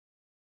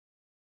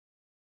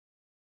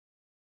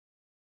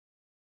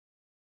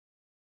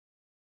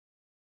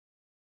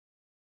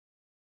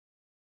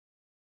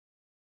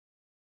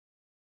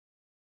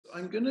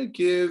I'm going to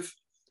give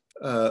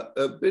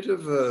a bit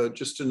of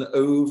just an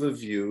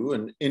overview,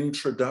 an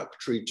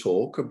introductory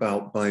talk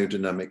about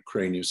biodynamic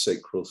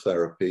craniosacral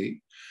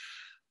therapy.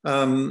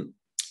 And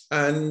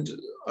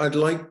I'd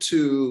like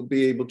to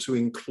be able to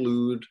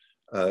include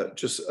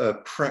just a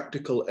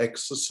practical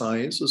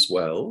exercise as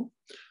well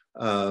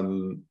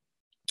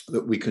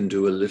that we can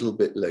do a little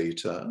bit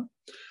later.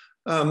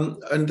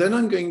 And then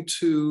I'm going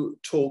to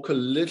talk a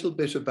little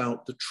bit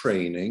about the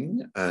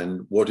training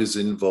and what is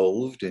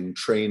involved in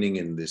training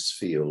in this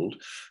field.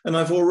 And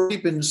I've already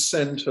been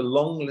sent a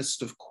long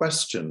list of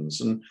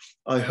questions, and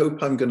I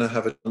hope I'm going to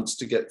have a chance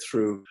to get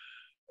through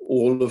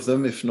all of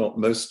them, if not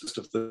most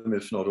of them,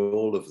 if not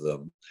all of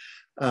them.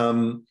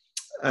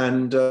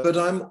 But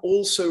I'm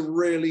also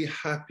really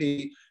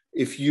happy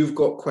if you've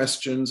got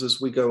questions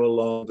as we go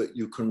along, that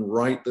you can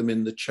write them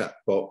in the chat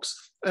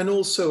box. And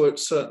also at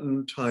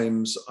certain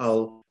times,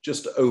 I'll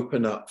just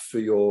open up for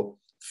your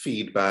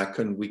feedback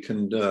and we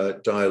can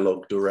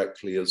dialogue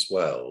directly as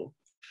well.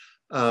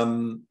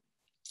 That's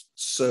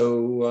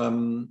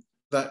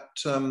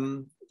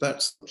the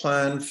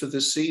plan for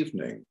this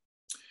evening.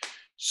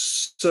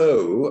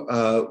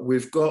 So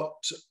we've got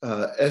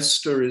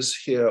Esther is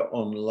here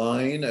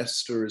online.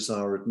 Esther is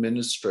our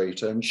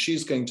administrator, and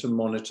she's going to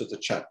monitor the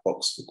chat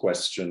box for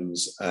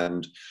questions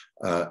and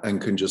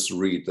can just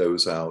read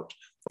those out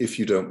if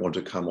you don't want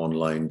to come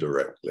online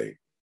directly.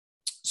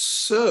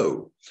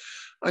 So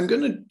I'm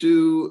going to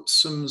do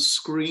some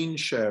screen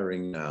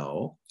sharing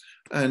now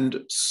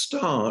and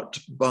start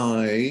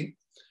by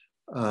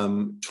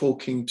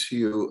talking to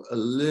you a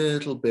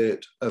little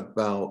bit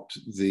about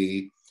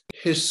the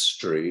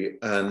history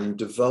and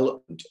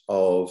development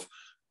of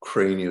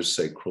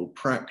craniosacral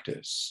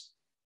practice.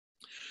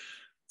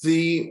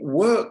 The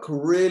work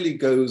really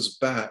goes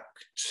back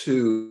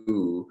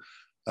to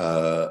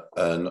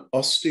an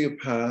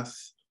osteopath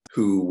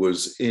who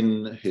was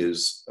in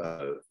his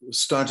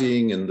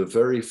studying in the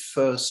very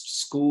first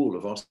school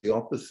of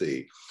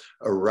osteopathy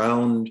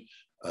around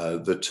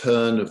the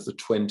turn of the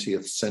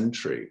 20th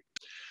century.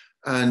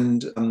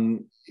 And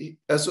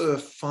as a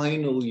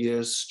final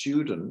year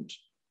student,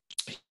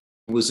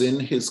 was in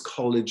his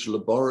college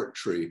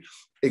laboratory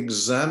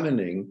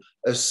examining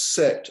a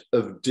set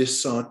of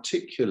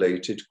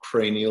disarticulated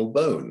cranial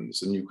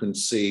bones. And you can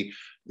see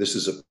this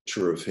is a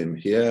picture of him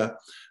here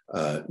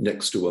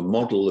next to a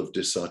model of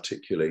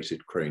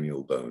disarticulated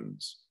cranial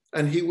bones.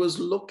 And he was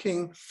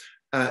looking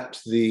at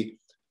the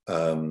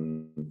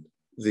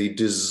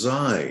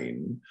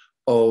design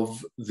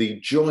of the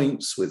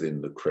joints within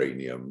the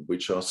cranium,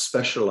 which are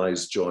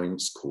specialized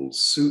joints called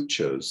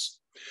sutures.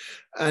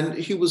 And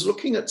he was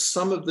looking at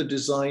some of the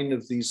design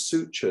of these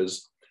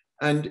sutures,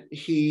 and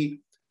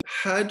he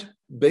had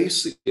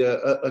basically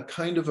a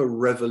kind of a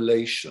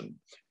revelation.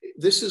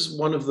 This is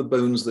one of the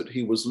bones that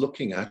he was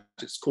looking at.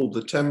 It's called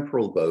the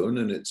temporal bone,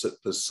 and it's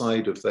at the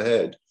side of the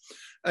head.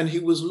 And he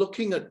was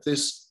looking at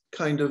this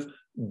kind of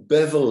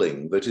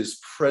beveling that is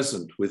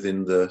present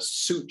within the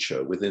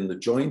suture, within the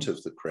joint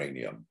of the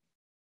cranium.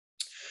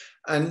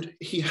 And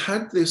he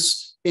had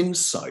this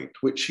insight,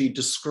 which he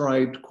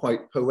described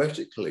quite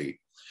poetically.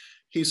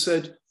 He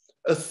said,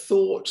 "A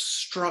thought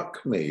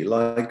struck me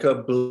like a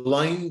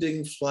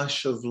blinding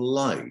flash of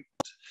light,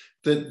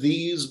 that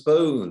these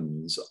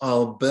bones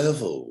are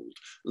beveled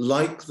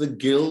like the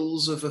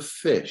gills of a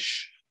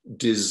fish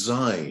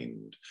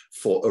designed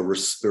for a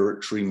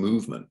respiratory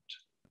movement."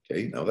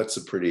 Okay, now that's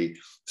a pretty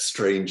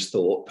strange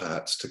thought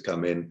perhaps to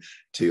come in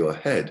to your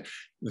head.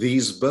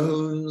 These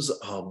bones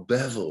are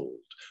beveled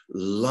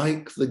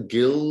like the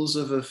gills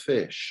of a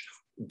fish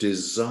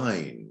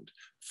designed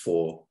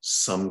for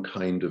some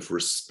kind of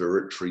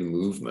respiratory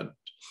movement.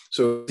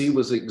 So he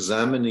was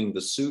examining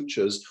the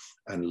sutures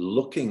and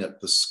looking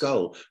at the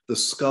skull. The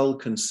skull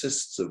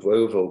consists of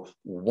over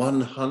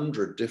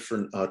 100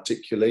 different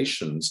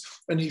articulations.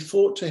 And he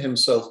thought to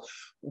himself,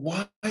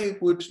 why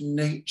would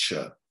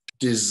nature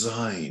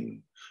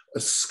design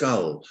a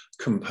skull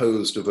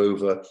composed of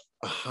over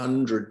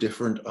 100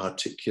 different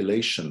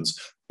articulations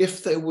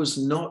if there was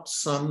not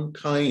some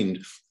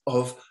kind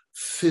of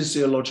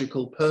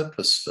physiological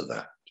purpose for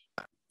that?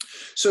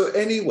 So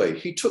anyway,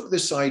 he took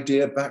this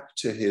idea back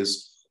to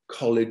his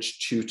college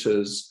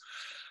tutors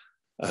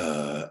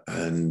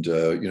and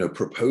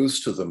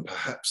proposed to them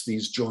perhaps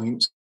these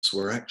joints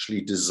were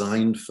actually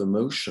designed for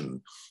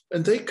motion.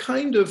 And they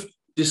kind of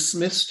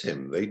dismissed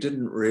him. They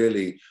didn't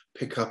really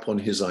pick up on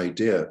his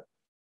idea.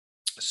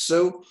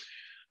 So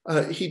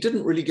he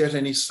didn't really get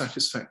any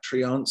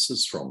satisfactory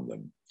answers from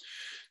them.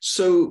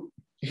 So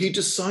he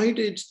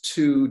decided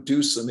to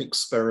do some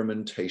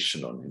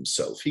experimentation on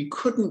himself. He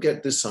couldn't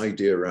get this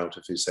idea out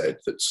of his head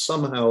that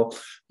somehow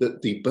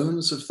that the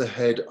bones of the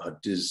head are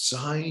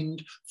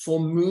designed for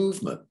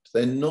movement.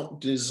 They're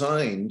not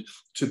designed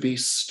to be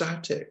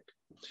static.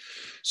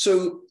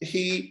 So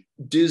he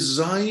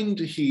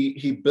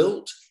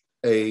built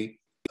a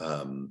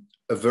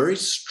very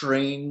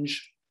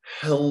strange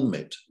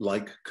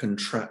helmet-like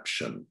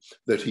contraption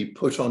that he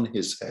put on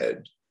his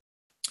head,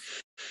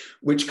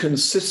 which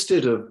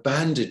consisted of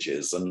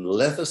bandages and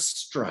leather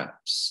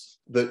straps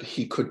that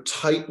he could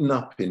tighten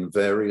up in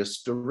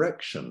various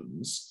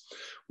directions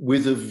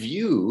with a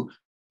view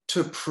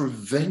to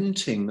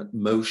preventing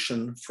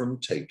motion from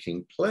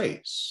taking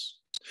place.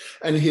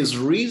 And his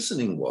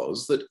reasoning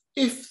was that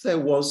if there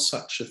was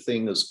such a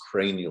thing as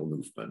cranial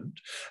movement,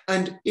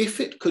 and if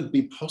it could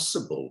be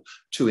possible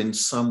to in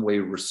some way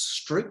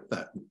restrict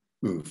that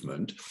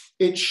movement,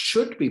 it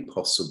should be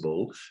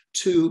possible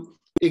to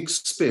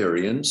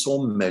experience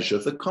or measure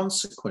the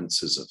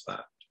consequences of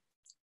that.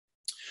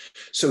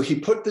 So he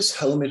put this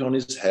helmet on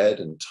his head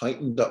and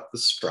tightened up the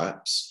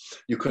straps.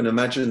 You can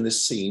imagine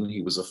this scene.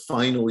 He was a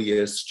final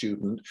year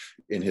student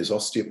in his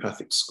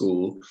osteopathic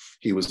school.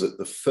 He was at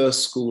the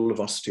first school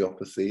of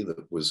osteopathy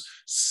that was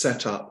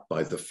set up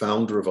by the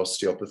founder of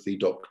osteopathy,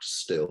 Dr.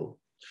 Still.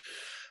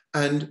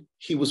 And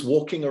he was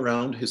walking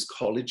around his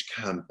college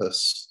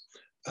campus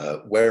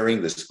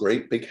wearing this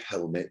great big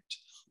helmet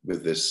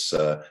with this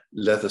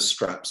leather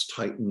straps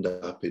tightened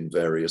up in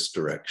various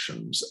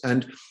directions.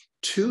 And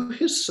to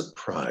his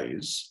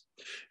surprise,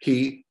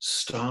 he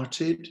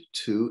started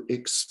to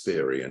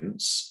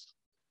experience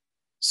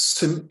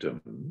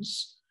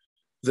symptoms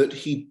that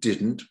he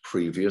didn't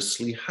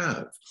previously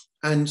have,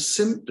 and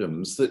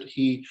symptoms that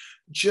he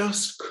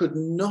just could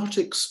not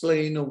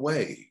explain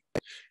away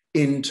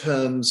in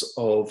terms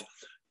of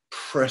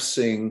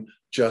pressing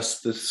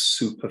just the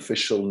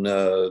superficial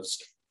nerves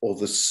or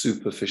the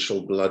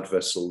superficial blood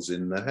vessels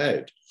in the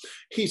head.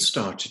 He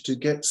started to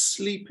get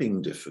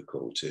sleeping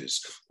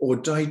difficulties or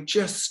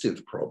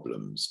digestive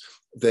problems.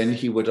 Then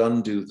he would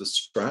undo the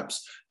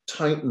straps,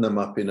 tighten them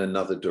up in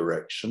another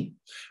direction,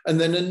 and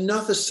then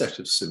another set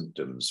of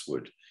symptoms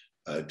would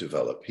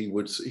develop. He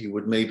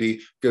would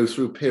maybe go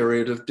through a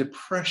period of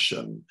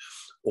depression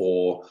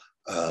or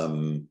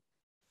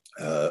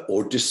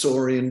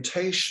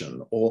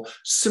disorientation, or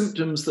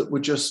symptoms that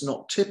were just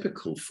not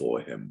typical for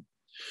him.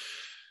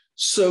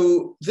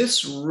 So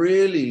this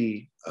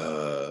really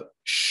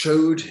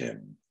showed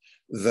him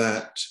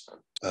that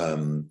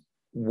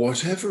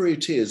whatever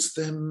it is,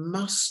 there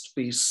must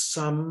be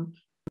some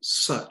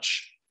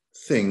such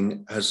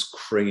thing as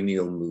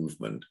cranial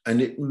movement,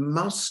 and it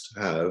must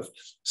have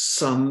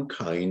some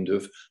kind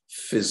of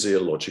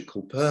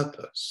physiological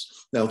purpose.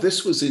 Now,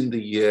 this was in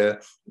the year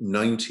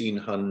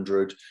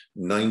 1900,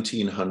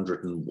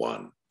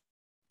 1901.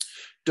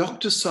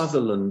 Dr.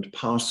 Sutherland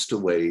passed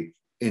away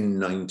in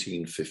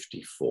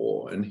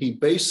 1954, and he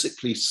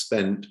basically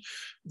spent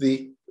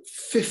the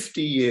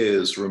 50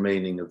 years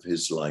remaining of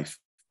his life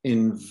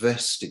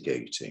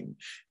investigating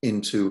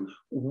into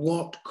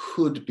what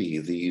could be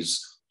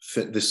this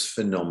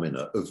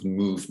phenomena of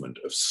movement,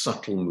 of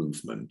subtle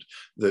movement,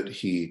 that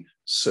he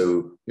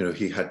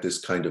had this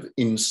kind of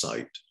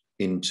insight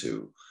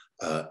into,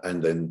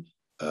 and then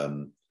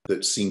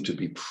that seemed to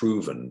be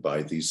proven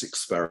by these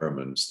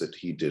experiments that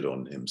he did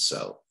on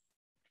himself.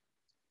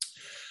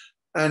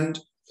 And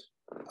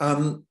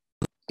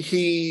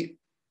he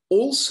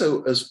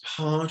also, as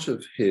part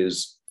of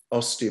his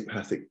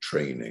osteopathic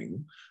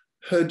training,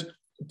 had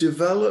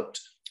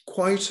developed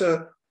quite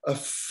a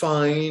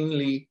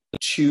finely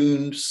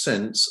tuned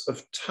sense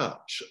of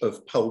touch,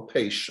 of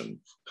palpation.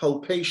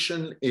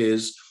 Palpation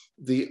is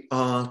the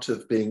art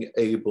of being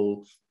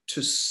able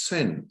to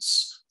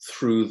sense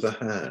through the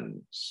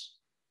hands.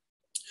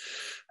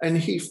 And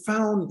he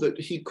found that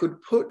he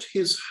could put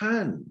his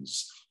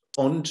hands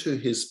onto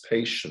his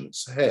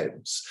patients'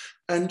 heads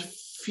and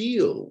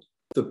feel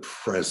the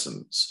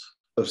presence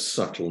of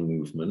subtle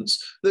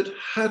movements that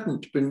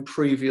hadn't been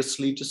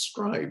previously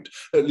described,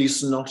 at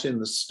least not in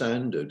the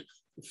standard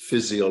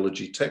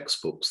physiology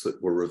textbooks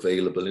that were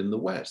available in the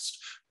West.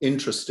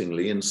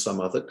 Interestingly, in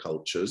some other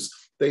cultures,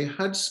 they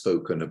had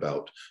spoken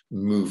about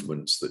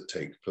movements that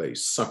take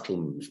place, subtle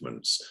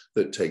movements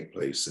that take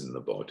place in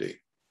the body.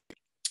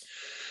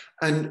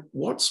 And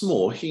what's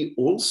more, he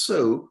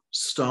also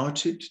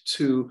started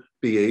to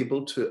be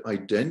able to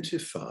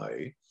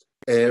identify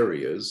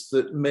areas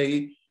that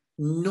may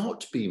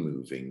not be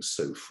moving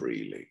so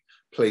freely,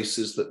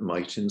 places that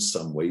might in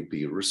some way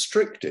be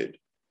restricted.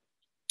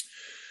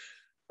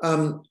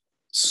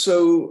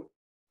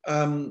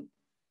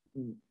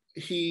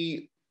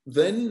 He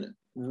then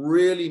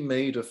really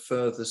made a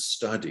further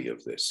study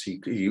of this.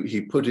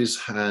 He put his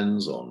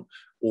hands on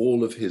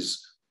all of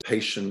his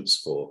patients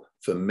for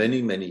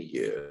many, many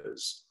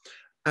years.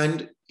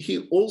 And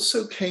he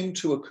also came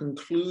to a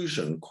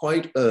conclusion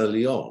quite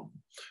early on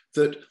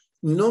that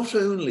not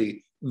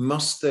only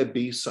must there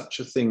be such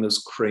a thing as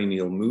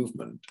cranial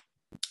movement,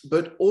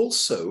 but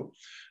also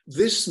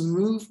this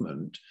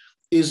movement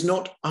is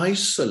not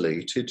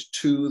isolated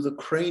to the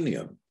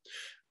cranium.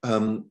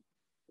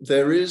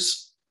 There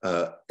is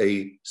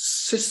a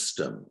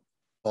system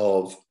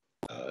of,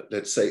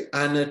 let's say,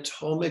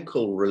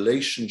 anatomical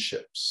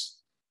relationships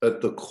at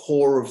the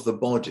core of the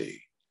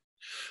body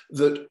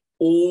that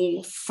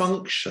all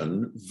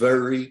function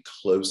very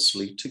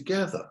closely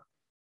together.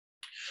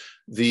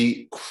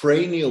 The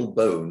cranial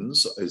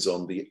bones is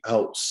on the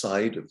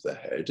outside of the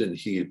head, and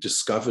he had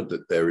discovered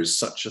that there is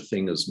such a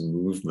thing as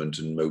movement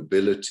and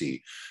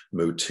motility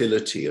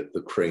at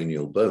the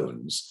cranial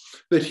bones.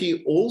 But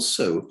he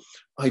also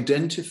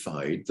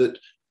identified that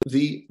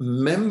the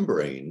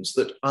membranes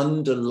that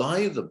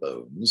underlie the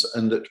bones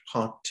and that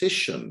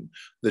partition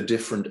the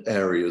different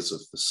areas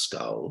of the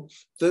skull,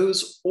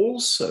 those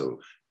also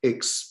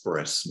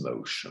express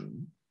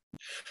motion.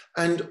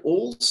 And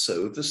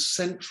also the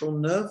central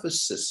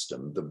nervous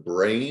system, the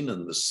brain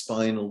and the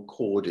spinal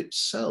cord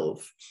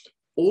itself,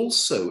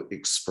 also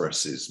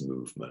expresses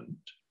movement.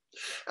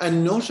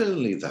 And not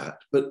only that,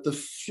 but the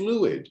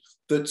fluid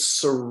that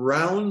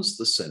surrounds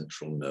the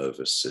central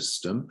nervous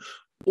system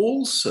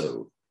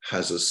also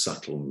has a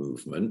subtle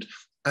movement,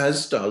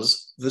 as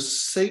does the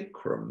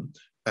sacrum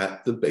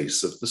at the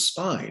base of the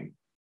spine.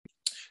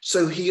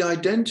 So he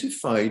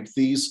identified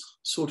these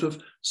sort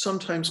of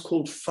sometimes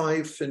called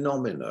 5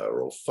 phenomena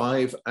or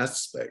 5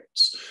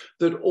 aspects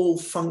that all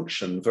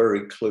function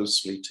very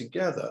closely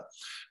together.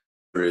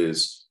 There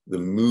is the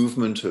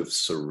movement of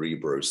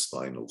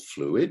cerebrospinal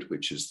fluid,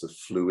 which is the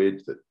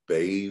fluid that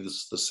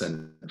bathes the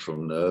central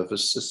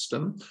nervous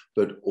system,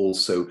 but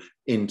also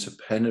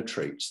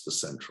interpenetrates the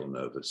central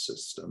nervous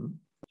system.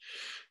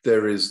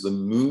 There is the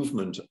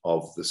movement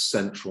of the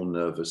central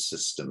nervous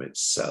system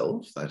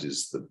itself, that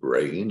is the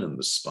brain and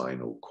the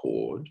spinal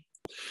cord.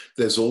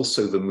 There's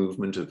also the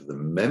movement of the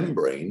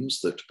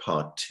membranes that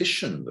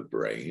partition the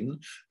brain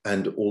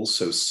and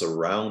also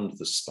surround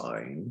the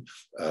spine,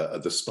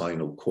 the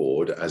spinal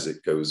cord, as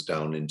it goes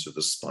down into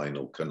the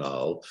spinal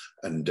canal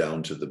and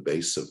down to the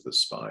base of the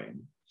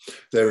spine.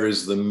 There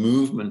is the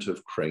movement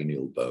of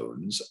cranial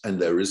bones,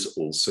 and there is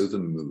also the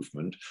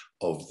movement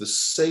of the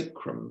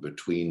sacrum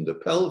between the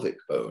pelvic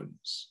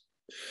bones.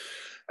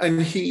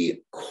 And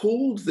he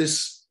called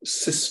this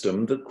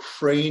system the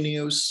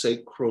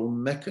craniosacral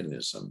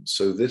mechanism.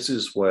 So this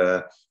is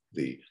where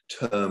the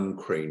term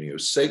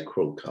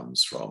craniosacral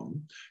comes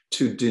from,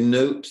 to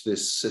denote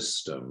this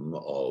system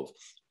of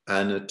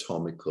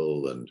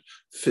anatomical and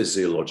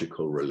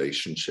physiological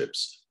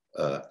relationships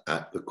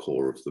at the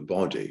core of the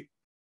body.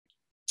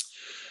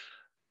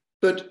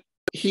 But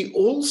he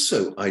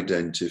also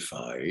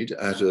identified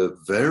at a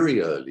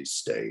very early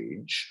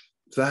stage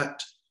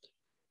that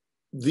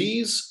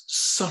these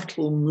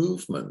subtle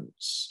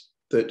movements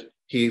that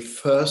he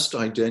first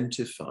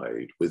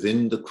identified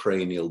within the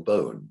cranial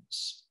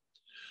bones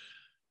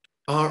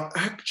are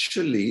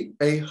actually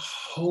a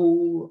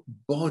whole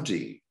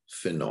body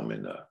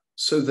phenomena.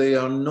 So they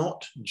are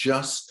not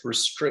just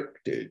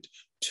restricted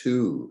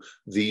to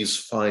these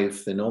 5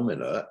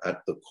 phenomena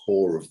at the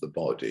core of the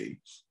body.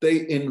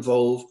 They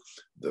involve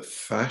the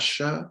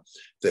fascia,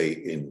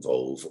 they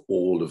involve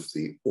all of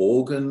the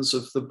organs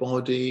of the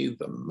body,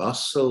 the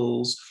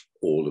muscles,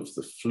 all of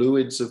the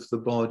fluids of the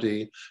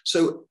body.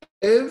 So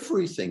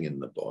everything in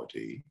the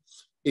body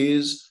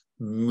is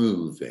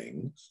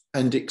moving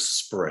and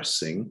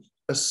expressing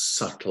a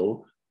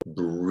subtle,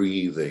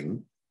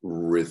 breathing,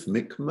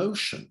 rhythmic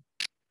motion.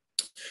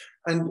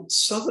 And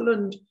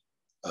Sutherland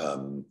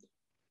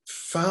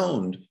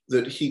found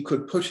that he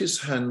could put his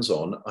hands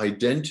on,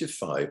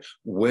 identify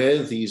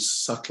where these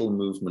subtle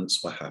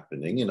movements were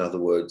happening. In other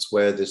words,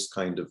 where this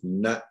kind of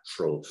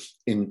natural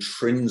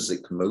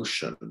intrinsic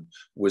motion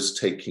was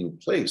taking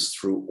place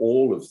through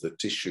all of the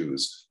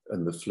tissues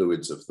and the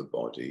fluids of the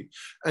body,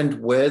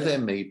 and where there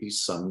may be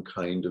some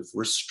kind of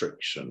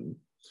restriction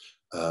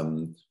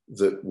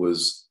that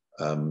was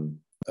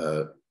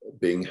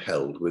being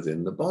held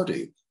within the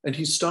body. And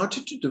he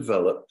started to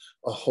develop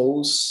a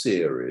whole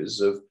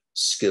series of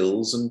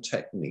skills and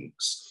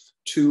techniques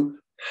to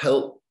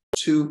help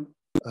to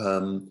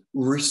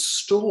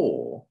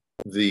restore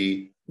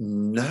the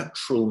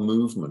natural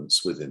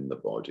movements within the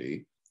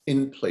body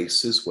in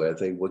places where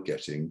they were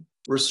getting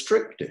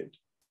restricted.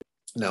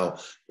 Now,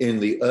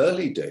 in the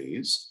early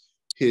days,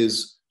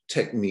 his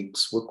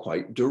techniques were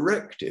quite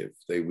directive.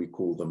 We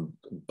call them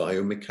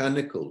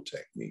biomechanical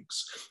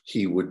techniques.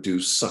 He would do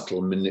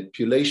subtle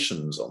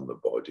manipulations on the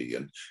body,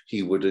 and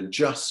he would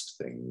adjust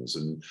things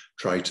and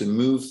try to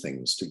move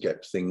things to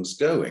get things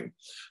going.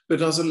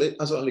 But as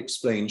I'll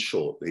explain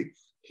shortly,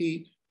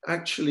 he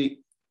actually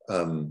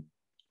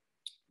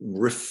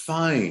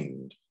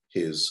refined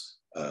his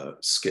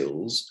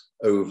skills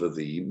over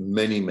the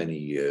many, many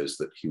years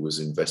that he was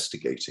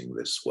investigating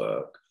this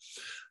work.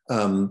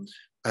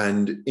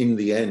 And in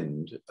the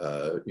end,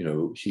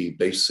 he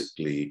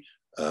basically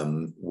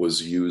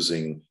was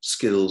using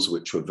skills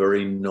which were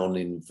very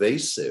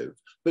non-invasive,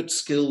 but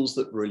skills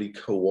that really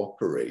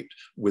cooperate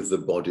with the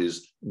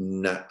body's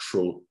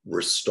natural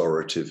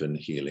restorative and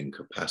healing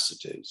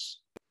capacities.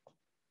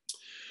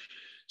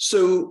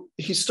 So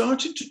he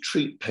started to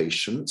treat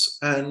patients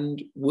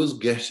and was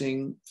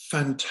getting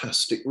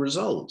fantastic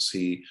results.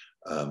 He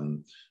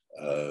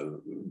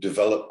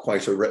developed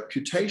quite a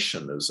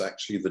reputation as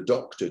actually the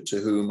doctor to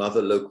whom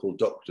other local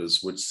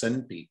doctors would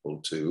send people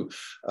to,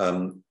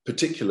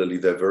 particularly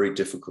their very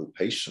difficult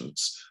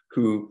patients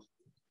who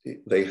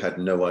they had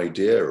no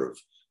idea of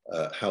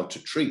how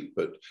to treat,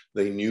 but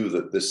they knew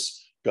that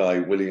this guy,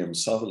 William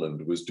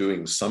Sutherland, was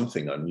doing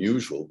something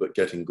unusual, but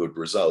getting good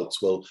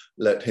results. Well,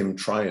 let him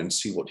try and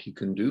see what he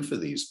can do for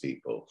these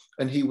people.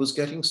 And he was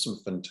getting some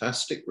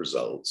fantastic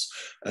results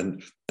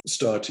and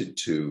started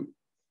to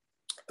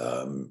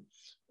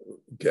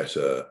get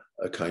a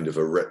kind of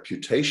a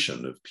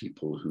reputation of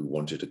people who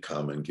wanted to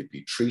come and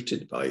be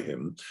treated by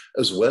him,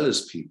 as well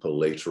as people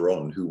later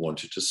on who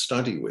wanted to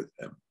study with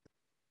him.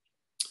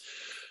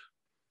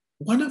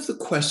 One of the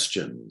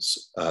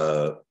questions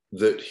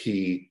that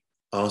he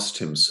asked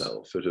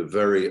himself at a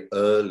very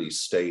early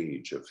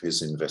stage of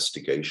his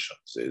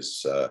investigations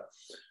is,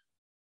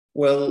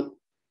 well,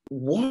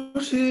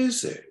 what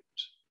is it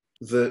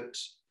that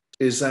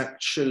is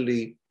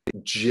actually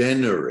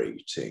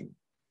generating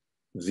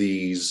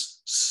these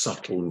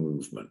subtle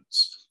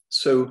movements?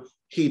 So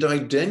he'd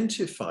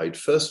identified,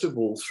 first of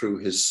all, through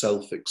his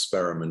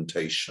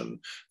self-experimentation,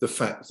 the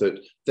fact that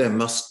there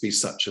must be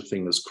such a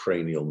thing as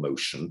cranial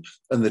motion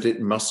and that it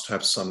must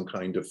have some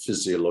kind of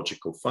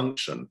physiological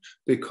function,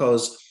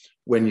 because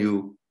when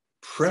you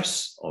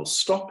press or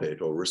stop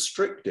it or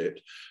restrict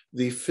it,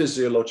 the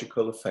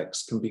physiological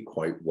effects can be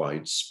quite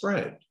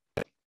widespread.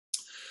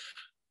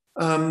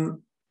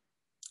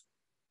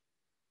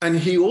 And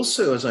he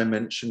also, as I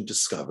mentioned,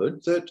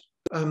 discovered that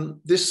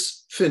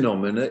this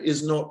phenomena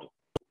is not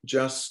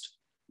just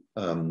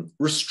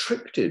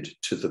restricted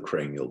to the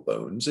cranial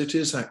bones. It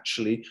is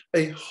actually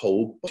a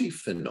whole body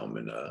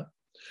phenomena,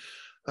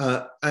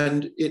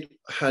 and it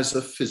has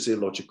a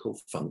physiological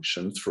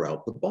function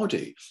throughout the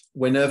body.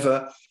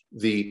 Whenever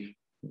the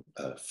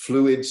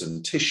fluids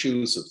and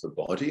tissues of the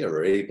body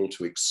are able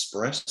to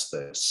express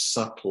their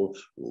subtle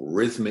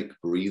rhythmic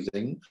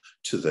breathing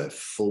to their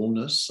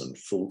fullness and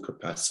full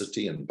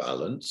capacity and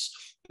balance,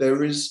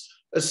 there is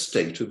a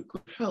state of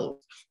good health.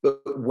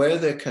 But where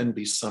there can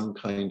be some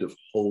kind of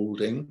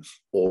holding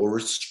or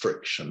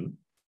restriction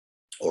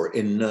or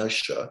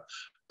inertia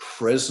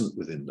present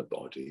within the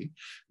body,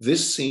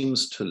 this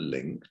seems to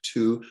link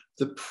to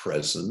the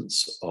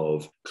presence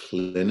of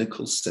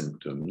clinical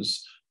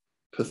symptoms,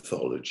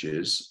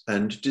 pathologies,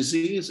 and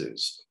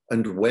diseases.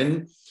 And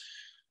when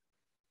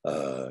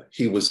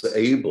he was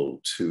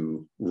able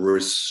to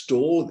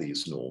restore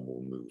these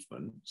normal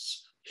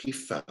movements, he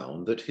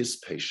found that his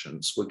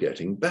patients were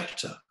getting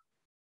better.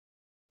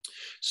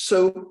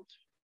 So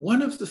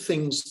one of the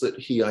things that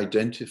he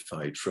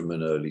identified from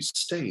an early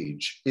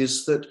stage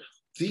is that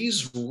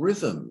these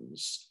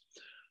rhythms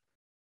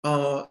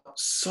are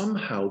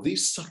somehow,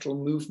 these subtle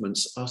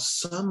movements are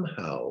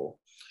somehow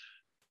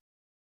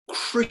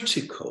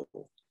critical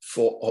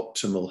for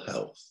optimal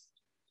health.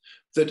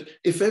 That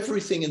if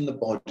everything in the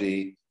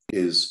body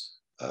is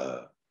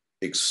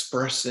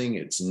expressing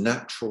its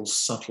natural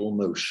subtle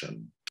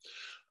motion,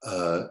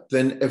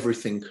 then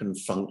everything can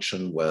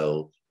function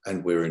well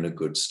and we're in a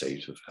good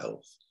state of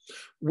health.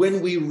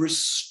 When we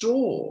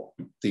restore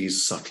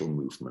these subtle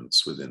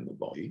movements within the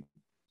body,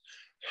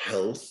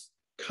 health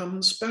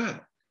comes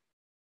back.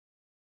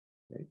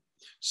 Okay?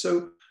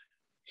 So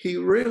he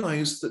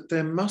realized that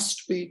there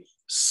must be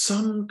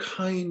some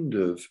kind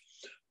of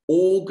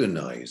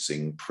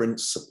organizing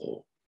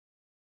principle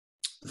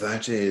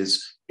that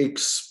is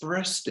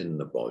expressed in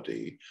the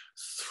body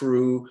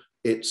through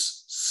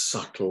its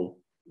subtle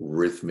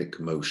rhythmic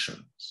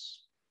motions.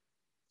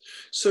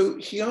 So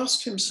he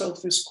asked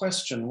himself this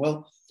question,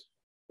 well,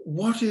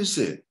 what is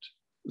it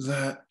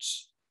that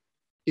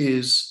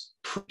is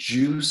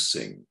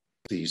producing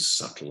these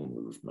subtle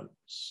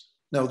movements?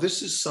 Now,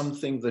 this is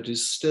something that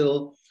is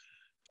still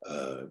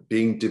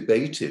being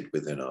debated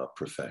within our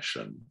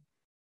profession.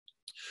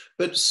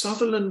 But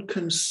Sutherland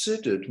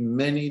considered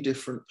many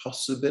different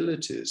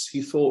possibilities.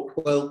 He thought,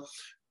 well,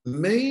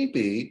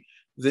 maybe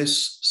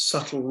this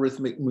subtle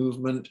rhythmic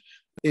movement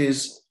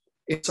is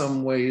in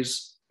some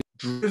ways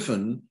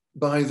driven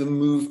by the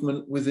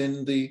movement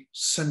within the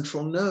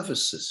central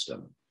nervous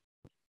system.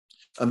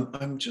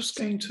 I'm just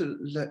going to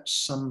let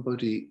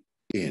somebody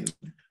in.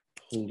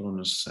 Hold on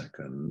a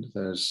second.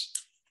 There's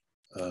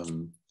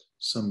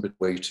somebody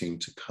waiting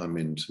to come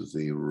into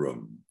the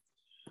room.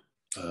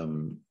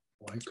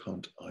 Why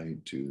can't I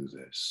do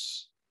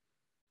this?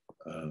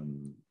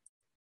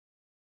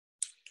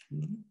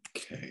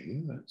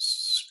 Okay, that's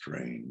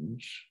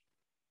strange.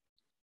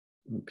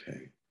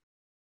 Okay.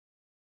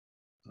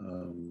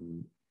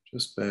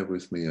 Just bear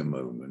with me a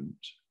moment.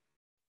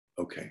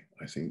 Okay,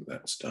 I think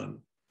that's done.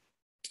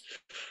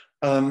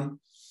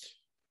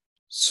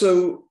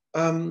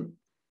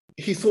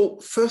 He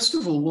thought, first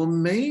of all, well,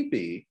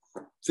 maybe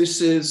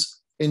this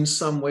is in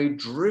some way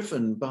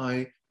driven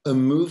by a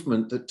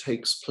movement that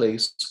takes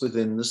place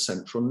within the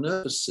central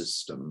nervous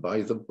system,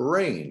 by the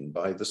brain,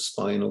 by the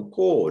spinal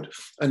cord.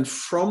 And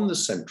from the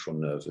central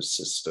nervous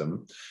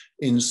system,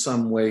 in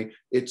some way,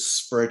 it's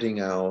spreading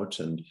out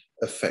and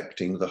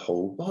affecting the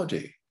whole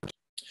body.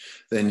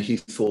 Then he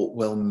thought,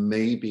 well,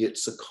 maybe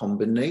it's a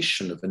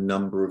combination of a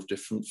number of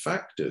different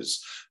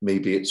factors.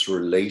 Maybe it's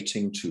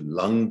relating to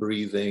lung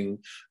breathing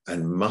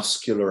and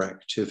muscular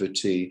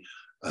activity,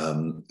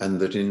 and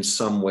that in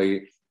some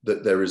way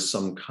that there is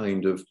some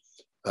kind of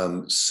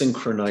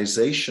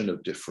synchronization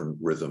of different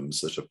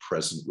rhythms that are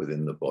present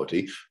within the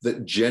body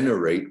that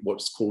generate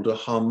what's called a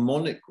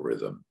harmonic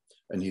rhythm.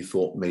 And he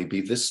thought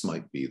maybe this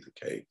might be the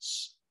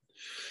case.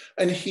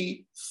 And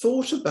he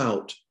thought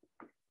about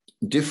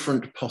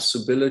different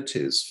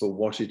possibilities for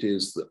what it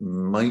is that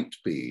might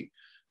be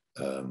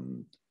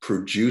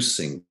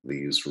producing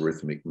these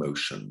rhythmic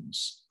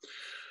motions.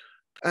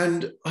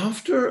 And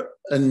after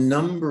a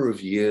number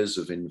of years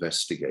of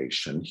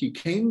investigation, he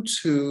came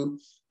to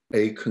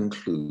a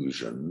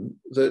conclusion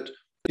that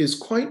is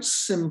quite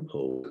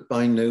simple, but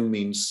by no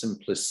means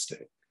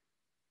simplistic.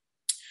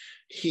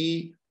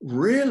 He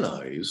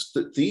realized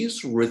that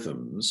these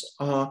rhythms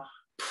are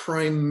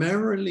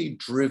primarily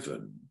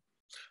driven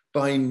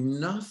by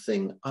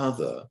nothing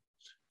other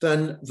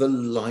than the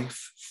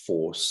life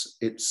force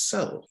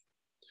itself.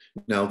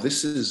 Now,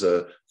 this is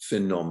a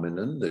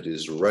phenomenon that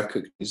is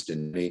recognized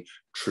in many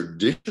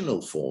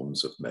traditional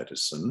forms of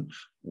medicine.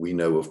 We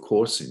know, of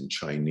course, in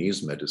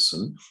Chinese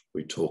medicine,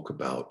 we talk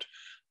about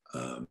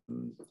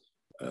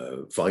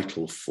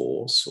vital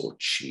force or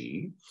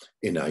qi.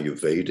 In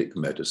Ayurvedic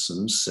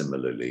medicine,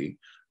 similarly,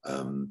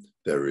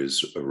 there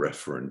is a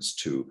reference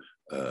to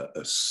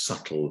a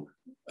subtle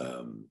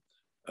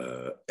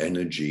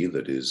energy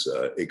that is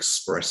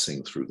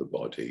expressing through the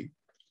body.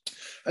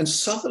 And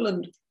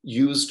Sutherland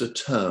used a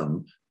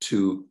term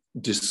to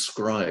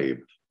describe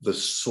the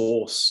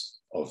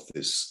source of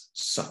this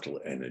subtle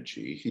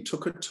energy. He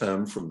took a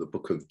term from the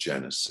book of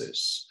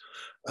Genesis,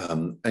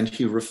 and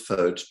he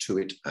referred to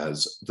it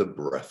as the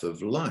breath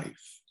of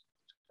life.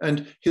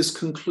 And his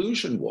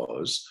conclusion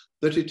was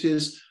that it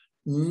is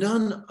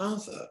none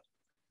other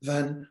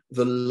than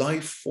the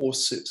life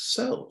force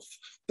itself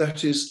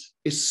that is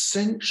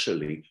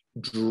essentially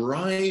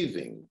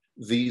driving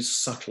these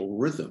subtle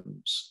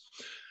rhythms.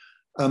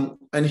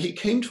 And he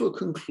came to a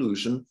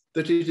conclusion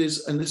that it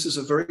is, and this is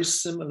a very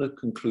similar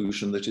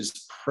conclusion that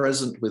is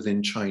present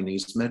within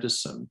Chinese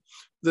medicine,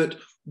 that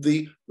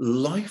the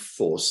life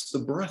force, the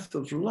breath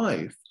of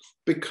life,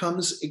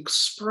 becomes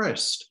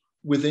expressed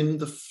within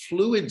the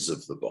fluids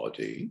of the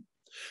body.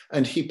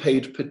 And he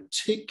paid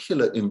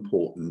particular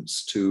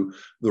importance to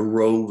the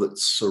role that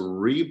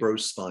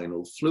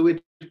cerebrospinal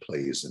fluid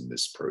plays in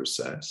this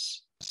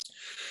process.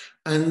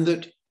 And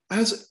that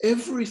as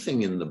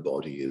everything in the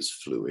body is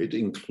fluid,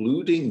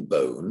 including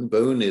bone,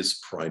 bone is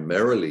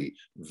primarily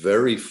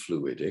very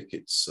fluidic.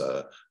 It's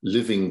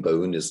living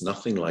bone is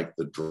nothing like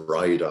the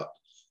dried up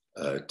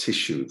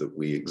tissue that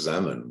we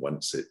examine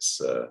once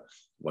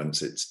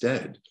it's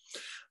dead.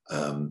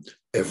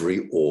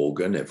 Every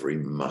organ, every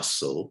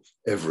muscle,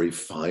 every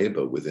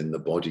fiber within the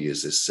body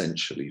is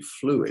essentially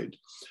fluid.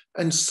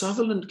 And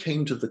Sutherland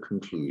came to the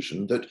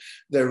conclusion that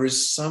there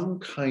is some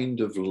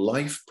kind of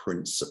life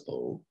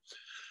principle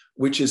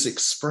which is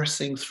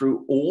expressing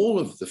through all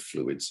of the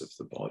fluids of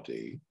the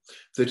body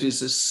that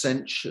is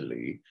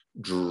essentially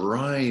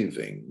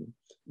driving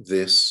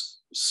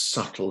this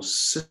subtle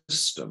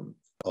system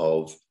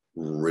of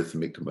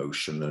rhythmic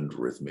motion and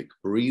rhythmic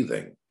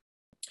breathing.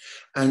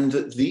 And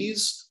that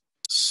these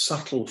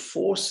subtle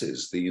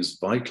forces, these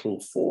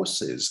vital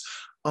forces,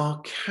 are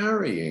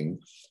carrying,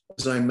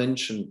 as I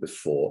mentioned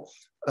before,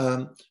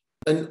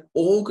 an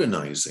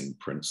organizing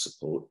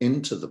principle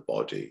into the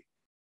body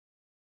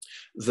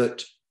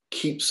that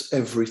keeps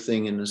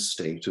everything in a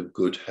state of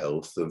good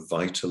health, of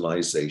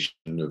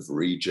vitalization, of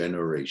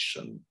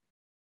regeneration.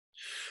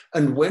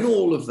 And when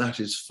all of that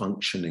is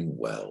functioning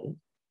well,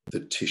 the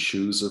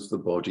tissues of the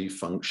body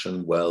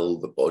function well,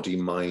 the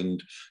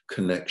body-mind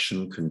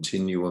connection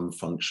continuum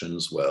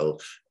functions well,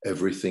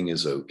 everything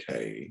is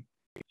okay.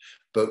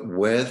 But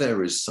where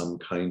there is some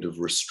kind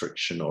of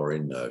restriction or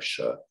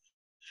inertia,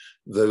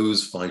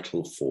 those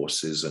vital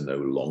forces are no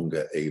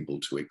longer able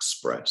to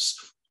express,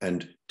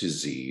 and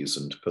disease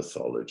and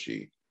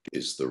pathology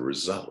is the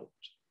result.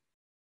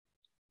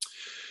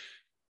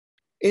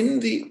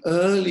 In the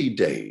early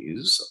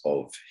days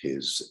of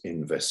his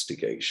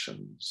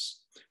investigations,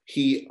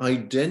 he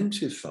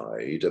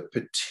identified a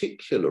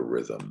particular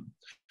rhythm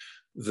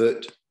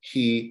that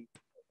he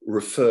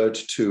referred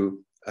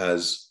to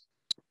as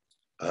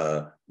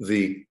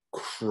the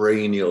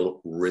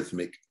cranial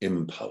rhythmic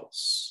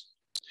impulse.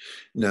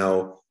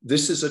 Now,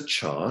 this is a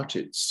chart,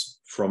 it's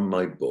from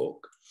my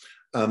book,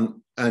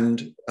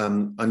 and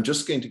I'm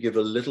just going to give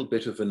a little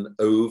bit of an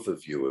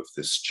overview of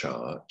this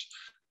chart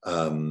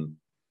and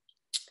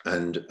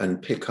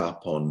pick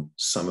up on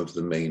some of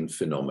the main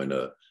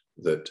phenomena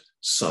that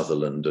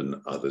Sutherland and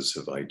others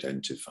have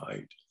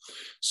identified.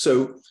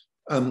 So,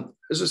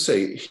 as I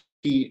say,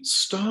 he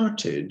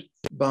started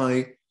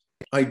by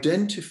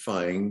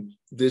identifying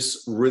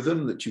this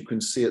rhythm that you can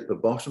see at the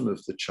bottom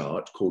of the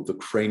chart called the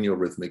cranial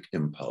rhythmic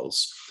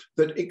impulse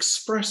that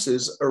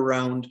expresses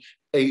around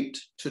 8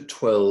 to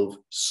 12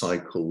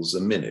 cycles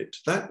a minute.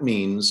 That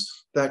means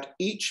that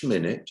each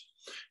minute,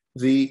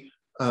 in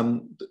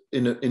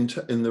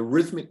the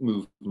rhythmic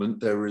movement,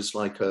 there is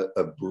like a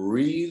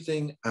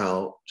breathing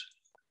out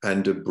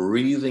and a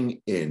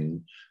breathing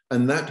in,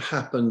 and that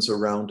happens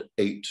around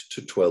 8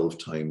 to 12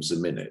 times a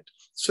minute.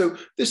 So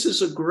this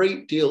is a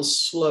great deal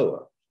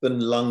slower than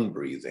lung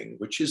breathing,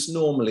 which is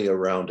normally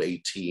around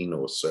 18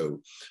 or so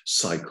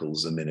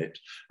cycles a minute.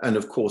 And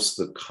of course,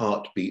 the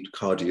heartbeat,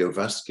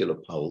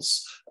 cardiovascular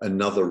pulse,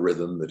 another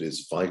rhythm that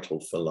is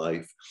vital for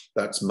life,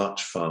 that's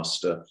much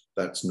faster.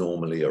 That's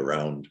normally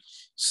around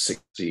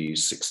 60,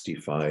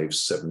 65,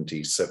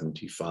 70,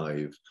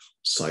 75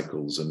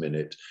 cycles a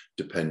minute,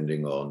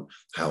 depending on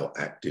how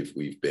active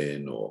we've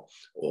been or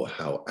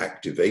how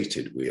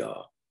activated we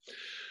are.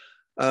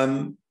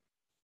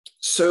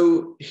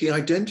 So he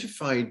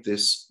identified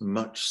this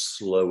much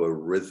slower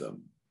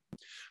rhythm.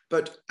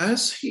 But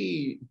as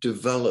he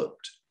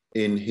developed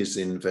in his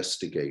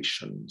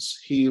investigations,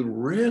 he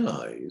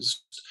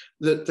realized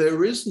that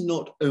there is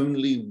not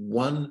only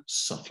one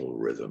subtle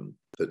rhythm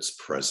that's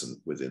present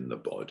within the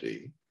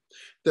body.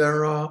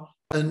 There are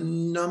a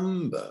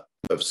number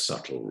of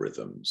subtle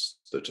rhythms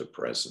that are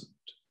present.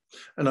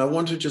 And I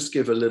want to just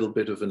give a little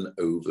bit of an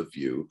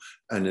overview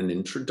and an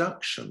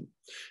introduction.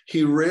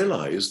 He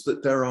realized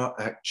that there are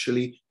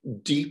actually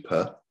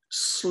deeper,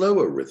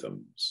 slower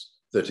rhythms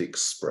that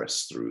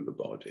express through the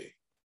body.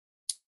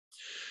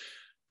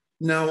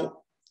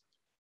 Now,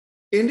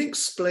 in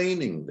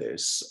explaining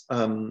this,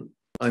 I'm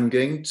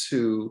going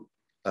to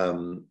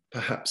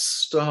perhaps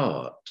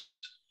start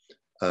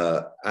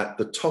at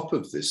the top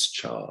of this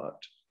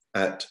chart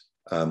at,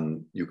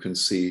 you can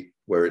see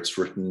where it's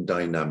written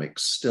dynamic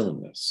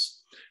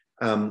stillness.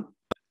 And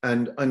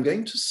I'm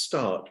going to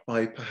start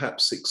by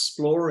perhaps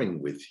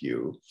exploring with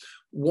you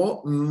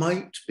what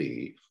might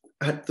be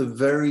at the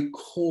very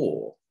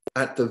core,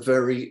 at the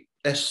very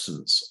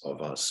essence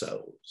of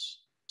ourselves.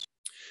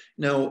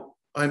 Now,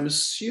 I'm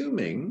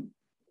assuming,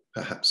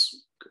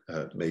 perhaps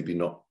maybe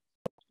not,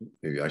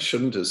 maybe I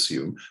shouldn't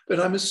assume, but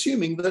I'm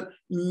assuming that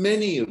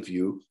many of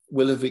you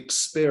will have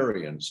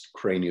experienced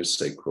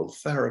craniosacral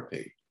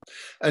therapy.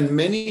 And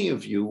many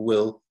of you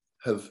will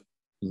have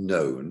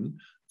known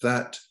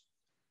that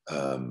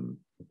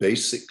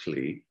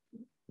basically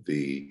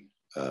the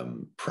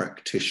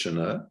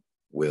practitioner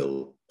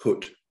will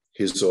put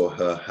his or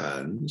her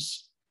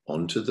hands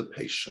onto the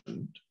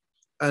patient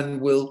and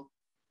will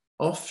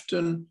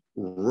often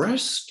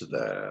rest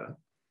there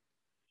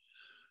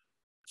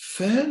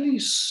fairly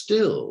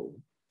still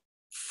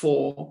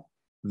for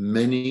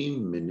many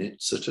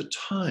minutes at a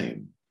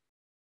time.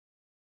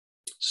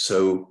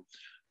 So,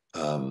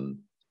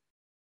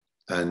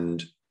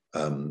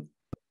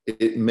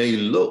 it may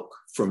look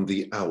from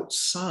the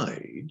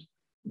outside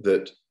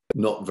that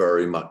not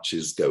very much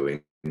is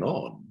going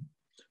on,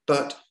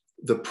 but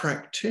the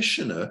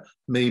practitioner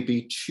may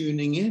be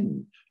tuning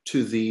in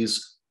to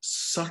these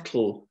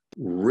subtle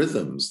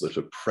rhythms that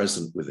are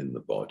present within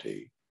the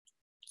body.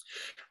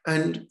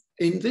 And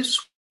in this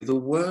way, the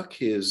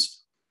work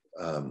is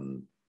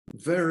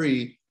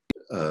very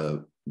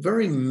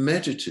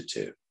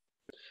meditative.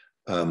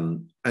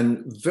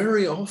 And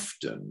very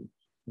often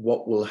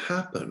what will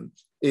happen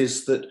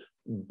is that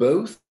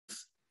both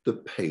the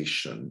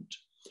patient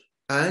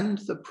and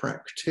the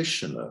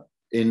practitioner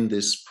in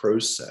this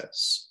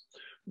process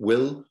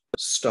will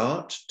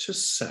start to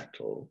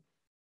settle,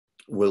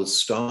 will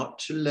start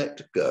to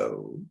let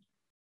go,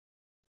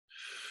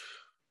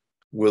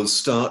 will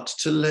start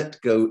to let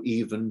go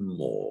even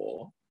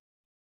more,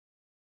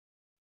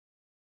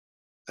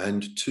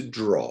 and to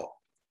drop,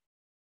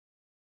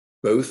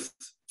 both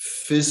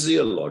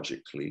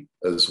physiologically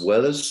as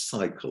well as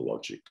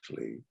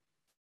psychologically,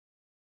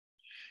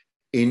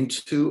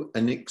 into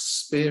an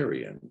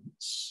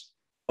experience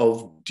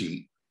of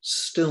deep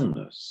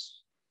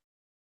stillness.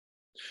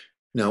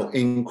 Now,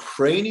 in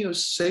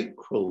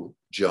craniosacral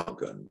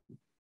jargon,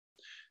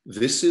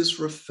 this is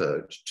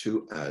referred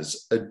to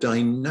as a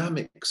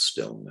dynamic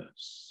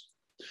stillness.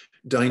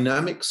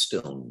 Dynamic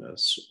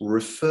stillness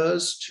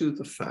refers to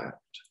the fact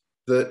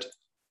that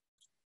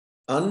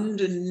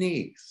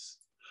underneath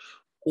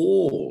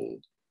all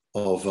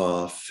of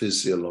our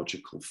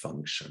physiological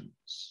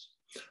functions,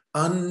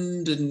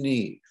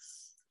 underneath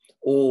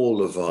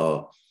all of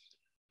our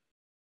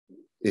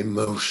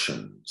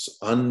emotions,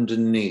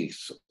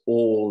 underneath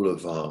all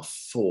of our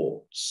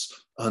thoughts,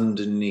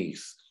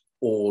 underneath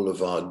all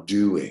of our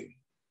doing,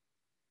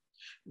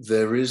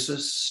 there is a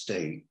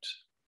state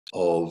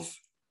of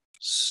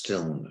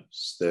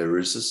stillness. There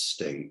is a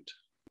state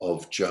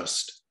of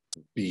just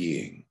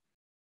being.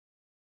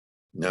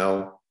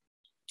 Now,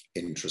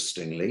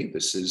 interestingly,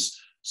 this is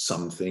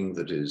something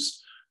that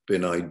has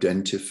been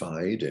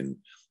identified in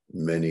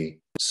many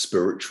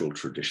spiritual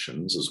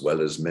traditions as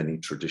well as many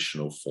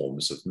traditional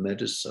forms of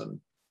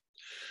medicine.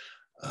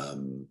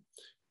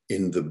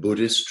 In the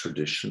Buddhist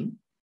tradition,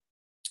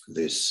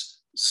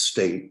 this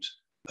state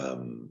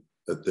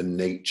at the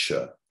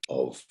nature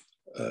of,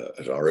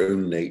 at our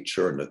own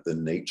nature and at the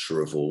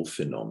nature of all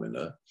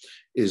phenomena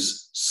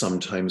is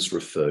sometimes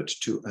referred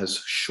to as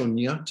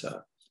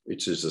shunyata.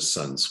 It is a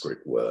Sanskrit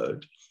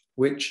word,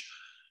 which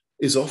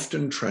is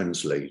often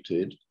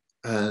translated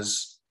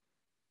as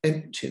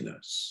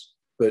emptiness.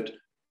 But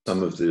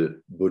some of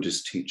the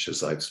Buddhist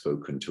teachers I've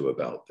spoken to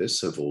about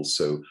this have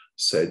also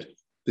said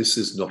this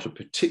is not a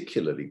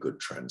particularly good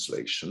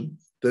translation,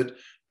 that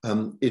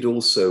it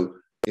also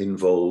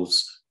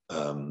involves,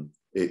 that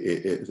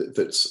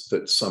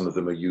some of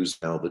them are used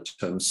now, the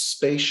term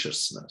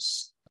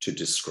spaciousness to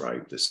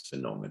describe this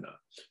phenomena.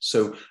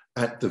 So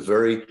at the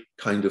very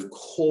kind of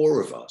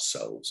core of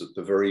ourselves, at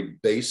the very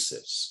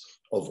basis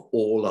of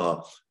all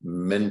our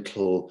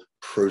mental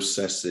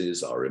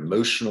processes, our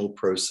emotional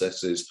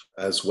processes,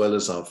 as well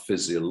as our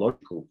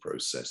physiological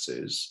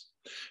processes,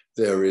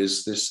 there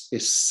is this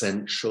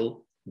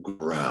essential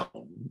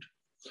ground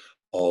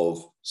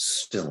of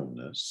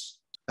stillness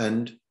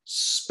and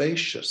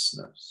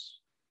spaciousness.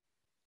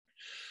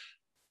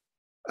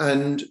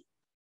 And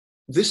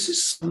this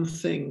is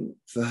something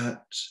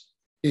that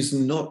is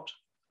not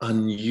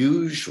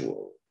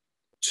unusual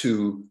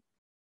to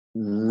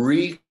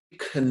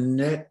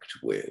reconnect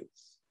with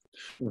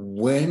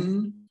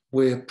when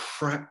we're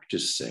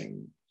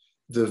practicing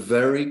the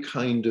very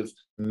kind of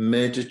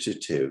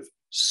meditative,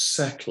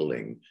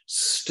 settling,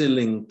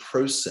 stilling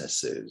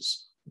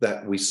processes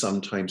that we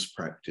sometimes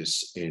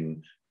practice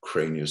in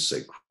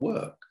craniosacral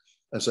work.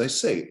 As I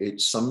say, it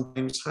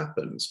sometimes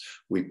happens.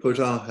 We put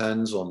our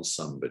hands on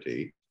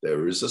somebody,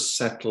 there is a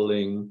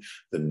settling,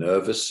 the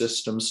nervous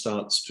system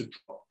starts to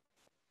drop,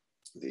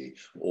 the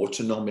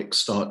autonomic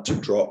start to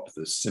drop,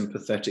 the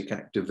sympathetic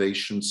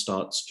activation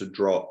starts to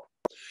drop.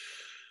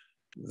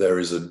 There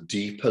is a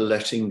deeper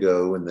letting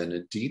go and then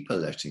a deeper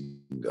letting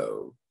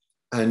go.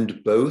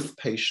 And both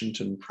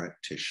patient and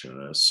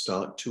practitioner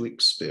start to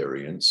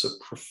experience a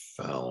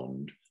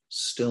profound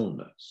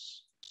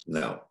stillness.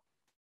 Now,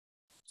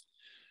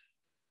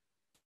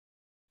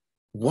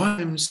 why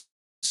I'm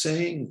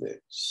saying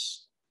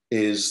this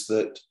is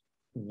that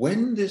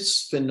when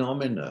this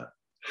phenomena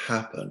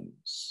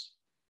happens,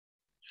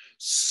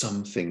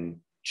 something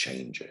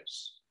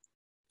changes.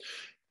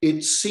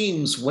 It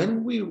seems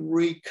when we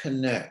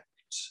reconnect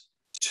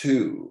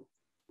to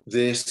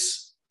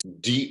this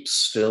deep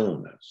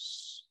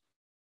stillness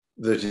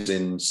that is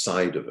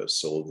inside of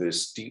us, or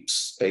this deep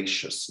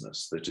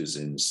spaciousness that is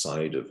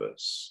inside of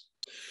us,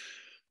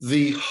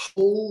 the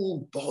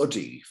whole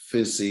body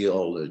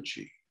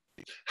physiology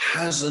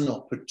has an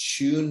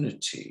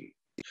opportunity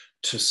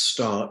to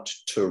start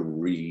to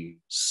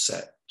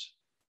reset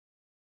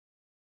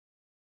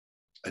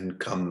and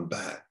come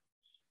back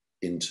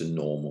into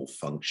normal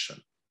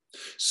function.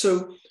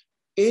 So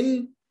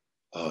in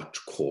our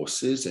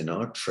courses, in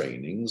our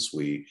trainings,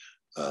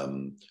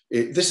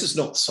 this is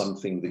not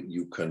something that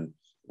you can,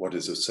 what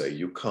does it say?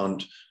 You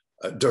can't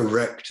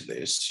direct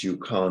this, you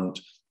can't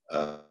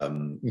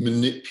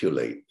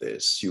manipulate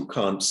this. You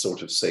can't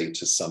sort of say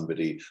to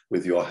somebody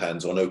with your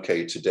hands on,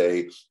 okay,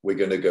 today we're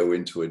going to go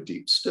into a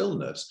deep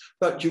stillness,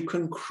 but you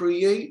can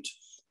create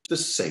the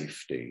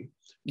safety,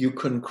 you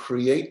can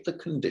create the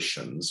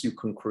conditions, you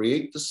can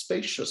create the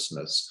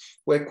spaciousness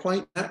where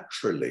quite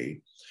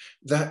naturally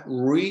that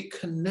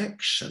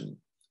reconnection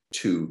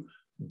to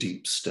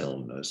deep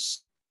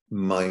stillness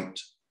might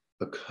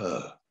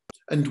occur.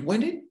 And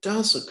when it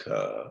does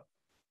occur,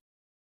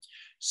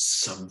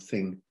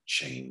 something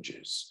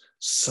changes,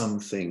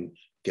 something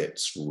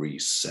gets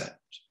reset.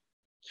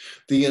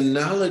 The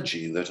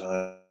analogy that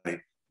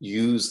I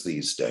use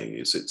these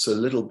days, it's a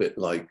little bit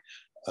like,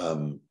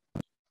 to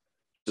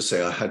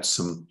say I had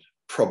some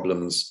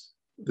problems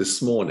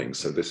this morning,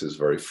 so this is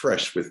very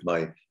fresh with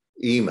my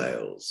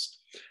emails,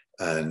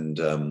 and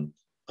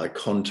I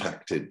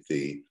contacted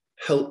the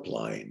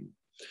helpline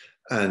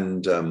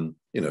and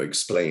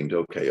explained,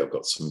 okay, I've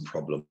got some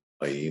problem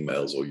my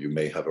emails, or you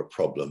may have a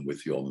problem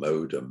with your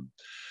modem.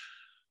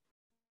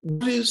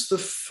 What is the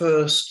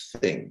first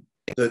thing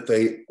that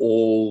they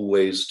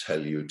always tell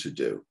you to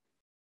do?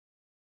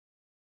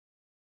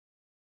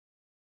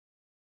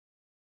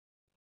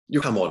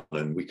 You come on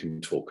and we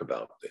can talk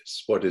about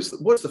this. What's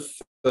the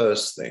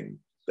first thing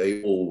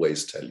they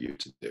always tell you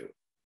to do?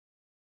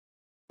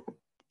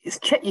 It's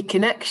check your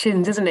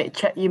connections, isn't it?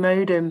 Check your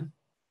modem.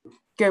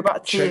 Go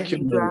back to your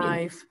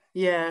drive.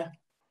 Yeah.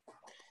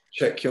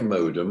 Check your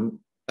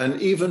modem.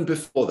 And even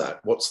before that,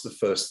 what's the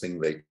first thing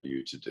they tell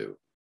you to do?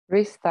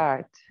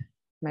 Restart,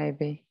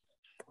 maybe.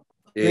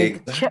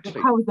 Exactly. Check the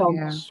power's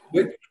on.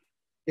 Yeah.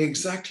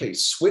 Exactly.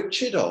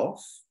 Switch it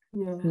off.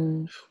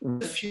 Yeah.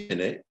 A few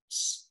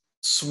minutes,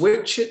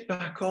 switch it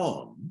back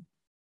on,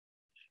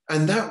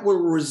 and that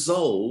will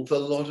resolve a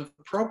lot of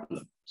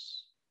problems.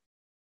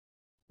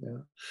 Yeah.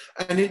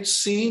 And it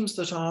seems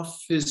that our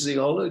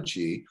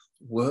physiology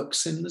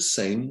works in the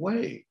same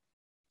way.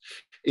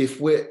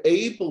 If we're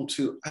able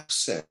to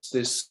access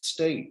this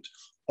state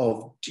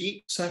of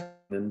deep settling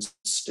and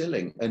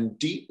stilling and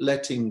deep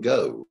letting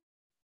go,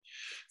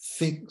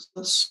 things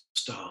will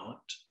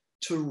start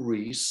to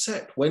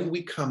reset. When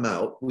we come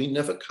out, we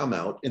never come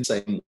out in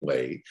the same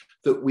way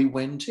that we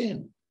went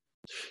in.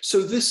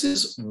 So this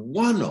is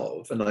one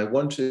of, and I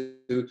want to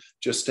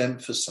just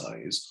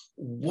emphasize,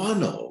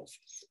 one of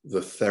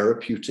the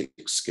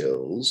therapeutic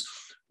skills,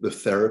 the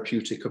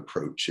therapeutic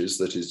approaches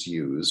that is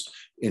used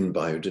in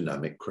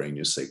biodynamic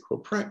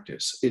craniosacral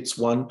practice. It's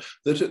one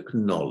that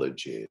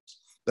acknowledges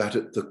that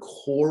at the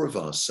core of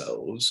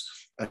ourselves,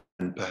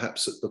 and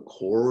perhaps at the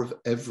core of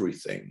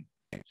everything,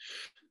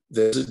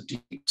 there's a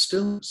deep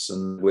stillness.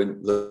 And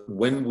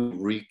when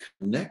we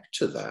reconnect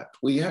to that,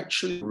 we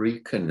actually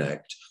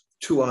reconnect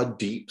to our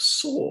deep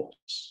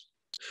source.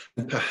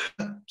 And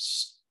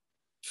perhaps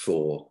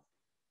for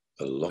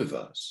a lot of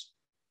us,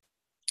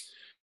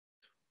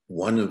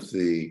 one of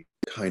the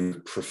kind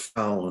of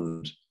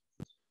profound,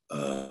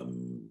 I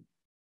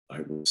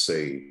would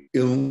say,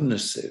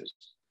 illnesses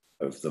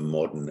of the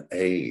modern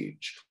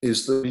age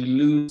is that we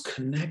lose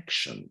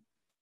connection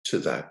to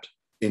that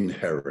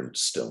inherent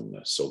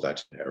stillness or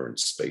that inherent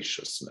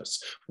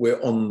spaciousness.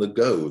 We're on the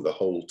go the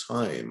whole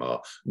time. Our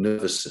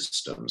nervous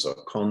systems are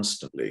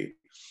constantly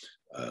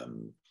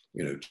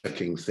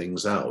checking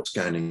things out,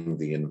 scanning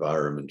the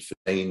environment for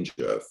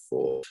danger,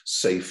 for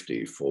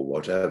safety, for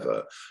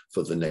whatever,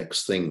 for the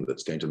next thing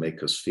that's going to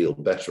make us feel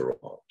better or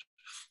not.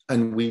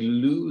 And we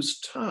lose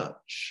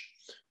touch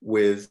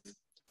with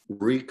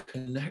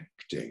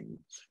reconnecting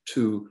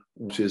to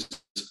what is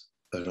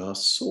at our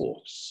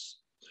source.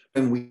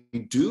 And we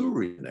do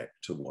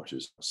reconnect to what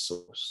is our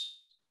source,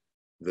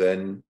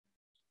 then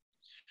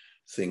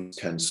things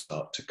can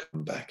start to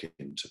come back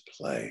into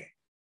play.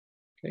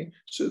 Okay,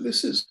 so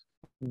this is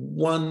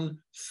one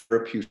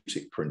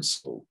therapeutic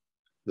principle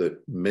that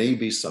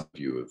maybe some of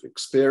you have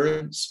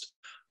experienced.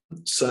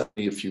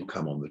 Certainly, if you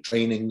come on the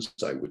trainings,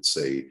 I would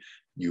say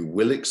you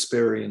will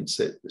experience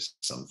it. This is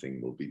something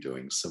we'll be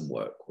doing some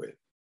work with.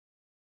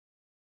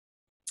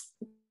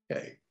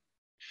 Okay.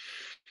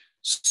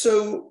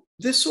 So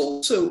this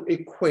also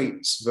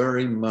equates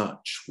very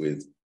much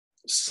with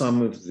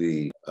some of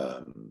the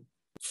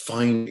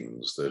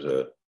findings that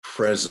are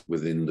present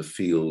within the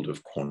field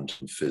of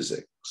quantum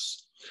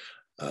physics.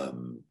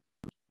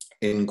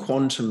 In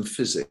quantum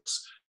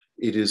physics,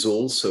 it is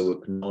also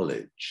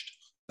acknowledged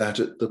that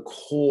at the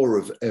core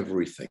of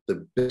everything,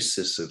 the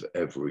basis of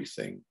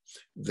everything,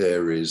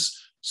 there is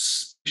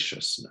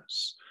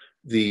spaciousness.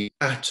 The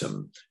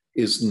atom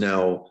is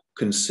now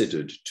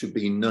considered to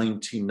be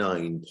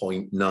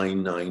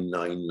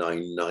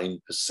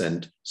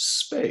 99.99999%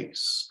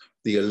 space.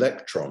 The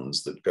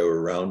electrons that go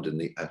around in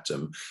the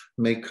atom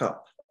make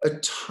up a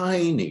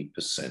tiny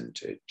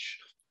percentage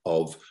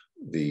of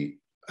the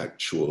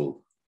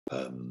actual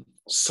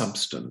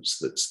substance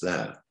that's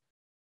there.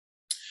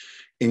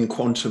 In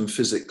quantum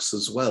physics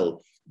as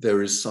well,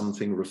 there is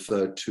something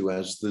referred to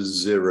as the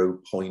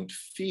 0-point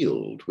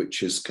field,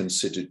 which is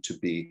considered to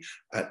be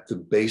at the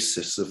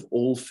basis of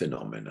all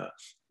phenomena.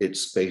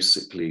 It's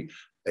basically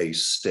a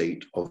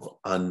state of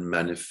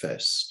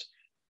unmanifest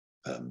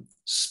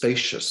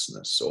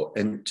spaciousness or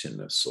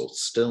emptiness or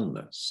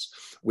stillness,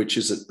 which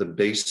is at the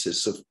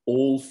basis of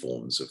all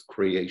forms of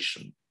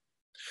creation.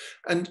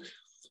 And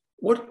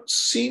what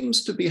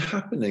seems to be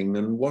happening,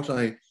 and what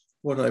I'm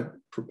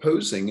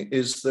proposing,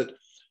 is that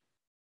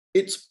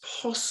it's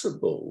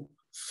possible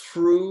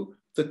through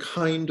the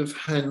kind of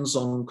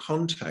hands-on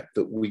contact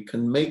that we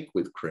can make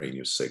with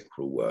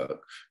craniosacral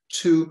work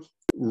to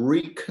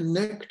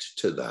reconnect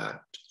to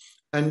that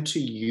and to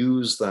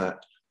use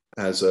that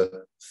as a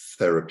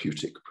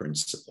therapeutic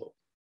principle.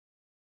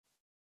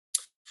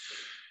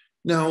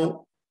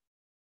 Now,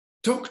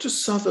 Dr.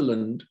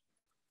 Sutherland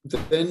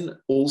then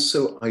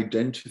also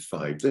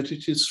identified that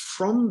it is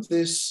from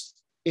this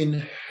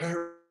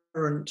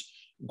inherent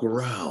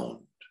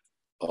ground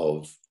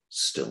of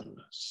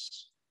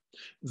stillness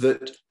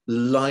that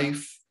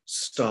life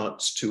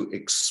starts to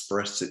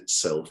express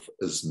itself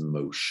as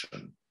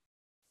motion.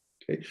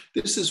 Okay?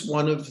 This is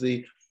one of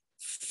the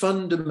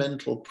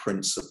fundamental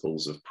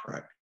principles of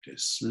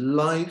practice.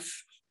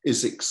 Life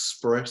is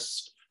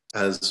expressed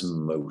as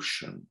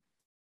motion.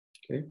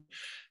 Okay?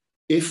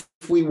 If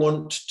we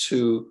want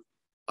to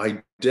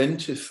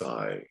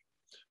identify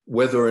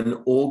whether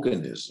an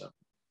organism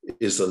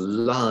is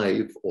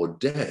alive or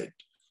dead,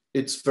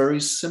 it's very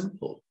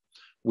simple.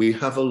 We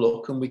have a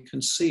look and we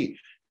can see,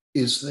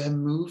 is there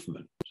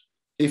movement?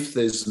 If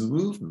there's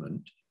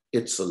movement,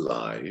 it's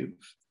alive.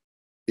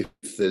 If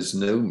there's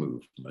no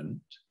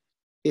movement,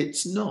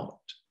 it's not,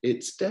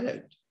 it's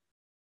dead.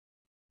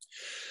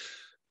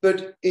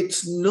 But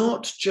it's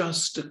not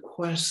just a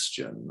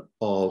question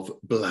of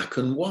black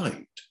and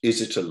white.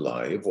 Is it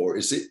alive or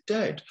is it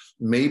dead?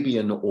 Maybe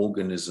an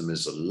organism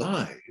is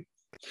alive,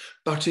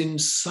 but in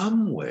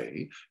some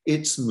way,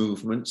 its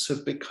movements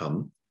have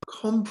become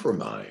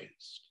compromised.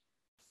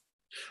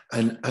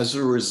 And as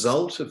a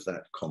result of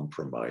that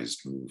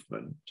compromised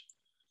movement,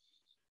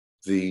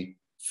 the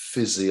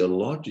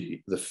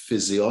physiology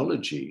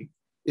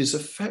is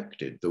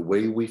affected. The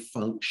way we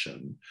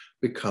function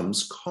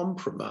becomes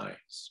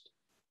compromised.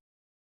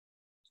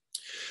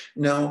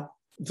 Now,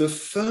 the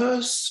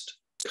first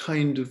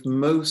kind of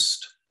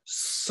most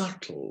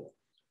subtle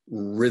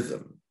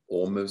rhythm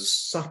or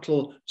most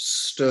subtle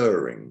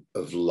stirring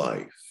of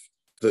life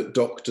that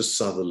Dr.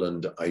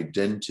 Sutherland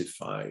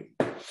identified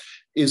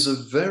is a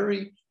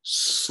very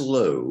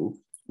slow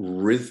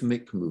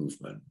rhythmic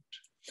movement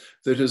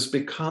that has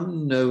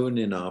become known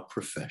in our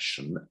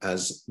profession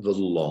as the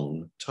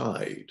long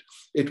tide.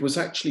 It was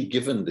actually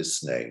given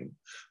this name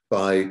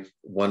by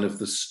one of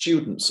the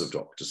students of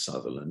Dr.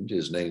 Sutherland.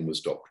 His name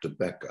was Dr.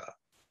 Becker.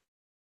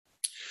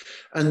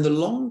 And the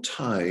long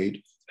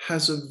tide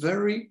has a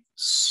very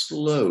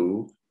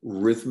slow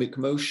rhythmic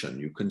motion.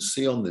 You can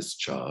see on this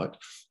chart,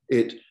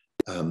 it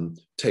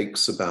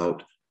takes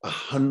about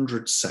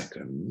 100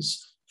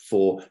 seconds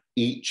for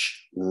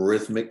each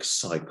rhythmic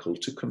cycle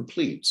to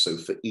complete. So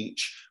for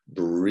each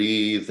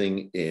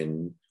breathing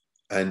in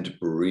and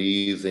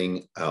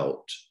breathing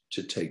out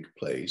to take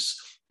place,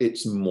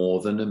 it's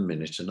more than 1.5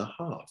 minutes.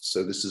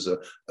 So this is a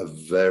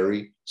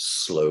very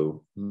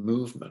slow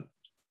movement.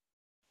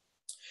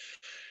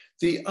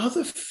 The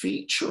other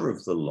feature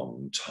of the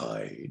long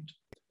tide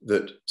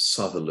that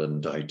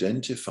Sutherland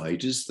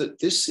identified is that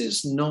this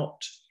is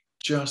not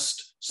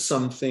just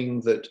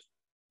something that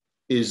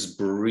is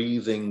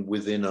breathing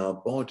within our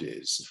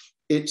bodies.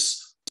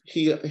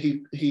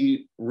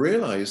 He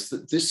realized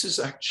that this is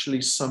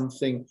actually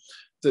something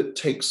that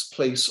takes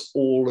place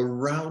all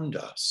around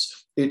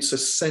us. It's a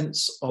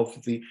sense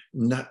of the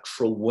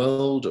natural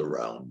world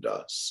around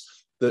us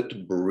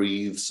that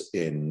breathes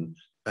in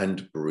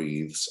and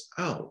breathes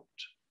out.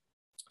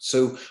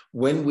 So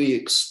when we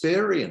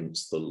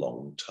experience the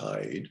long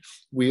tide,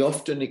 we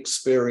often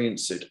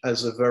experience it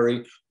as a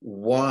very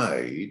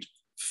wide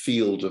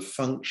field of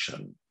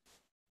function.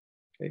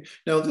 Okay.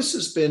 Now, this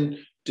has been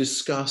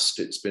discussed,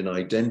 it's been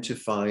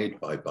identified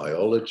by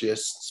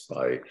biologists,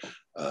 by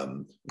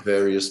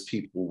various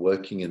people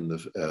working in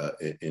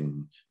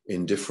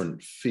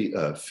different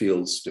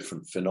fields,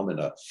 different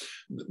phenomena.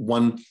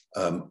 One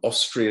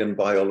Austrian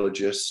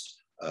biologist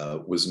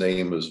was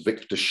named as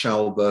Victor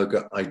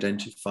Schauberger,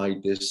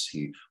 identified this.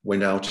 He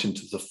went out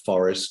into the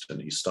forest and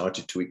he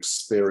started to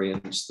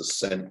experience the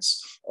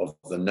sense of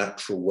the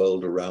natural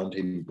world around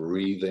him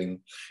breathing.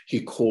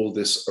 He called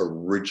this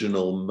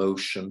original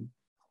motion.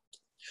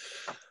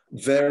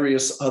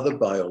 Various other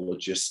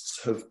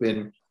biologists have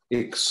been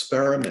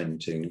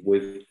experimenting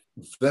with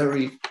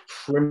very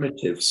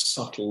primitive,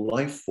 subtle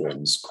life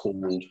forms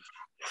called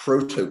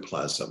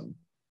protoplasm,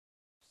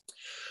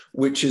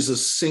 which is a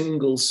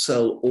single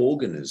cell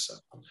organism,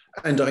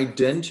 and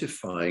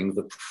identifying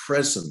the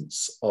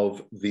presence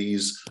of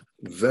these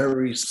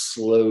very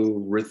slow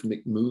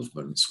rhythmic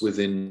movements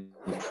within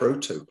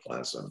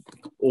protoplasm,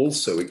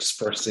 also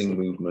expressing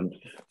movement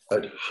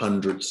at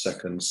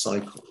 100-second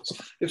cycles.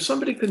 If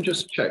somebody can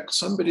just check,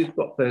 somebody's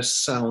got their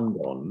sound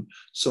on,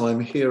 so I'm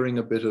hearing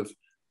a bit of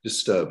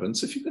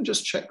disturbance. If you can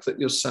just check that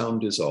your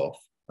sound is off.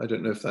 I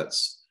don't know if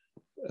that's,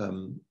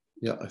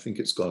 yeah, I think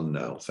it's gone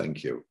now,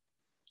 thank you.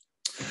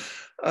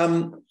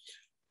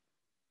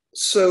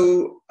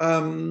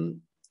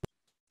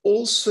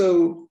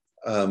 Also,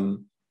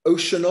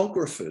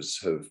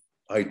 oceanographers have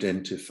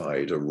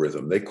identified a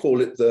rhythm. They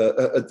call it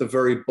at the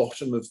very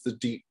bottom of the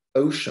deep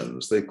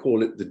oceans, they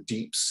call it the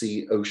deep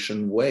sea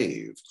ocean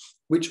wave,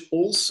 which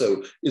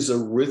also is a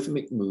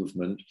rhythmic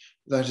movement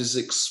that is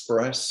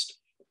expressed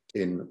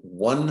in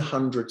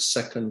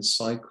 100-second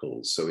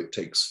cycles. So it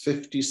takes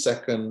 50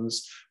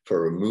 seconds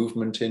for a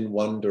movement in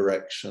one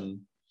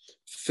direction,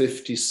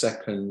 50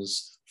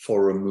 seconds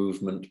for a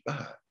movement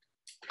back.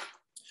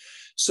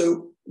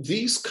 So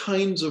these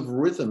kinds of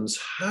rhythms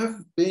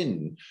have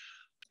been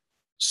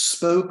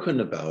spoken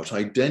about,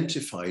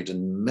 identified,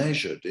 and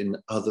measured in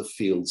other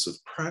fields of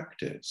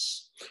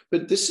practice.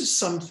 But this is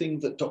something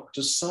that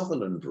Dr.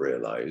 Sutherland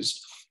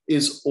realized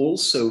is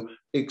also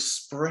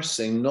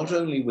expressing not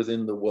only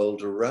within the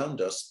world around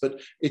us, but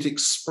it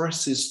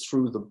expresses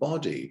through the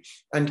body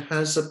and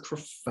has a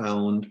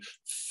profound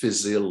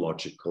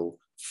physiological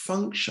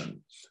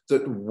function.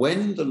 That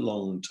when the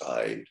long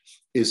tide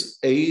is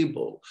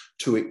able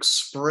to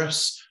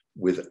express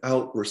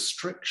without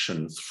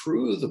restriction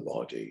through the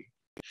body,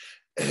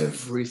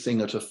 everything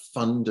at a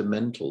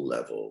fundamental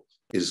level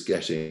is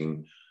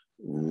getting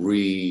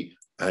reanimated,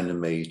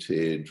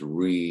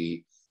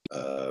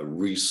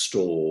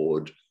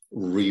 restored,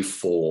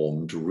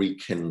 reformed,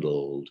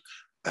 rekindled,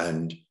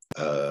 and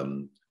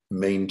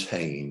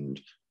maintained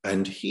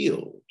and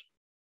healed.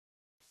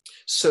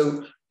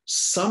 So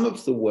some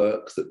of the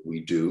work that we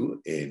do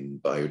in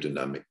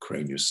biodynamic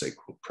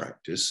craniosacral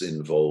practice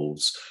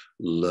involves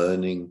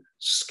learning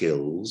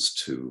skills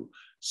to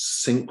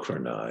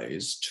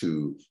synchronize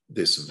to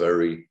this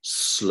very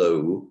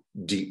slow,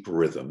 deep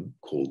rhythm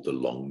called the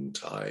long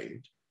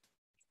tide,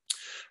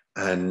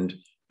 and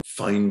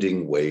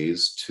finding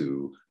ways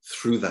to,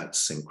 through that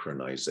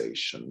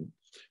synchronization,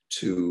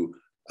 to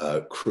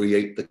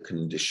create the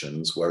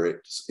conditions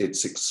where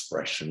its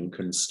expression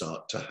can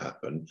start to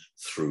happen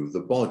through the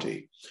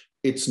body.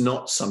 It's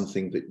not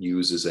something that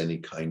uses any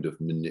kind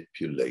of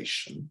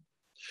manipulation.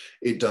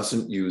 It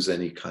doesn't use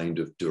any kind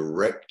of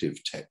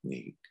directive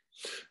technique.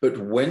 But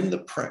when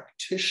the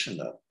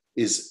practitioner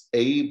is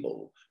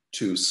able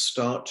to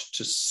start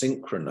to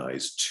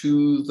synchronize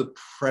to the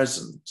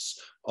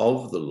presence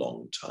of the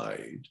long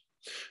tide,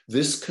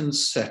 this can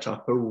set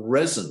up a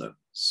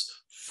resonance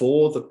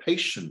for the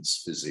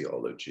patient's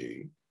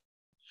physiology.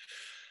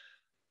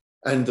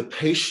 And the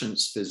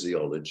patient's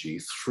physiology,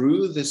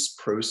 through this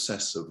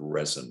process of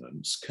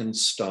resonance, can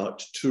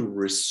start to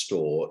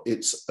restore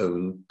its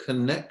own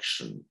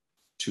connection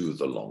to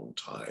the long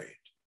tide.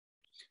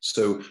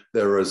 So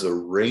there is a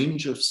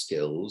range of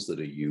skills that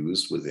are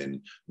used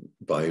within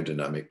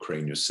biodynamic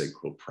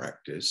craniosacral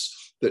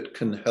practice that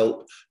can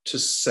help to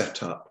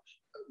set up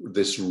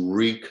this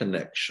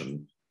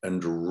reconnection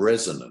and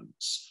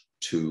resonance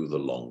to the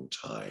long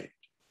tide.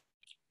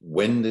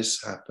 When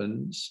this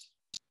happens,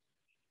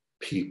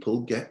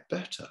 people get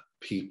better.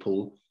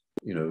 People,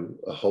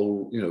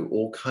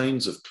 all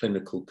kinds of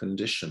clinical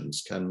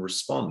conditions can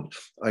respond.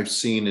 I've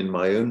seen in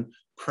my own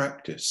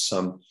practice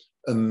some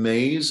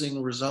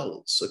amazing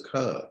results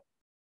occur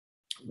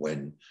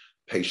when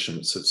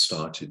patients have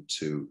started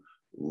to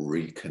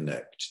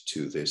reconnect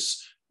to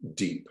this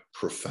deep,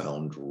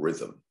 profound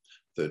rhythm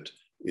that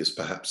is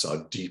perhaps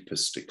our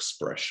deepest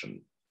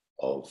expression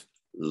of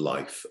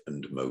life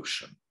and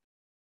motion.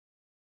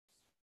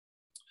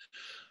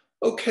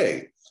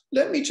 Okay,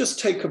 let me just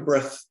take a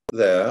breath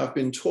there. I've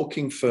been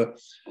talking for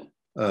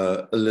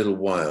a little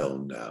while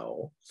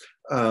now.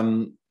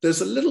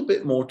 There's a little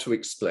bit more to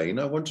explain.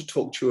 I want to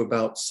talk to you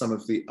about some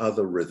of the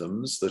other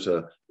rhythms that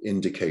are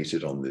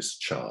indicated on this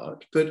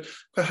chart, but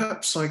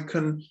perhaps I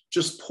can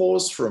just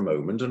pause for a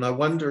moment, and I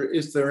wonder,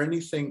 is there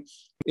anything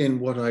in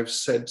what I've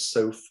said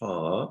so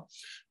far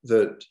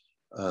that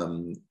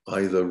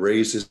either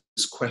raises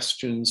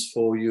questions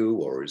for you,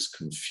 or is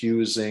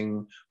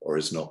confusing, or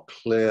is not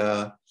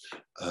clear,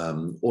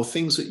 or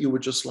things that you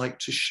would just like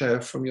to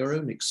share from your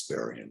own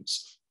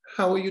experience?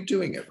 How are you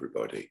doing,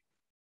 everybody?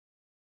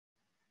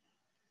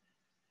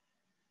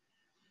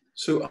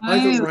 So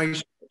either write in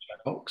the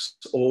chat box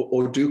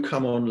or do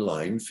come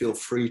online. Feel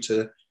free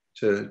to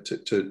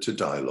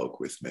dialogue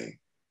with me.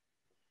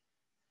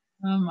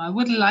 I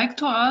would like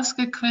to ask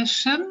a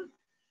question.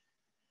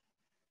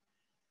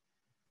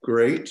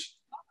 Great.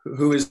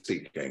 Who is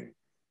speaking?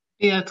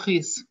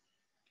 Beatrice.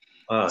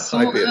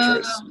 Hi,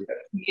 Beatrice.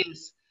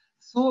 Yes.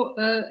 So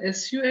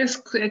as you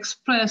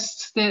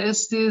expressed, there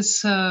is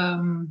this,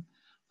 from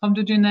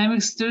the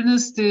dynamic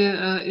stillness,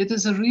 it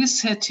is a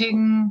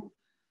resetting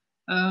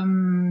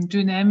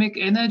dynamic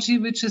energy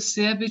which is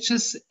there, which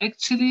is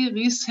actually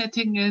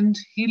resetting and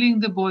healing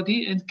the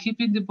body and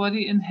keeping the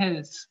body in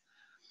health.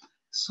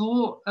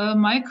 So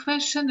my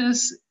question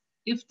is,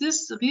 if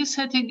this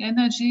resetting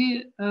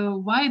energy,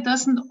 why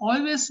doesn't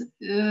always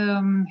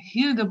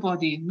heal the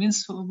body?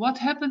 Means what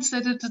happens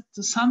that it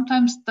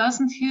sometimes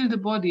doesn't heal the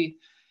body?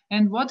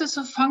 And what is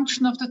the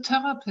function of the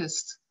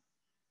therapist?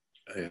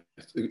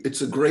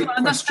 It's a great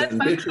question.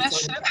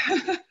 Beatrice,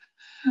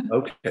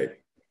 okay.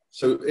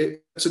 So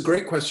it's a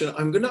great question.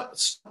 I'm going to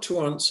start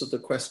to answer the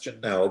question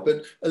now,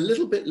 but a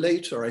little bit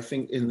later, I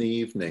think in the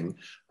evening,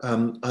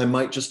 I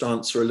might just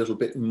answer a little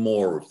bit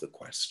more of the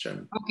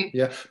question. Okay.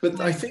 Yeah,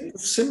 but I think the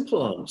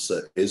simple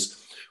answer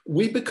is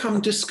we become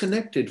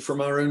disconnected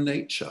from our own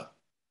nature.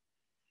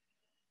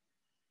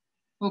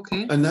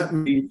 Okay. And that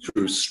may be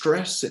through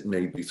stress, it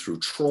may be through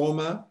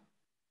trauma,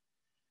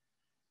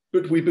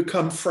 but we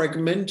become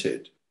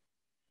fragmented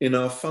in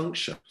our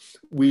function.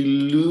 We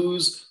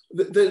lose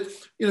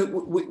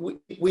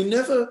we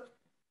never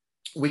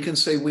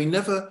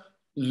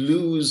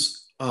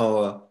lose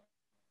our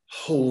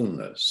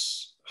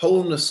wholeness.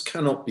 Wholeness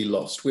cannot be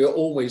lost. We are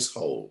always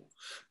whole,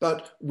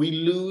 but we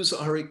lose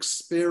our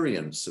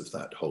experience of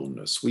that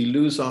wholeness. We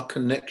lose our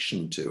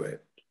connection to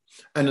it.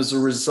 And as a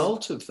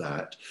result of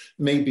that,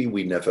 maybe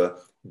we never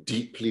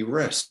deeply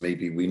rest.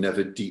 Maybe we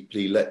never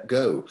deeply let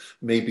go.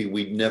 Maybe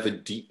we never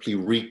deeply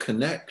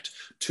reconnect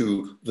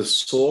to the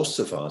source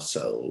of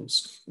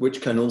ourselves,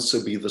 which can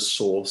also be the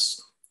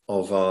source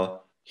of our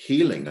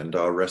healing and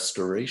our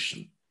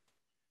restoration.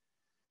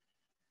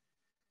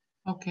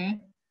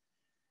 Okay.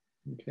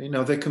 Okay.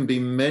 Now, there can be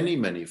many,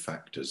 many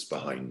factors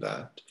behind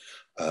that.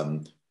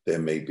 There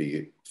may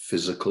be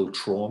physical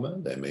trauma.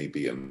 There may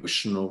be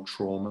emotional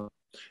trauma.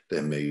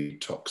 There may be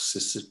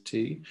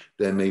toxicity.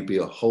 There may be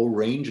a whole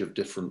range of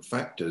different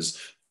factors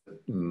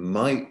that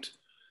might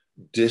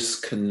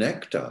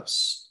disconnect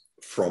us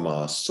from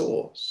our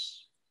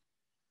source.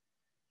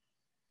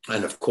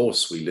 And of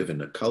course, we live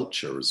in a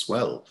culture as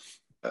well.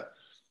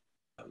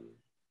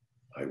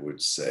 I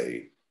would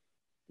say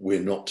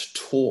we're not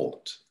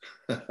taught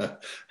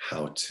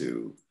how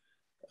to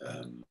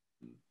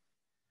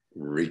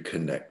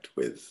reconnect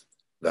with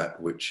that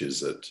which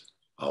is at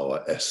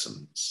our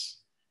essence.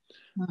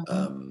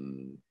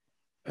 Mm-hmm.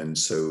 And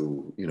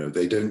so,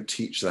 they don't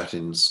teach that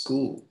in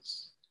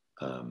schools.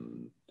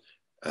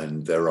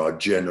 And there are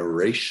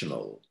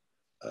generational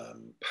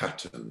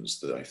patterns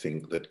that I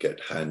think that get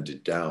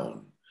handed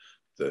down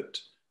that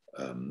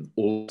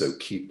also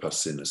keep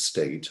us in a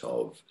state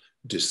of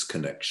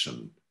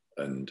disconnection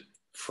and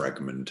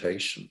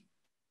fragmentation.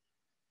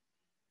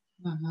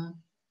 Mm-hmm.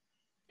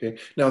 Okay.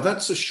 Now,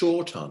 that's a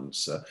short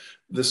answer.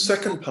 The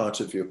second part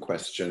of your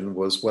question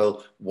was,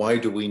 well, why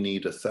do we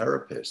need a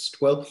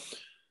therapist? Well,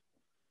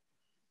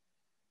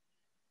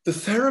 the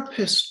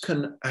therapist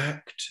can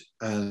act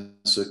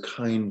as a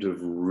kind of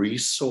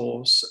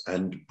resource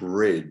and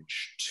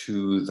bridge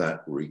to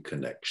that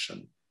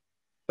reconnection.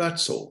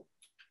 That's all.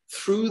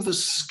 Through the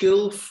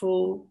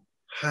skillful,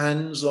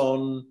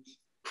 hands-on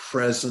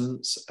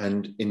presence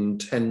and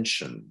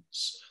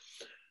intentions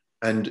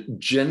and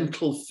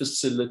gentle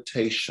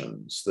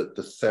facilitations that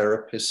the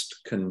therapist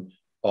can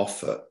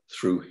offer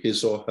through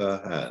his or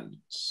her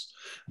hands,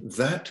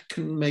 that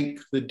can make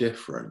the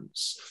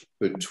difference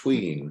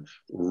between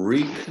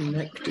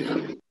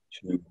reconnecting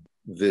to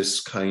this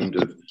kind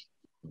of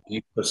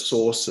deeper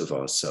source of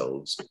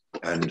ourselves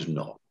and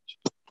not.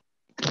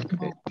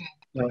 Okay.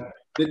 Now,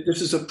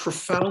 this is a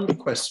profound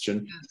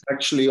question.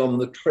 Actually, on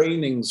the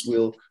trainings,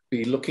 we'll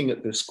be looking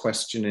at this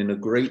question in a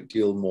great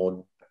deal more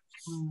depth.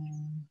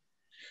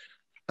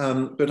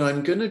 But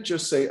I'm going to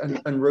just say,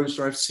 and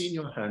Rosa, I've seen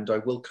your hand. I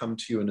will come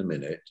to you in a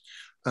minute.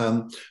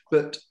 There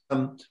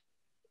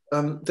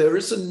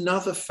is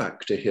another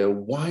factor here.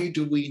 Why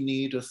do we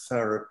need a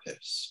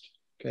therapist?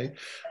 Okay,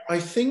 I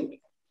think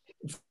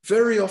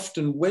very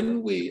often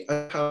when we,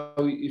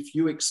 if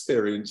you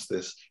experience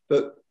this,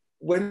 but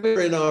when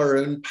we're in our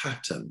own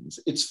patterns,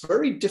 it's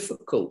very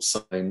difficult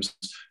sometimes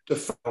to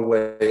find a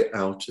way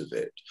out of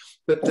it.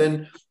 But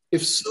then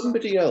if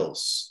somebody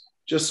else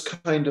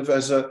just kind of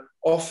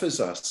offers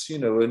us, you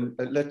know, and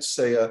let's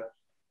say a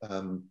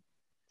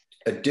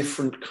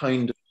different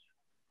kind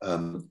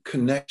of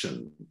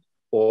connection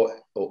or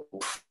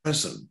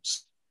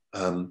presence,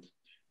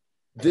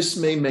 this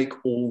may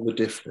make all the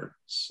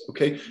difference.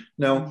 Okay,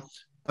 now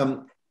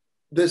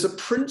there's a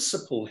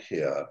principle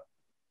here,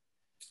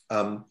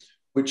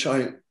 which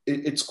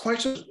it's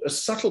quite a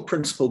subtle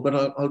principle, but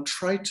I'll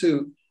try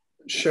to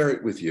share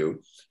it with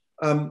you.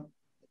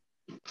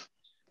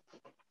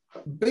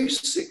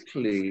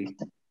 Basically,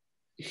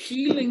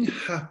 healing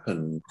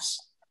happens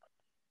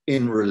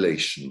in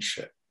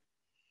relationship.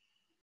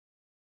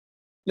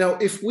 Now,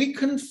 if we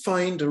can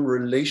find a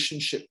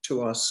relationship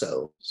to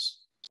ourselves,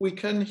 we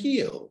can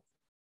heal.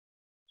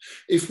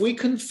 If we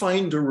can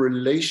find a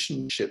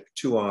relationship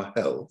to our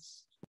health,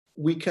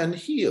 we can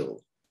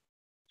heal.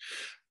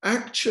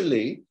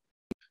 Actually,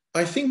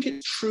 I think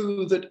it's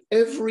true that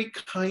every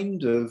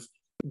kind of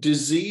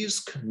disease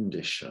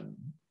condition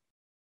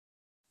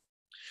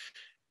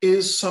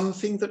is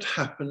something that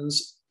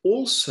happens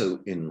also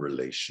in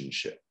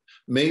relationship.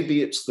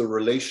 Maybe it's the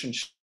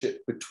relationship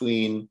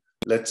between,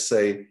 let's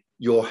say,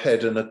 your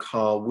head and a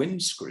car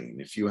windscreen,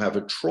 if you have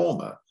a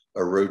trauma,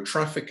 a road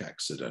traffic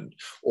accident,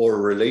 or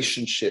a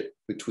relationship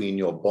between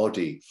your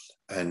body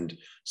and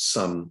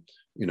some,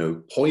 you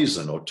know,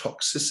 poison or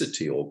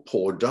toxicity or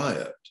poor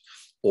diet,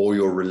 or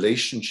your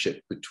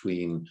relationship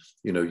between,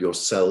 you know,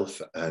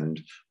 yourself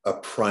and a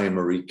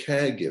primary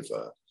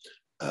caregiver,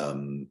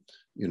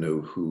 you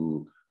know,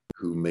 who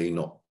may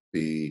not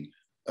be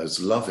as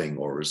loving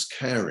or as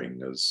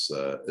caring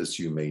as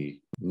you may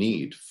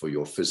need for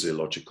your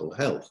physiological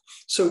health.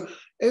 So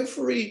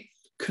every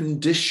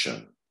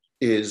condition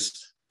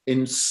is,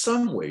 in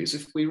some ways,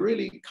 if we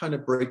really kind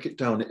of break it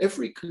down,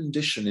 every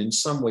condition in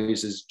some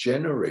ways is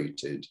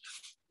generated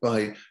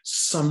by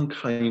some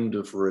kind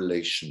of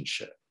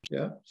relationship.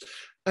 Yeah.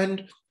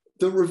 And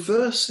the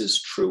reverse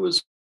is true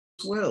as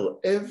well.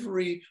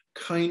 Every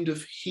kind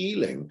of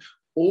healing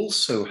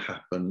also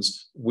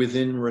happens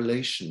within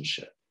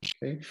relationship.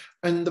 Okay.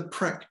 And the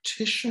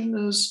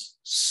practitioner's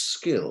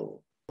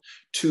skill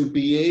to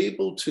be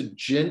able to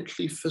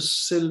gently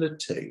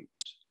facilitate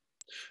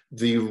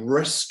the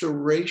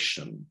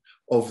restoration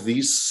of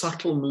these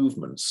subtle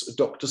movements.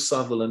 Dr.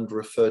 Sutherland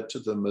referred to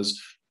them as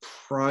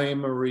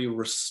primary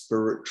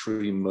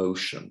respiratory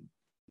motion.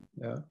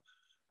 Yeah.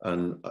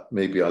 And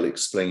maybe I'll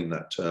explain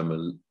that term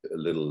a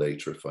little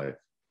later if I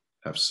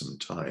have some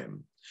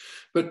time.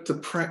 But the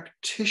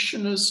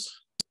practitioner's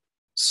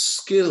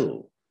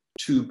skill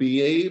to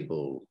be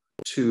able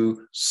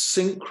to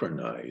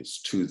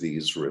synchronize to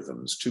these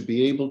rhythms, to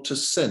be able to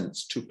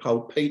sense, to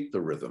palpate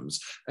the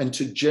rhythms, and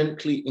to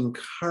gently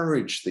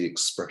encourage the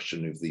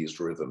expression of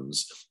these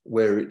rhythms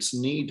where it's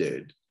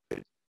needed,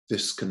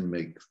 this can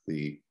make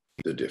the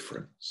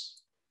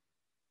difference.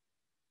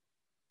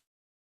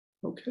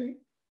 Okay.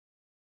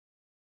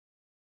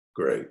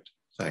 Great,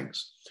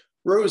 thanks.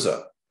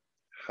 Rosa,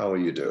 how are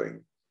you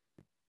doing?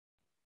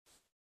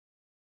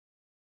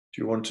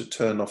 Do you want to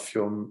turn off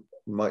your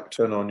mic,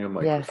 turn on your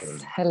microphone?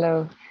 Yes,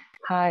 hello,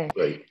 hi.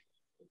 Great.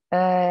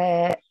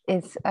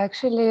 It's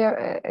actually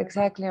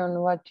exactly on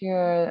what you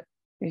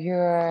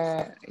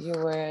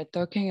were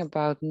talking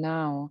about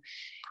now.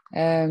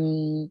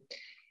 The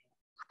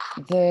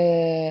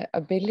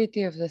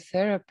ability of the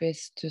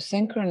therapist to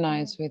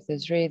synchronize with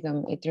this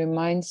rhythm, it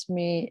reminds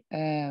me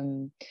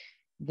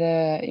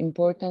the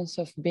importance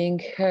of being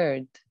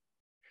heard.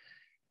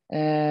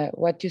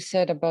 What you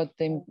said about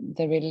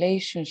the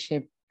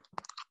relationship,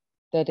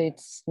 that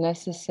it's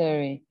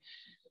necessary.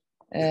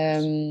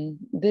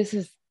 This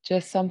is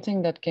just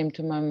something that came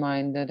to my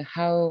mind, that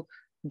how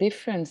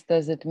difference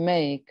does it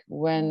make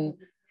when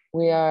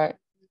we are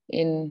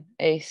in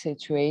a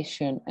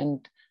situation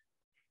and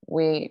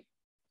we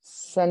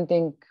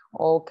sending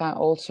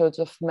all sorts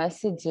of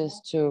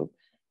messages to,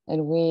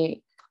 and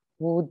we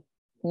would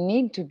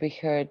need to be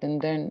heard,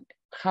 and then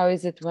how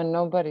is it when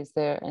nobody's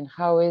there, and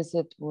how is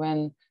it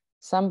when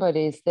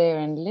somebody is there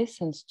and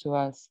listens to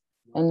us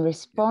and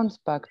responds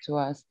back to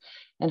us,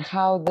 and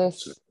how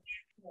this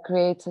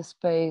creates a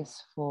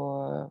space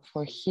for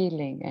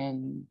healing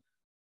and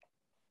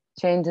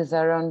changes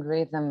our own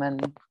rhythm,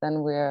 and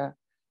then we are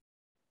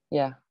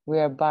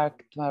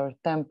back to our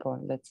tempo,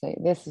 let's say.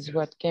 This is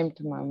what came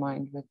to my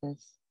mind with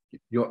this.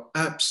 You're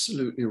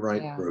absolutely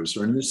right,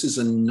 Rosa. And this is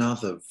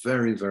another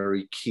very,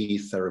 very key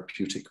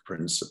therapeutic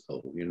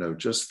principle,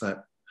 just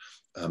that,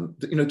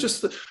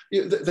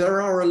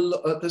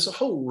 there's a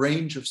whole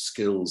range of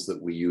skills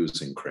that we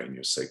use in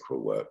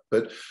craniosacral work.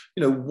 But,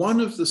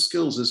 one of the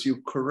skills, as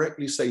you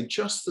correctly say,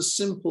 just the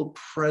simple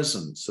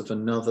presence of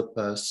another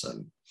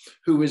person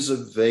who is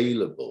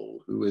available,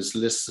 who is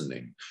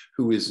listening,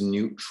 who is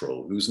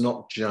neutral, who's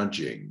not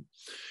judging.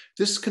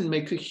 This can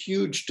make a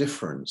huge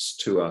difference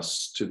to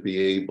us to be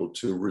able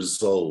to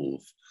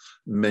resolve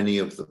many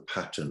of the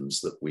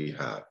patterns that we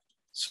have.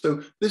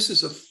 So this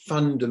is a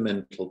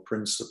fundamental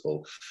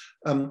principle,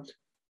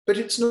 but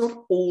it's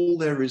not all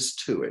there is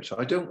to it.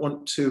 I don't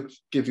want to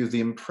give you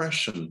the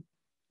impression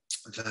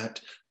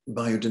that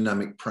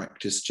biodynamic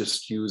practice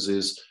just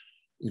uses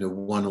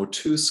one or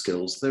two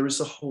skills. There is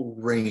a whole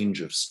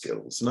range of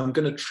skills, and I'm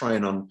going to try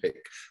and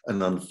unpick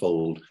and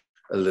unfold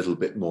a little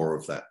bit more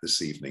of that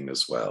this evening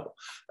as well.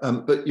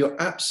 But you're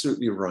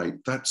absolutely right.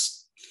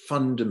 That's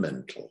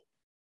fundamental.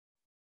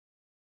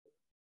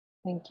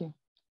 Thank you.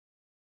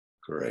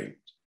 Great.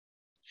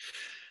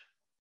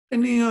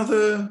 Any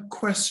other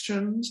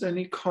questions,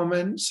 any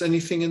comments,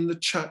 anything in the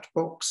chat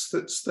box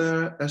that's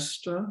there,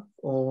 Esther,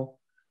 or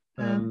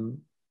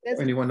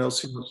anyone else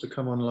who wants to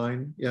come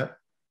online? Yeah.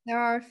 There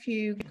are a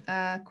few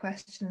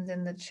questions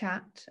in the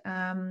chat.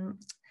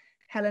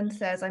 Helen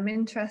says, I'm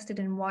interested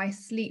in why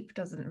sleep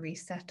doesn't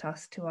reset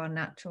us to our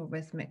natural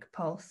rhythmic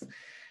pulse.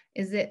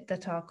 Is it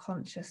that our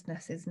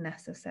consciousness is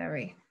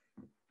necessary?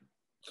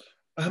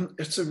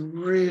 It's a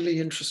really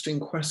interesting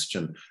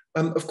question.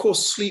 Of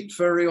course, sleep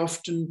very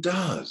often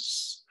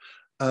does,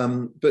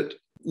 but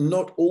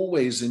not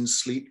always in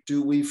sleep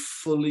do we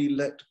fully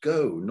let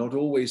go. Not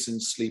always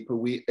in sleep are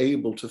we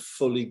able to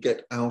fully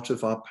get out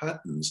of our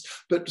patterns.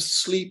 But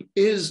sleep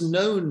is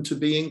known to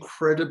be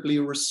incredibly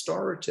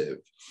restorative.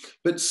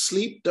 But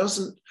sleep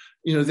doesn't,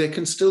 there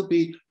can still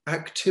be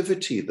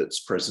activity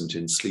that's present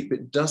in sleep.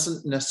 It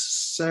doesn't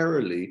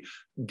necessarily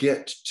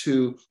get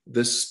to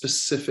the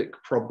specific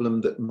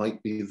problem that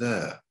might be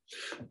there.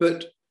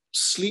 But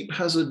sleep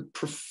has a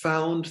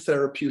profound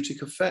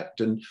therapeutic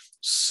effect, and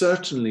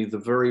certainly the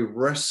very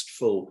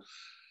restful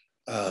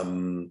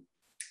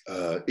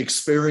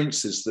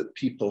experiences that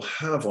people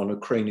have on a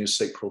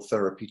craniosacral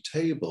therapy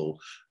table,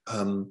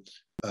 and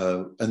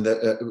when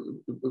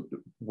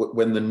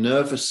the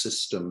nervous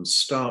system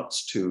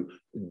starts to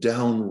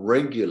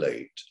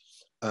down-regulate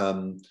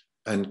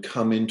and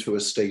come into a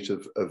state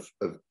of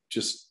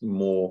just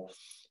more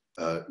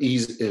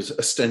ease, is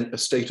a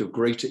state of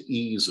greater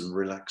ease and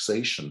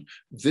relaxation.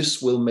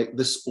 This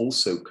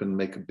also can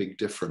make a big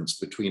difference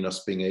between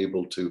us being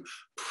able to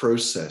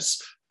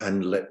process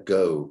and let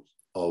go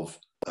of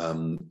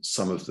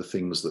some of the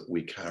things that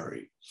we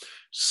carry.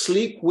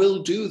 Sleep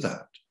will do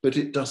that, but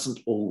it doesn't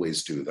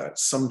always do that.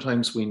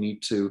 Sometimes we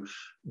need to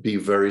be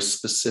very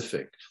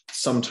specific.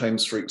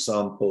 Sometimes, for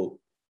example,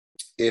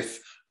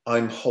 if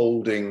I'm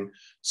holding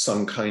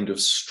some kind of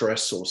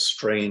stress or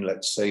strain,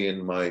 let's say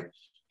in my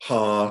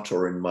heart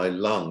or in my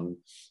lung,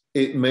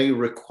 it may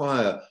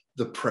require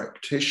the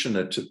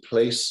practitioner to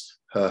place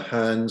her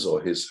hands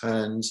or his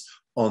hands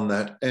on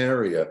that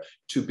area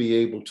to be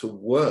able to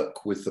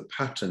work with the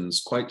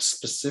patterns quite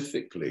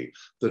specifically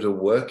that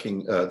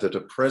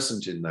are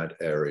present in that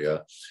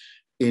area,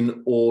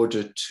 in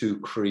order to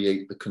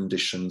create the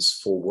conditions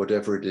for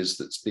whatever it is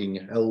that's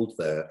being held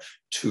there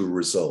to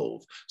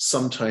resolve.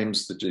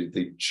 Sometimes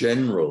the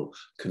general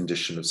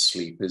condition of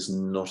sleep is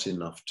not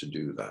enough to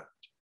do that.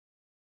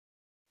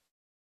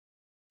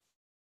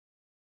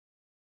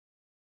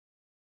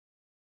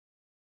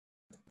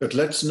 But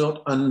let's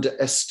not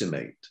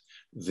underestimate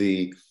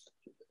the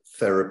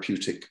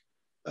therapeutic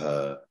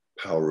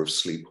power of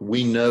sleep.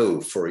 We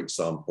know, for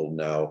example,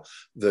 now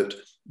that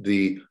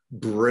the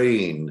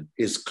brain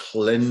is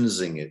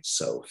cleansing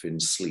itself in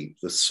sleep.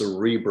 The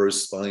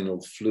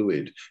cerebrospinal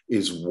fluid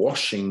is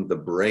washing the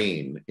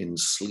brain in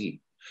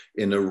sleep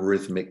in a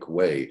rhythmic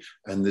way.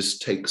 And this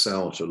takes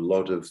out a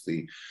lot of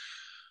the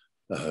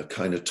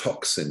kind of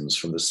toxins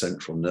from the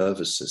central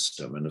nervous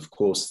system. And of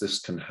course,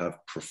 this can have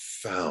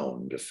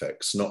profound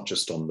effects, not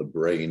just on the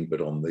brain, but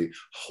on the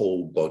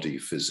whole body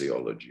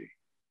physiology.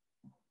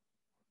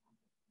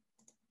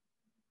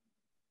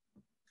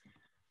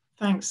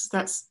 Thanks.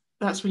 That's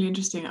really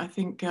interesting. I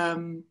think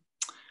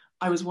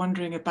I was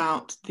wondering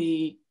about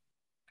the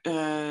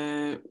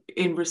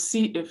in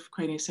receipt of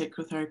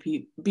craniosacral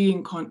therapy,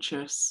 being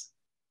conscious.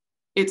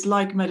 It's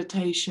like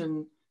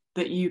meditation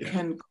that you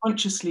can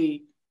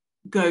consciously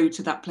go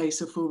to that place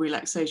of full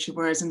relaxation,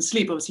 whereas in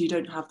sleep, obviously, you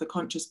don't have the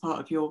conscious part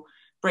of your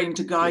brain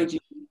to guide you.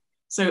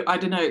 So I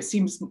don't know, it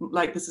seems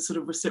like there's a sort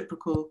of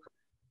reciprocal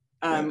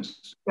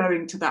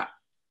going to that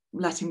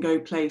letting go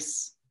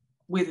place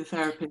with a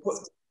therapist.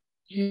 Well,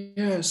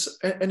 yes,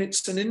 and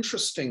it's an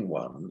interesting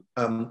one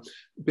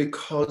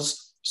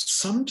because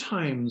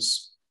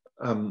sometimes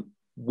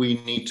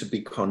we need to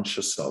be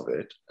conscious of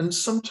it, and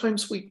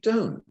sometimes we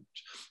don't.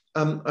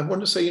 I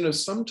want to say, you know,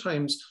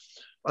 sometimes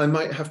I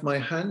might have my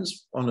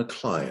hands on a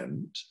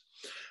client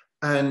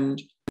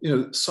and, you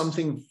know,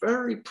 something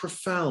very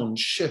profound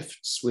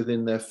shifts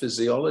within their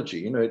physiology.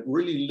 You know, it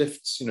really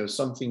lifts, you know,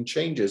 something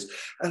changes.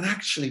 And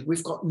actually,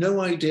 we've got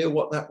no idea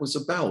what that was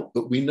about,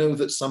 but we know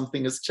that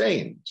something has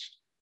changed.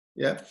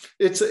 Yeah,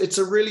 it's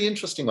a really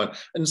interesting one.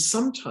 And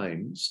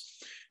sometimes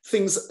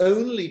things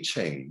only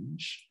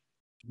change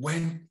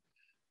when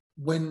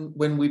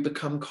we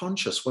become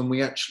conscious, when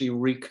we actually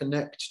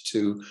reconnect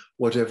to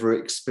whatever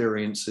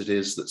experience it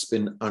is that's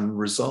been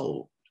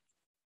unresolved.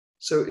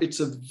 So it's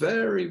a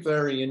very,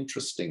 very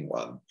interesting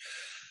one.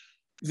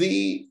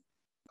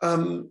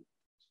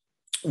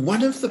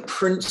 One of the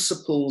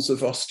principles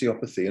of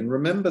osteopathy, and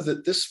remember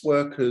that this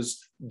work has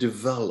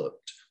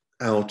developed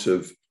out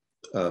of,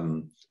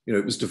 you know,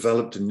 it was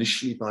developed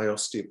initially by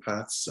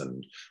osteopaths,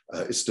 and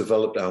it's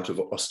developed out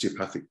of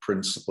osteopathic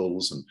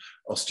principles and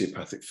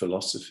osteopathic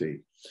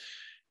philosophy,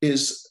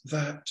 is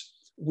that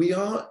we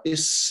are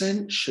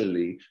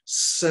essentially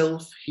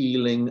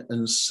self-healing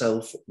and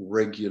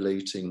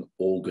self-regulating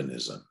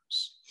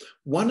organisms.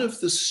 One of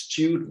the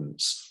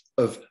students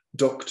of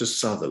Dr.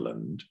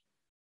 Sutherland,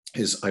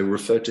 I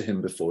referred to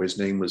him before, his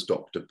name was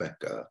Dr.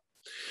 Becker.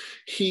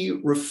 He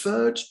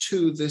referred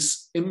to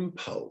this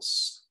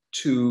impulse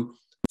to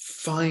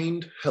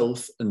find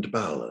health and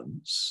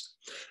balance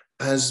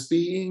as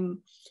being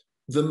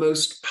the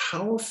most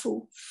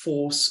powerful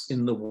force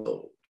in the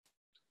world.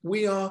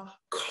 We are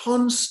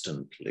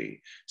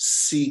constantly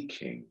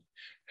seeking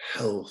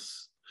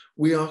health.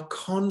 We are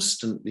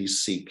constantly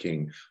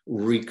seeking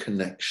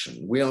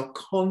reconnection. We are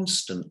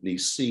constantly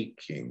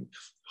seeking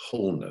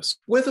wholeness.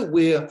 Whether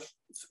we're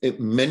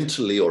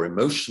mentally or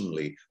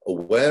emotionally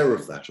aware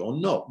of that or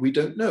not, we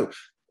don't know.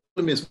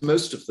 The problem is,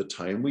 most of the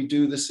time we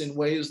do this in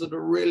ways that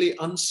are really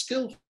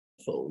unskillful.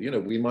 You know,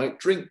 we might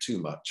drink too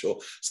much or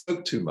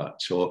smoke too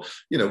much, or,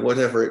 you know,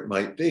 whatever it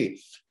might be.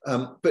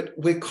 But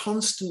we're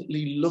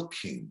constantly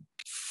looking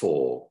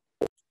for,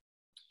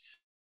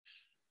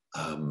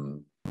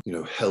 you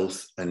know,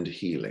 health and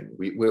healing.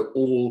 We're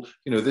all,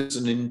 you know, there's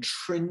an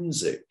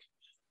intrinsic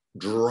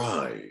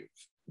drive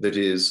that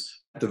is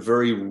at the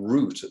very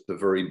root, at the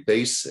very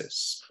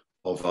basis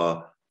of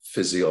our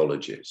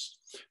physiologies.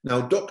 Now,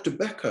 Dr.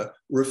 Becker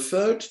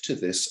referred to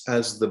this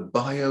as the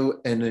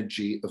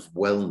bioenergy of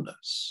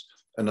wellness.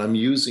 And I'm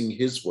using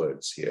his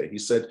words here. He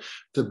said,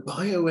 the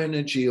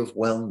bioenergy of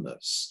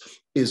wellness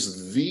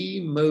is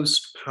the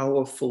most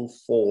powerful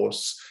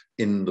force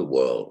in the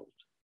world.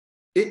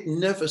 It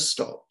never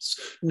stops,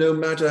 no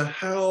matter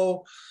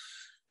how,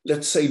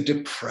 let's say,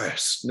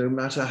 depressed, no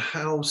matter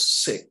how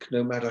sick,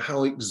 no matter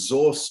how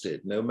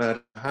exhausted, no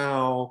matter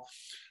how,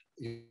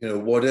 you know,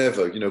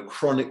 whatever, you know,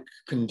 chronic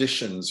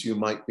conditions you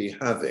might be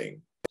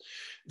having.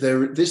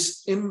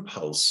 This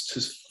impulse to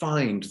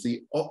find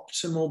the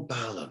optimal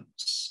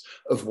balance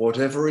of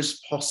whatever is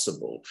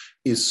possible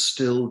is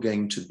still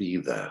going to be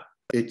there.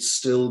 It's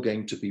still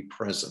going to be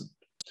present.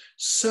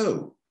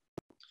 So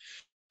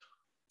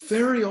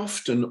very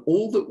often,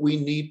 all that we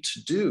need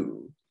to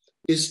do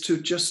is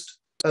to just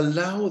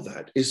allow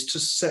that, is to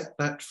set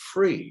that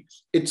free.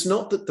 It's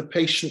not that the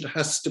patient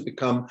has to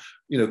become,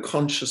 you know,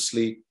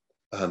 consciously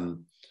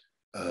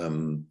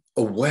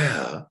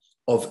aware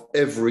of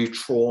every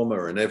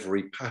trauma and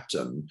every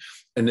pattern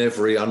and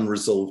every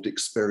unresolved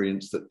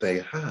experience that they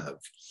have.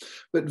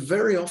 But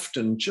very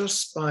often,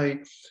 just by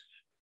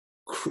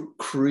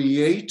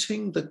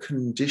creating the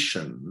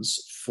conditions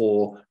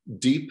for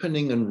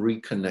deepening and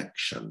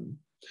reconnection,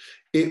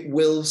 it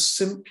will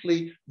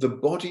simply, the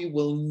body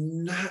will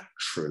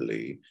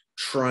naturally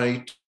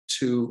try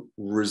to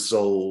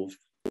resolve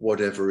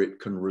whatever it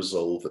can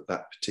resolve at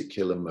that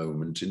particular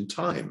moment in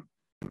time.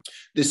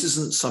 This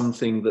isn't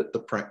something that the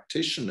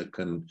practitioner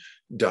can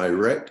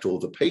direct or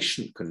the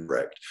patient can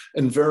direct.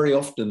 And very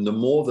often, the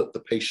more that the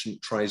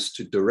patient tries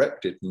to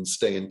direct it and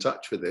stay in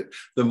touch with it,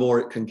 the more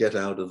it can get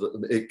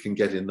it can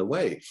get in the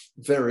way.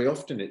 Very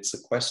often, it's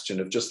a question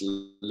of just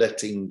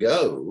letting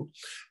go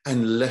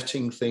and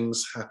letting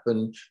things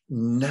happen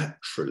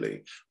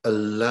naturally,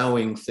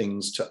 allowing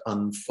things to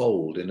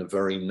unfold in a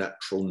very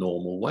natural,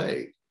 normal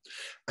way.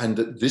 And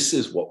that this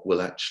is what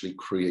will actually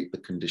create the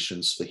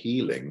conditions for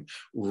healing,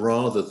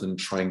 rather than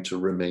trying to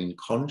remain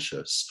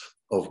conscious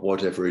of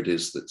whatever it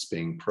is that's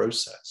being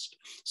processed.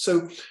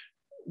 So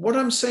what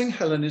I'm saying,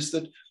 Helen, is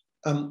that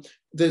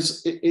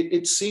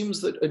it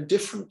seems that at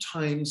different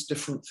times,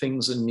 different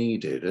things are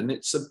needed. And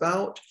it's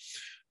about,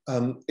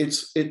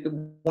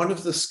 one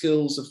of the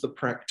skills of the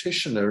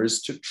practitioner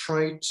is to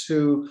try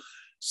to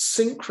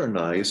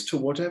synchronize to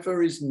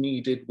whatever is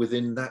needed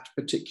within that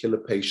particular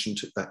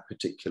patient at that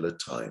particular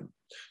time.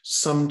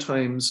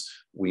 Sometimes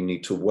we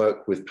need to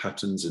work with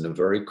patterns in a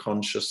very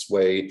conscious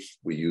way.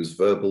 We use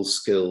verbal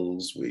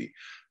skills. We,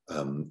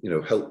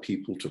 help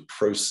people to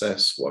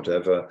process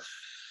whatever,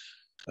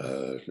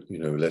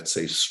 let's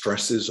say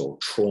stresses or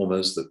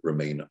traumas that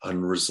remain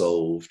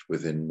unresolved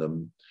within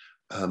them.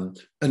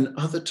 And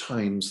other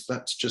times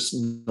that's just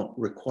not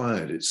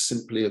required. It's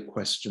simply a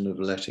question of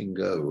letting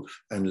go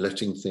and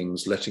letting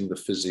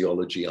the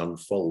physiology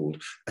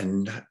unfold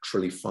and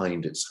naturally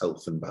find its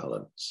health and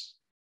balance.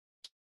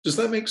 Does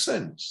that make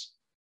sense?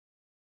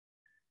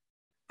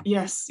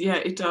 Yes, yeah,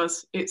 it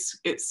does. It's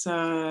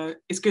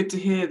good to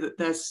hear that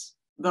there's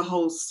the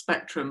whole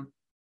spectrum.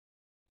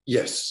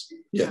 Yes,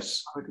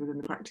 yes. Within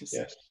the practice.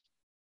 Yes,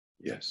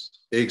 yes,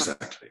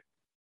 exactly.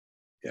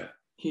 Yeah.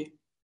 Here.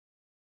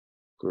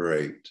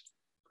 Great,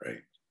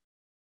 great.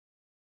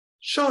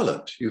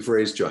 Charlotte, you've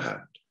raised your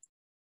hand.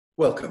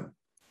 Welcome.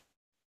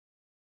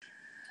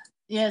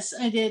 Yes,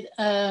 I did.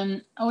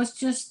 I was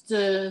just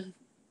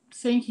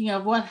thinking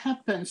of what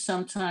happens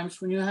sometimes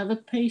when you have a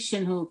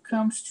patient who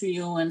comes to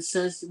you and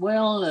says,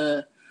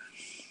 well,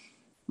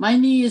 my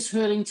knee is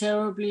hurting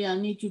terribly. I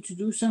need you to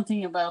do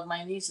something about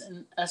my knees.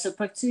 And as a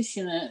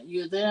practitioner,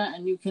 you're there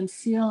and you can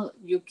feel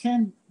you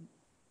can't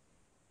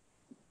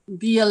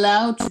be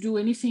allowed to do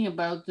anything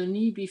about the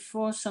knee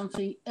before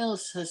something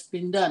else has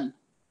been done.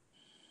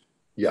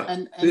 Yeah,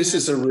 and this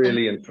is a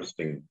really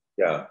interesting,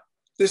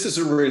 this is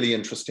a really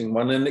interesting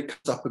one, and it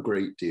comes up a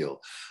great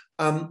deal.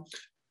 One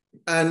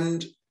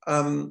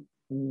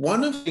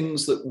of the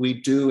things that we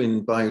do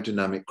in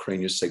biodynamic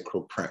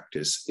craniosacral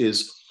practice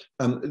is,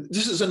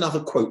 this is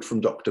another quote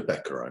from Dr.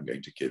 Becker I'm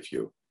going to give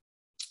you.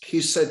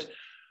 He said,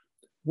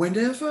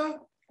 whenever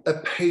a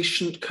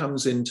patient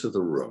comes into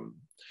the room,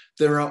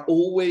 there are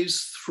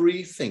always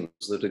three things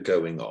that are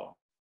going on.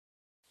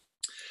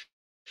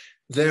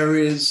 There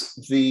is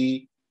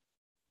the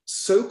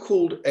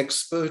so-called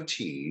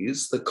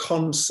expertise, the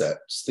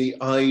concepts, the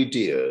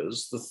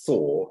ideas, the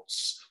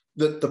thoughts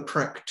that the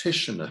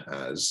practitioner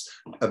has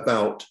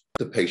about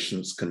the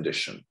patient's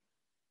condition.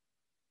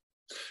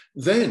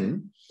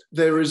 Then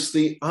there is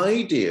the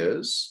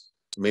ideas,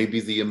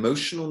 maybe the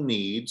emotional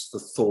needs, the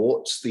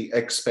thoughts, the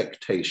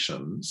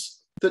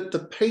expectations that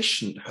the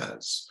patient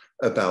has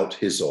about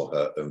his or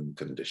her own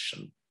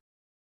condition.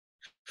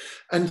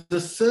 And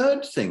the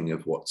third thing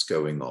of what's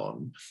going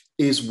on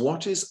is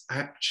what is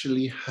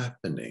actually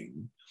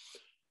happening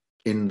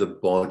in the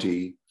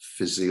body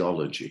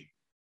physiology.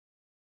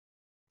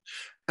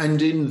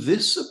 And in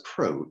this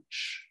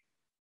approach,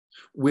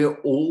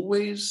 we're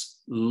always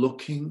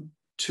looking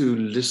to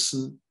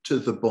listen to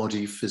the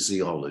body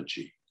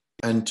physiology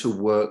and to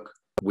work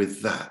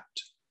with that.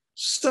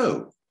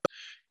 So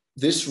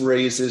this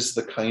raises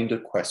the kind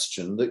of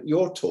question that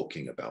you're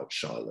talking about,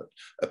 Charlotte.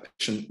 A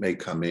patient may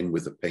come in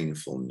with a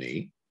painful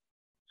knee,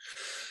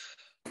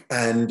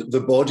 and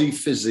the body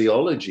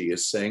physiology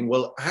is saying,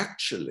 well,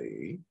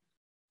 actually,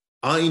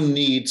 I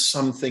need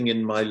something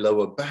in my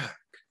lower back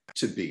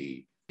to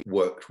be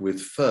worked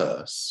with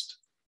first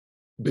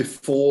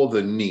before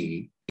the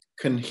knee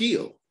can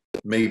heal.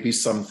 Maybe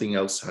something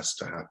else has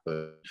to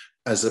happen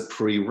as a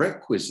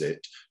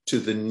prerequisite to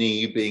the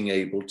knee being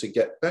able to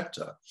get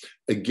better.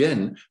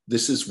 Again,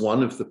 this is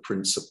one of the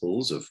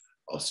principles of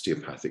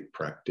osteopathic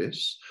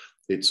practice.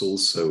 It's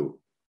also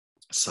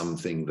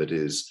something that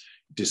is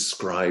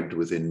described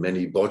within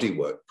many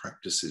bodywork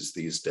practices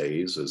these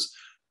days as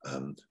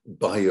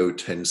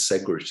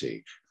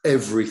biotensegrity.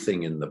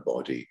 Everything in the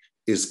body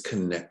is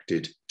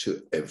connected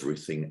to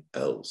everything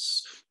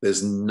else.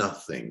 There's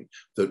nothing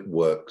that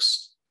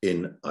works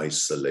in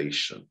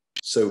isolation.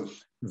 So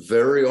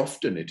very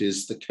often it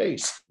is the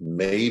case.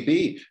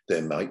 Maybe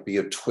there might be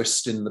a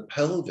twist in the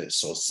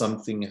pelvis or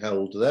something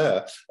held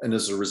there. And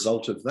as a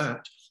result of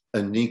that,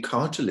 a knee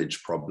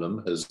cartilage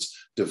problem has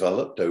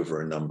developed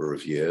over a number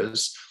of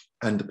years.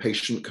 And the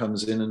patient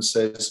comes in and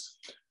says,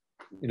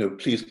 you know,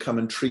 please come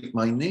and treat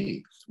my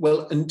knee.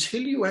 Well,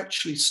 until you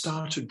actually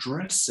start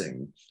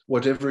addressing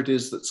whatever it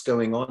is that's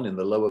going on in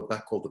the lower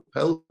back or the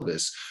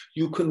pelvis,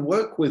 you can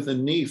work with the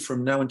knee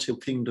from now until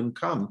kingdom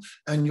come,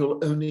 and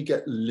you'll only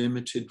get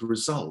limited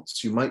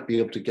results. You might be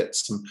able to get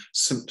some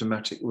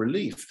symptomatic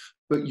relief,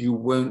 but you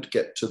won't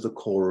get to the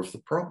core of the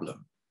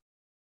problem.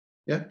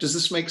 Yeah, does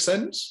this make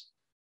sense?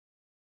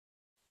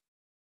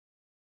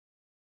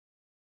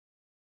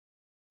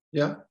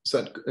 Yeah,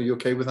 are you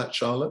okay with that,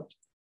 Charlotte?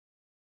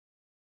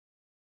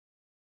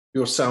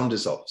 Your sound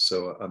is off,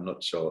 so I'm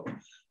not sure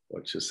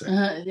what you're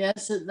saying.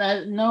 Yes,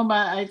 no,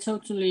 but I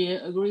totally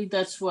agree.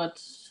 That's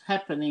what's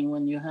happening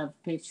when you have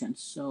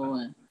patients.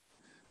 So,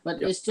 but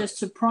yep. It's just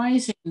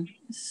surprising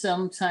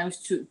sometimes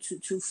to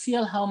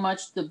feel how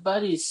much the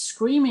body is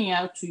screaming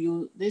out to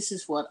you. This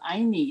is what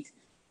I need,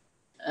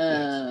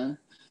 yes.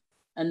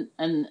 And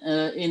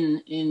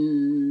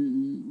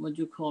in what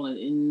do you call it,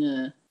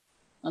 in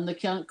on the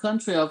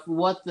contrary of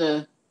what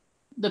the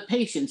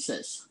patient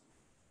says.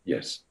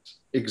 Yes,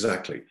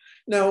 exactly.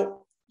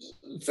 Now,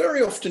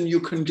 very often you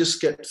can just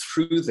get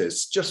through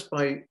this just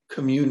by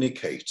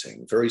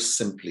communicating very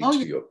simply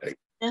to your patient.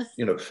 Yes.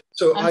 You know,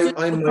 so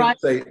I might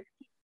say,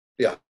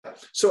 yeah.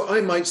 So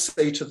I might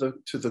say to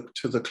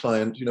the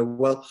client, you know,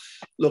 well,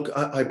 look,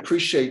 I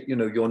appreciate, you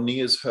know, your knee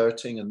is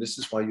hurting and this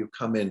is why you've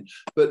come in,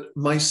 but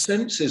my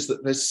sense is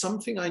that there's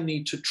something I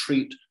need to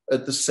treat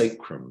at the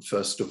sacrum,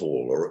 first of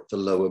all, or at the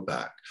lower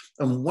back.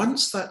 And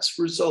once that's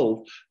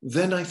resolved,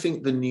 then I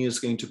think the knee is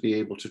going to be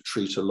able to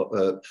treat a lot,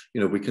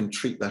 we can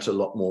treat that a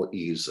lot more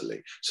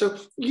easily. So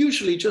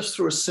usually just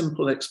through a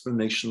simple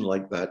explanation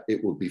like that,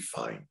 it will be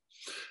fine.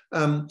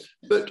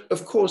 But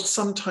of course,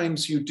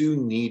 sometimes you do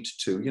need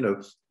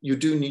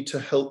to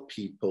help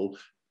people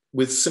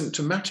with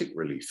symptomatic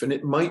relief. And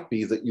it might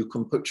be that you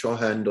can put your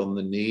hand on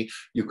the knee,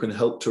 you can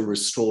help to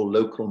restore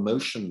local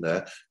motion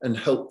there and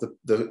help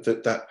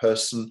that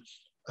person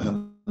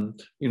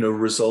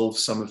resolve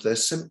some of their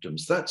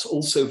symptoms. That's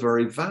also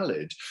very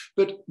valid.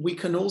 But we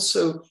can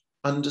also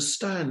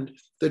understand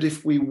that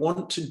if we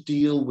want to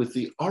deal with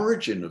the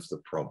origin of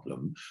the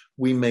problem,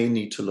 we may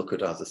need to look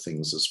at other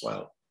things as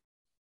well.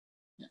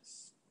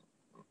 Yes.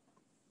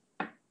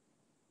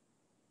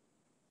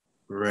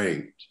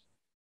 Great.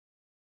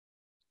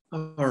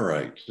 All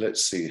right,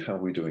 let's see how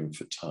we're doing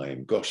for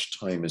time. Gosh,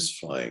 time is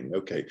flying.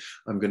 Okay,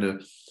 I'm going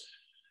to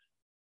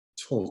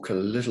talk a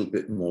little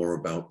bit more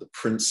about the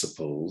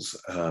principles,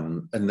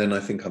 and then I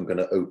think I'm going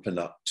to open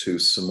up to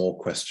some more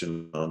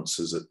question and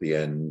answers at the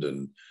end,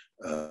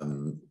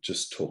 and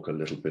just talk a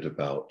little bit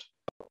about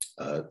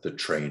the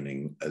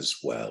training as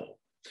well.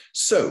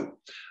 So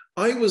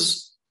I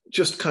was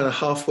just kind of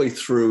halfway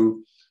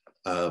through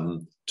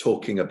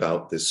talking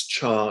about this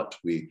chart.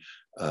 We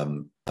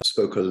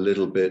spoke a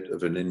little bit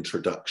of an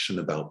introduction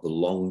about the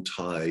long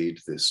tide,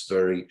 this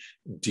very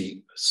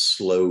deep,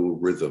 slow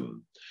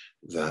rhythm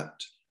that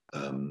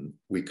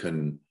we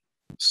can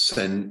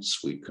sense,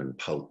 we can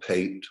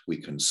palpate, we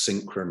can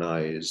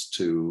synchronize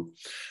to,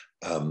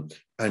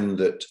 and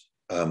that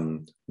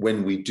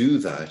when we do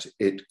that,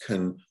 it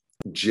can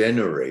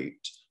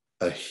generate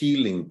a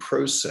healing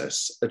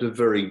process at a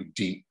very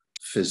deep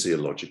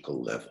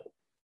physiological level.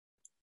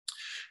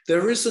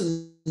 There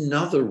is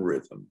another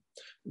rhythm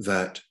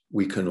that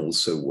we can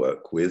also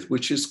work with,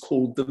 which is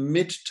called the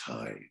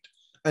mid-tide.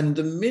 And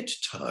the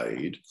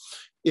mid-tide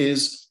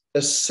is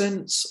a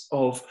sense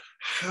of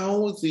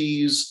how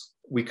these,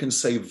 we can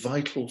say,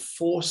 vital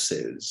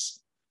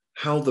forces,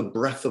 how the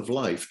breath of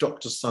life,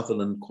 Dr.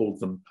 Sutherland called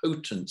them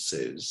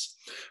potencies,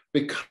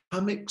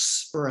 become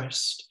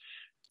expressed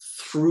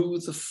through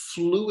the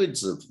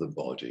fluids of the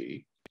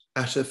body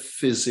at a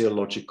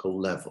physiological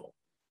level.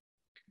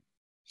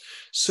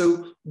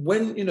 So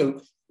when,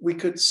 we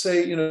could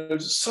say,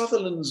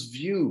 Sutherland's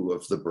view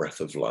of the breath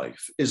of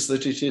life is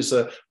that it is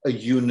a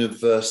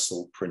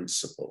universal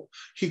principle.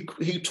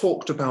 He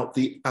talked about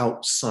the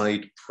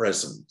outside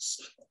presence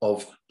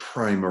of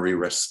primary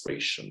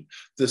respiration,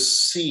 the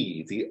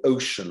sea, the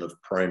ocean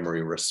of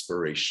primary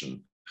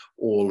respiration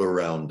all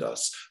around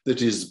us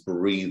that is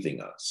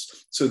breathing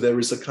us. So there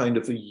is a kind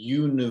of a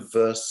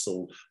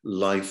universal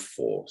life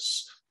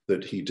force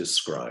that he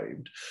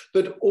described,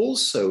 but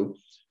also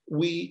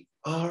we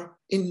are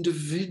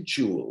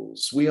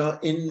individuals. We are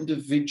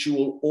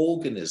individual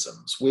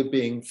organisms. We're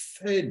being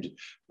fed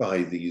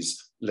by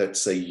these,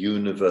 let's say,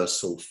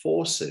 universal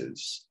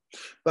forces,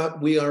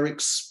 but we are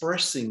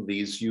expressing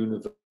these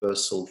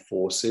universal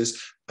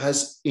forces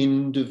as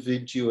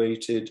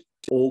individuated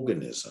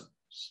organisms.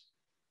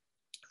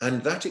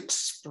 And that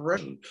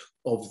expression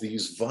of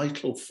these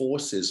vital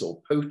forces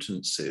or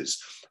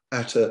potencies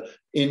at an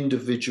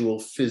individual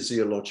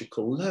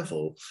physiological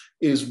level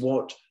is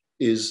what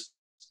is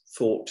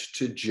thought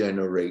to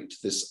generate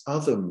this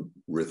other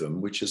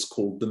rhythm, which is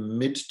called the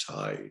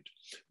mid-tide.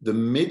 The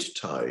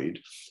mid-tide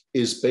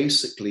is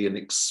basically an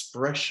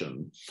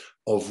expression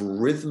of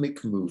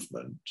rhythmic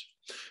movement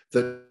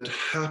that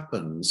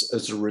happens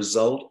as a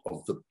result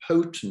of the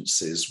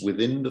potencies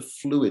within the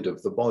fluid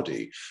of the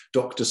body.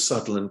 Dr.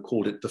 Sutherland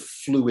called it the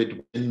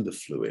fluid within the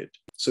fluid.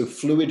 So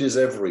fluid is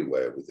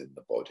everywhere within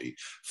the body.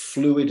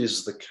 Fluid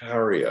is the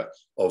carrier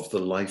of the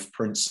life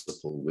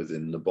principle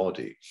within the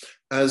body.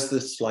 As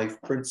this life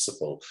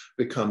principle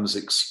becomes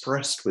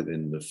expressed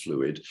within the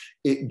fluid,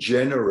 it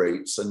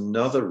generates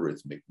another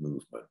rhythmic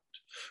movement,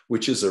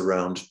 which is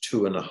around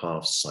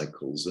 2.5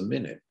 cycles a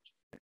minute.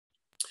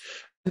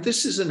 And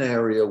this is an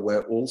area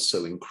where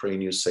also in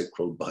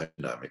craniosacral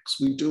biodynamics,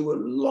 we do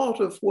a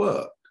lot of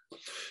work.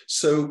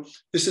 So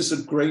this is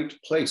a great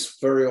place.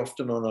 Very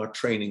often on our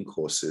training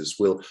courses,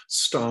 we'll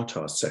start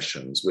our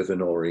sessions with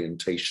an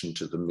orientation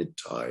to the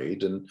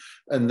mid-tide, and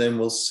then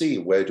we'll see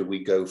where do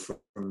we go from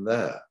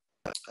there.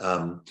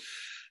 The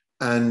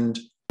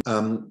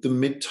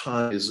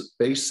mid-tide is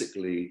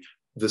basically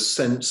the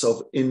sense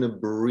of inner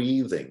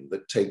breathing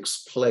that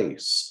takes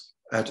place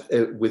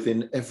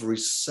within every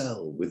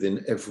cell,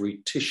 within every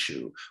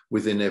tissue,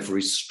 within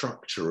every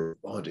structure of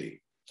the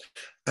body.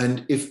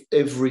 And if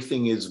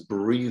everything is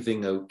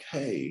breathing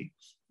okay,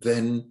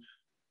 then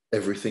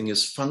everything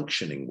is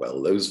functioning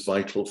well. Those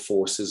vital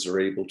forces are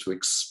able to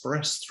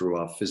express through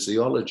our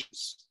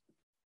physiologies.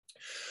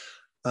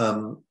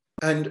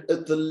 And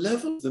at the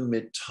level of the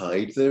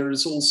mid-tide, there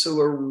is also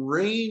a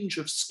range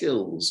of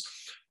skills.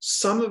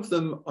 Some of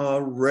them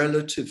are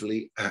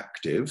relatively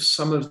active.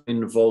 Some of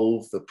them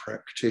involve the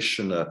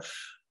practitioner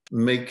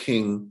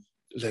making,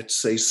 let's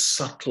say,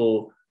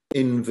 subtle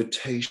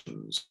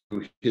invitations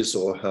through his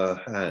or her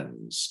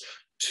hands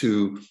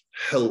to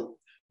help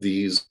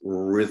these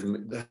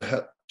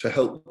to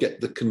help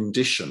get the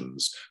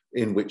conditions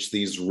in which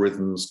these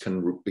rhythms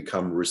can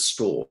become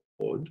restored.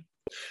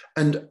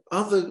 And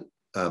other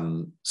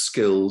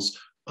skills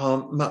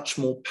are much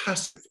more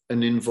passive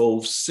and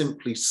involve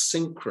simply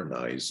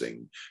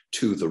synchronizing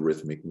to the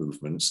rhythmic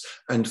movements.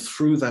 And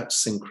through that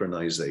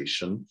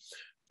synchronization,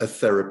 a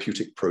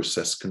therapeutic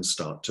process can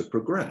start to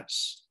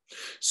progress.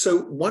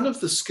 So one of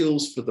the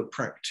skills for the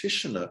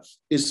practitioner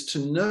is to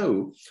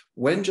know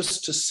when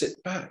just to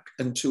sit back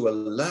and to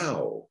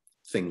allow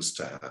things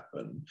to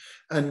happen,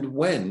 and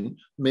when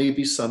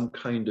maybe some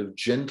kind of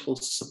gentle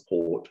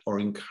support or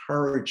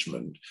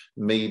encouragement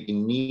may be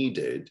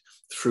needed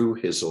through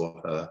his or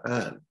her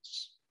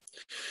hands.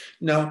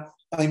 Now,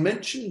 I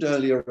mentioned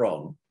earlier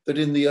on that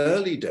in the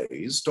early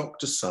days,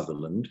 Dr.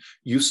 Sutherland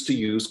used to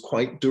use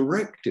quite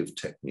directive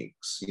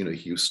techniques. He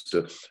used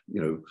to,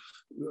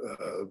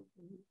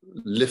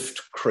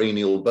 lift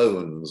cranial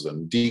bones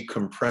and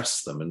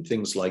decompress them and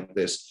things like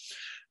this.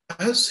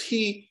 As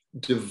he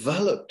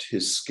developed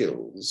his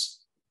skills,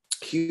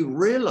 he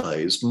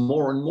realized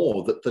more and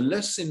more that the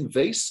less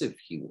invasive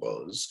he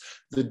was,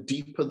 the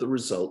deeper the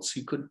results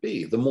he could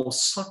be, the more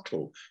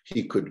subtle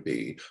he could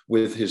be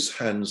with his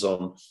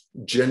hands-on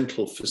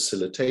gentle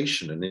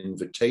facilitation and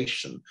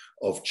invitation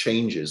of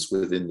changes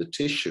within the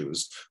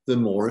tissues, the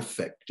more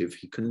effective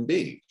he can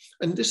be.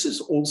 And this is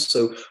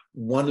also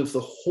one of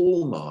the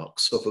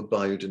hallmarks of a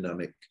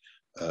biodynamic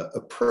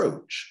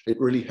approach. It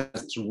really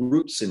has its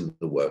roots in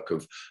the work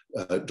of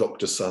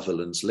Dr.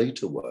 Sutherland's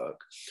later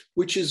work,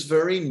 which is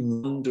very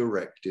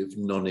non-directive,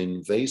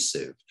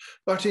 non-invasive,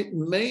 but it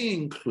may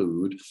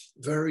include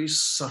very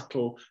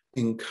subtle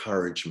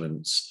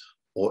encouragements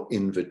or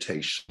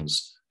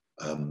invitations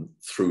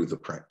through the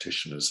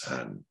practitioner's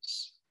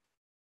hands.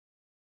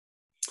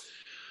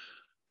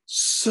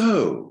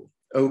 So,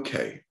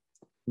 okay,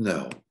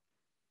 now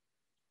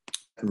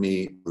let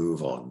me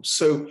move on.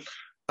 So,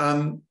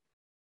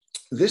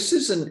 this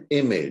is an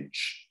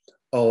image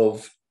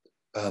of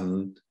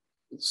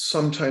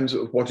sometimes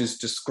what is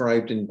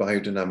described in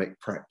biodynamic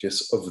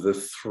practice of the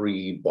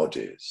three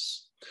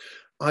bodies.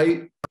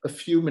 I, a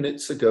few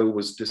minutes ago,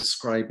 was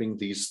describing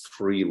these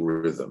three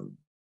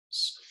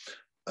rhythms.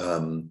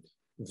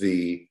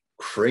 The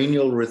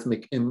cranial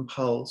rhythmic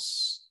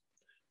impulse,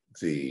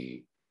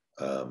 the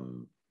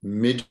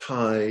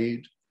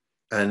mid-tide,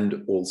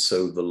 and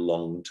also the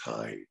long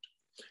tide.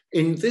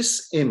 In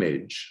this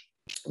image,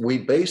 we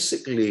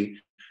basically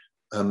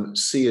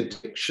see a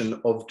depiction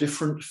of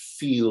different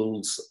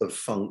fields of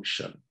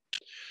function.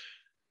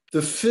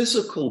 The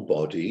physical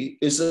body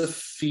is a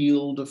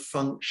field of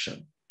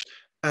function,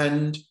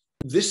 and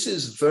this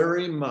is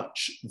very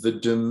much the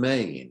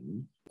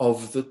domain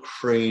of the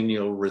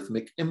cranial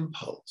rhythmic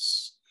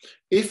impulse.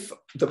 If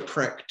the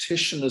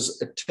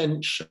practitioner's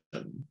attention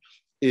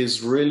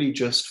is really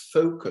just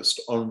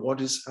focused on what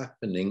is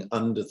happening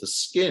under the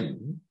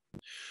skin,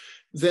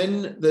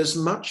 then there's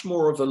much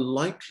more of a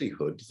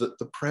likelihood that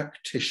the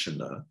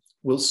practitioner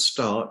will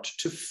start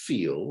to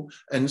feel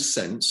and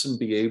sense and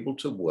be able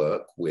to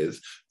work with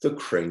the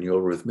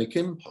cranial rhythmic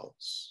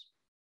impulse.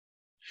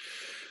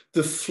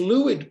 The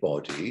fluid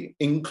body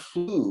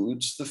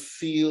includes the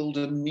field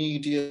of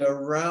media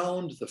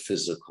around the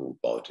physical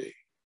body.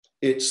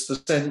 It's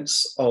the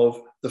sense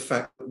of the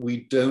fact that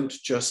we don't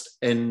just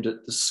end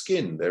at the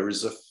skin. There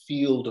is a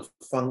field of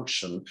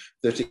function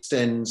that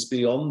extends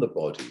beyond the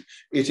body.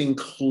 It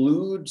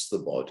includes the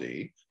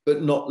body,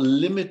 but not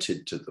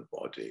limited to the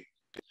body.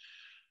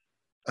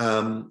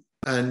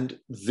 And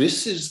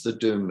this is the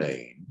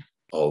domain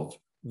of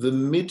the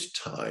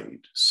mid-tide.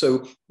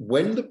 So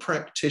when the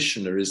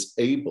practitioner is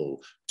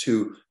able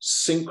to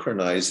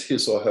synchronize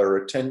his or her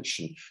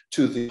attention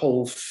to the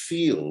whole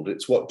field,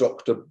 it's what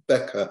Dr.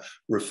 Becker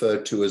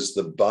referred to as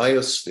the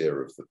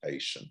biosphere of the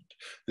patient,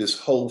 this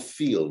whole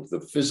field,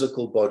 the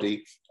physical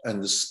body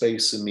and the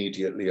space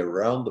immediately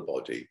around the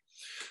body.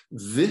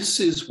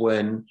 This is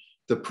when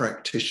the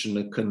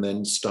practitioner can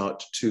then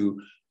start to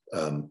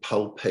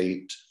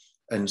palpate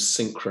and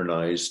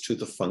synchronize to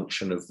the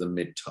function of the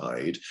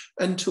mid-tide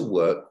and to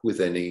work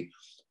with any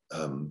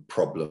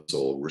problems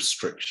or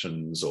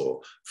restrictions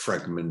or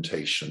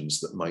fragmentations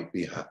that might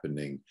be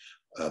happening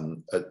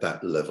at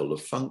that level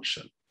of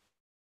function.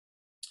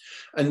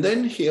 And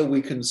then here we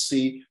can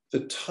see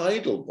the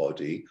tidal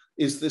body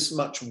is this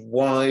much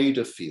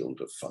wider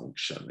field of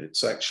function.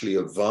 It's actually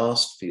a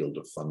vast field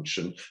of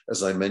function,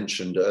 as I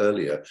mentioned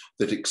earlier,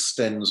 that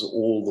extends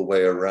all the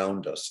way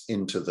around us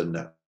into the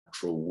natural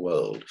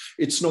world.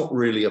 It's not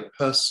really a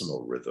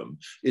personal rhythm.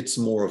 It's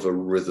more of a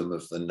rhythm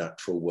of the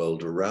natural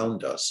world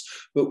around us,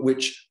 but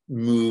which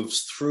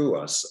moves through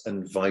us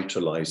and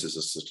vitalizes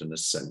us at an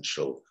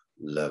essential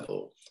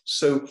level.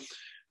 So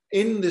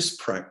in this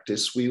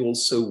practice, we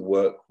also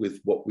work with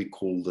what we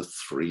call the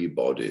three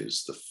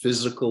bodies: the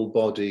physical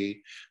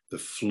body, the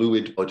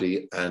fluid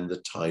body, and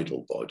the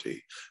tidal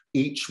body.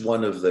 Each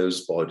one of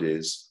those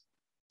bodies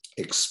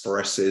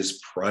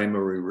expresses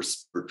primary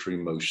respiratory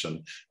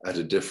motion at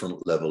a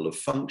different level of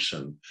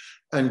function.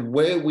 And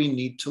where we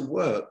need to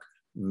work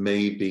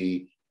may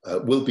be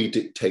will be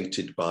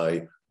dictated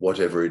by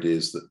whatever it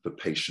is that the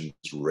patient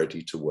is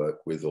ready to work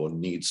with or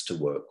needs to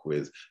work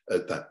with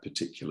at that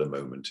particular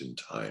moment in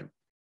time.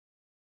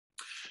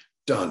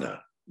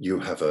 Dana, you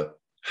have a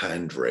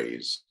hand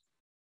raised.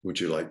 Would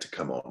you like to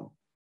come on?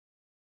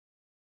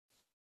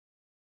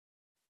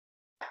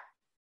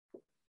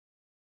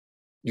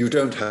 You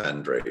don't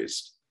hand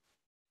raised.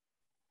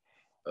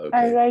 Okay.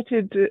 I write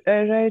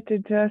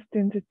it just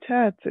in the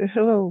chat.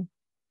 Hello.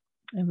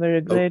 I'm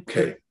very glad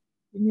to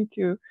meet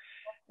you.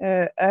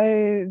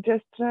 I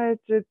just tried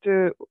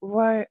to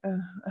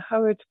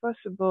how it's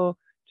possible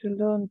to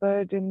learn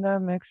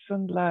biodynamics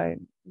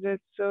online.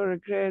 That's so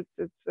regret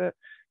that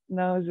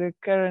now the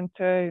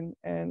quarantine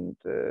and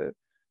the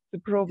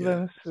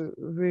problems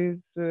with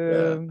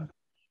traveling.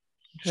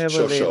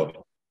 Sure.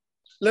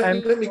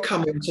 Let me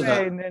come into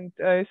that. And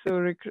I so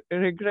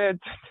regret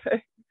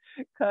that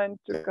I can't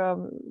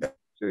come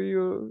to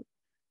you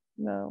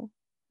now.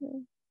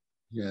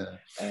 Yeah.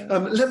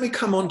 Let me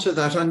come on to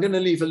that. I'm going to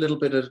leave a little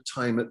bit of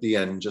time at the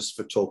end just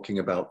for talking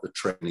about the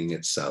training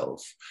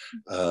itself.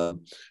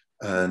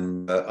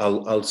 And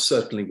I'll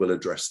certainly will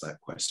address that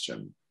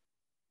question.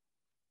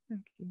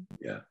 Thank you.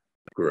 Yeah,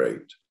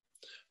 great.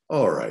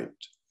 All right.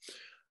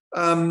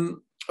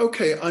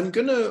 Okay, I'm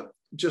going to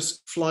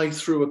just fly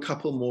through a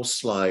couple more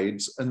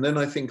slides, and then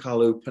I think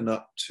I'll open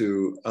up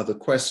to other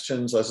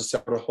questions. As I said,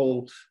 I've got a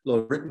whole lot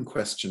of written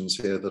questions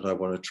here that I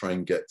want to try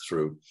and get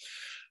through.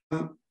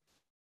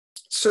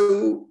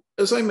 So,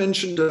 as I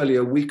mentioned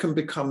earlier, we can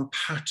become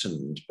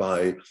patterned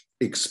by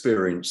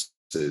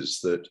experiences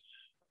that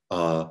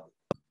are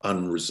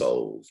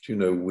unresolved. You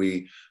know,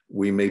 we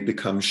may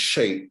become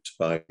shaped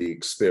by the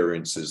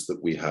experiences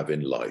that we have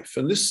in life.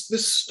 And this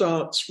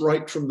starts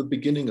right from the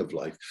beginning of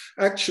life.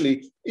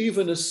 Actually,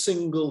 even a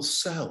single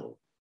cell.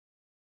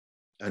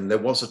 And there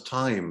was a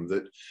time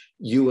that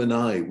you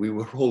and we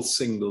were all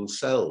single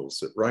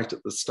cells right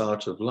at the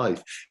start of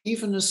life.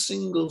 Even a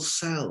single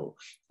cell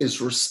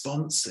is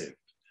responsive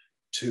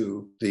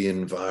to the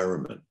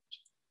environment.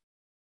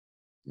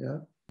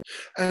 Yeah.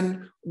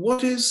 And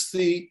what is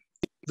the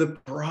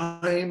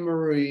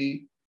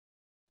primary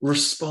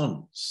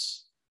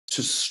response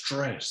to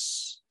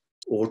stress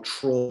or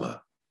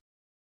trauma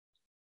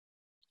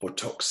or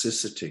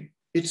toxicity?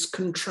 It's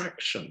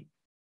contraction.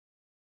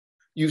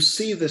 You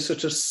see this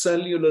at a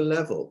cellular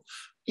level,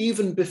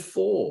 even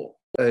before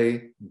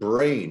a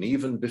brain,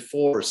 even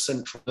before a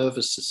central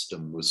nervous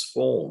system was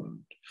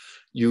formed.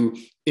 You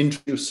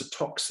introduce a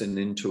toxin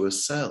into a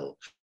cell,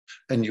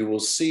 and you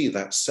will see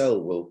that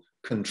cell will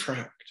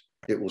contract,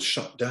 it will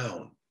shut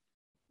down.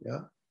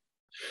 Yeah.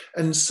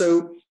 And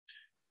so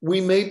we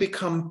may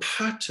become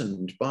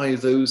patterned by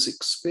those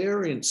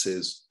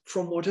experiences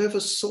from whatever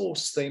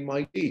source they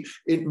might be.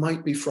 It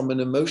might be from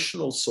an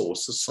emotional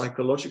source, a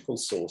psychological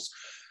source.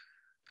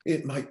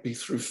 It might be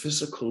through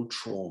physical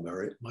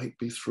trauma. It might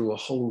be through a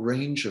whole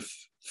range of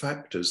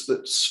factors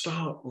that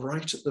start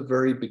right at the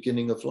very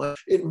beginning of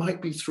life. It might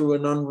be through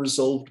an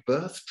unresolved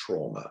birth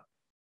trauma,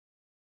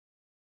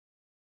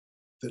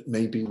 that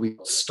maybe we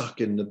got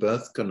stuck in the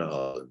birth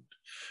canal and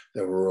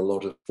there were a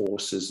lot of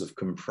forces of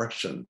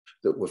compression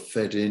that were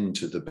fed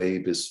into the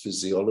baby's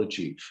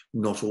physiology,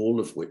 not all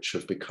of which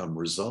have become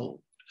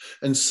resolved.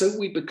 And so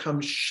we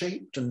become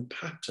shaped and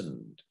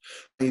patterned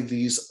by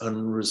these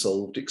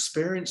unresolved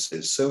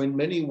experiences. So in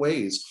many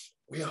ways,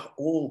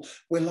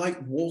 we're like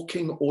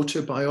walking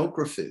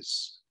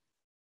autobiographies,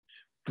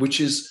 which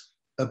is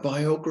a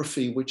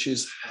biography which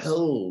is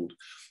held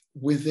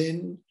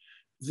within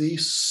the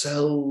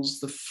cells,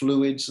 the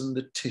fluids, and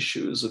the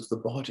tissues of the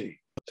body.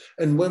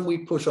 And when we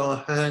put our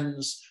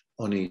hands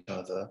on each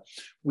other,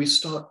 we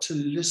start to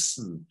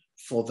listen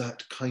for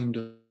that kind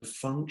of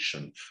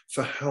function,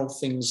 for how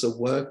things are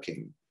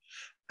working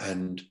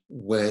and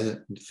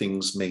where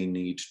things may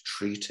need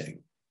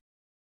treating.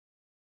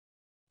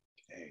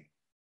 Okay.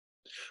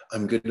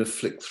 I'm going to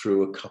flick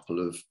through a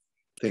couple of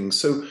things.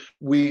 So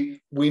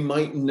we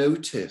might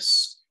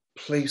notice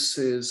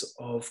places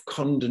of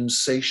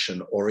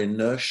condensation or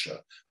inertia,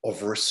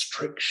 of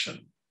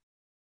restriction,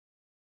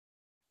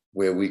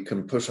 where we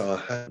can put our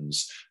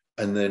hands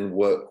and then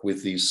work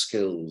with these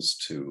skills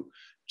to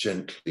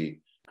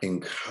gently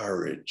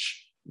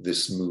encourage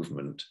this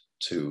movement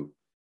to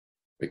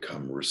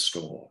become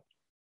restored.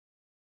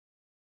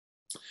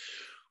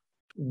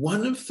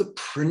 One of the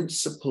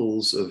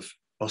principles of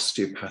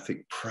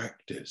osteopathic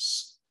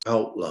practice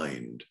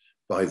outlined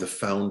by the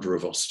founder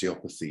of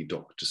osteopathy,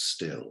 Dr.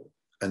 Still,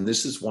 and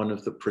this is one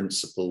of the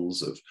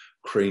principles of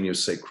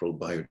craniosacral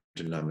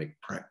biodynamic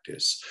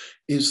practice,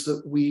 is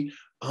that we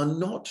are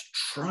not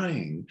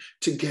trying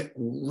to get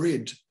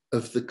rid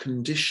of the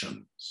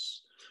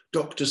conditions.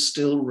 Dr.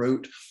 Still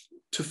wrote,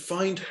 to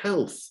find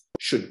health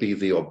should be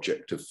the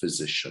object of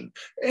physician.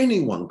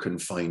 Anyone can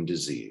find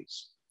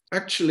disease.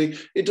 Actually,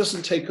 it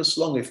doesn't take us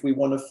long if we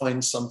want to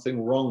find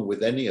something wrong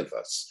with any of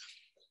us.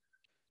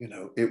 You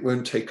know, it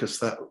won't take us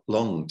that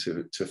long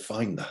to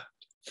find that.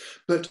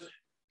 But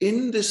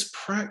in this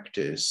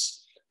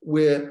practice,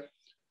 we're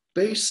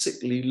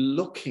basically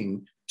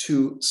looking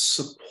to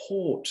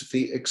support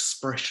the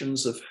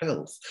expressions of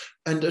health.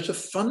 And at a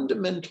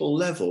fundamental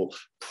level,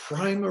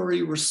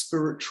 primary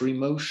respiratory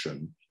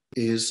motion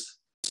is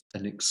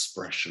an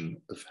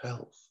expression of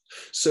health.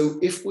 So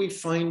if we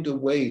find a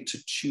way to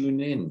tune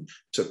in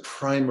to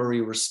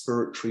primary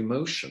respiratory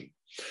motion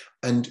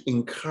and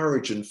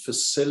encourage and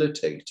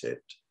facilitate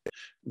it,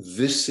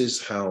 this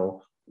is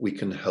how we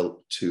can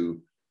help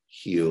to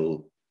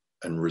heal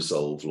and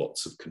resolve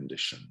lots of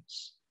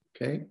conditions.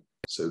 Okay,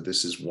 so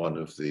this is one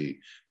of the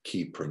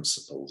key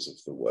principles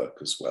of the work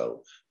as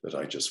well that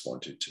I just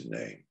wanted to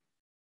name.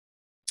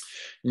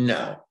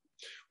 Now,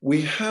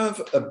 we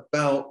have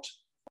about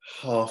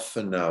half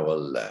an hour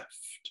left.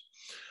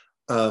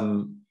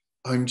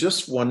 I'm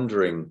just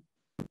wondering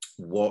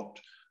what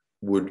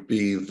would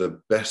be the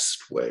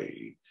best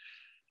way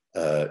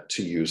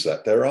to use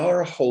that. There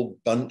are a whole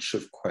bunch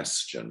of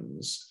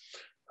questions.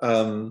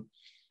 What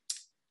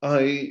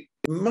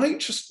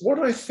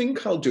I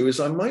think I'll do is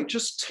I might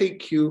just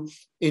take you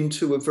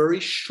into a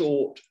very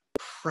short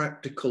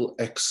practical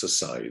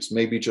exercise,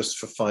 maybe just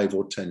for 5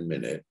 or 10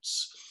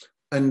 minutes.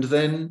 And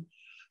then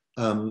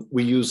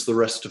we use the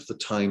rest of the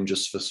time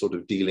just for sort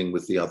of dealing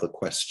with the other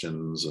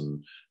questions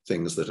and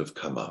things that have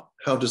come up.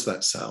 How does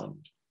that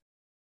sound?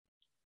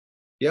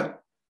 Yeah?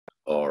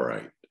 All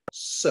right.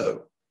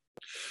 So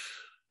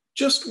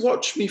just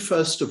watch me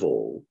first of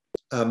all.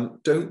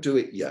 Don't do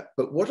it yet.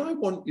 But what I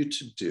want you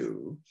to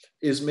do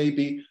is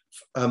maybe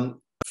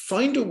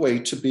find a way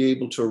to be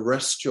able to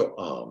rest your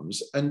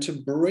arms and to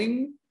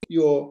bring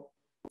your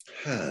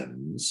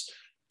hands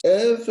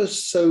ever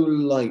so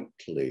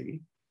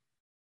lightly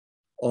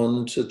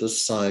onto the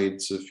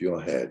sides of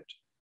your head.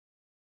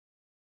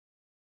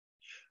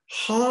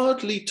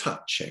 Hardly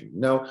touching.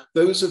 Now,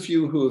 those of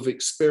you who have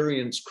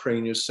experienced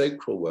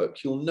craniosacral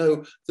work, you'll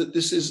know that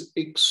this is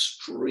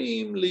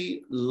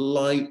extremely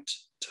light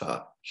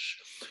touch.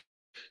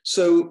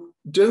 So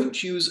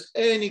don't use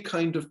any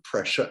kind of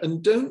pressure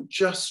and don't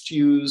just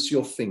use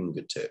your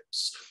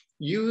fingertips.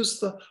 Use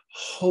the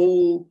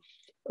whole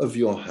of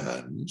your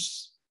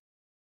hands.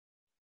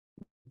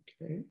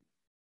 Okay.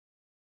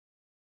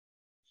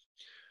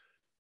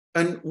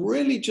 And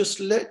really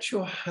just let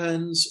your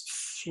hands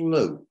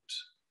float.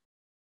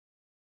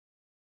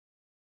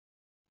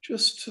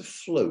 Just to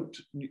float.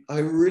 I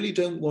really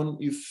don't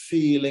want you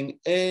feeling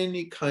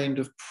any kind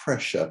of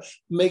pressure.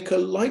 Make a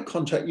light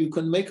contact. You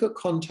can make a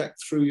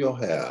contact through your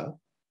hair.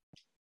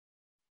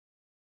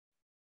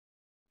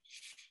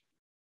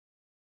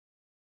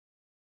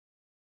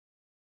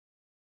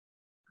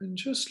 And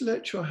just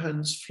let your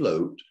hands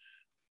float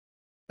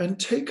and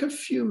take a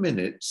few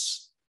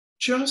minutes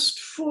just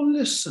for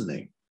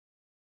listening.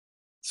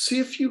 See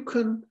if you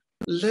can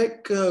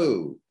let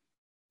go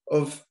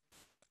of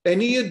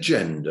any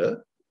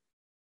agenda,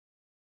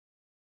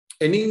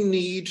 any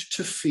need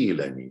to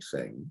feel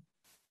anything.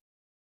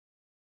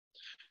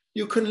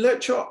 You can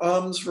let your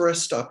arms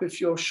rest up. If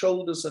your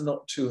shoulders are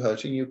not too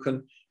hurting, you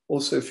can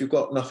also, if you've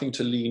got nothing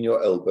to lean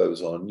your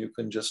elbows on, you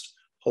can just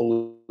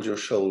hold your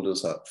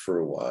shoulders up for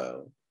a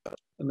while.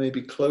 And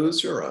maybe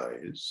close your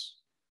eyes.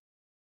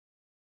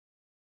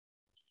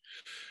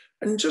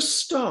 And just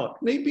start.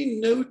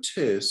 Maybe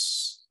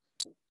notice,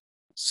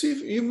 see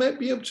if you might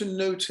be able to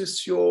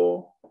notice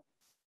your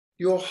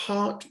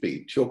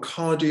heartbeat, your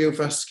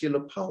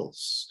cardiovascular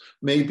pulse.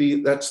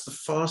 Maybe that's the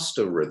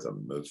faster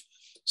rhythm of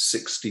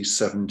 60,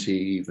 70,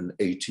 even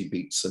 80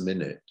 beats a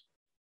minute.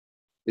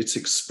 It's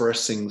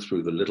expressing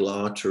through the little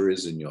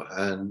arteries in your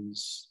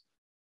hands,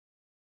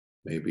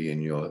 maybe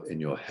in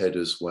your head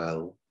as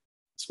well.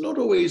 It's not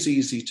always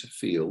easy to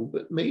feel,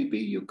 but maybe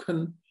you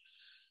can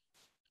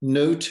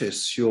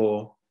notice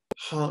your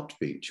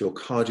heartbeat, your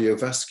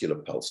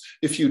cardiovascular pulse.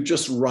 If you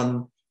just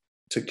run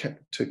to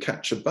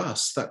catch a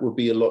bus, that will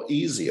be a lot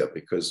easier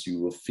because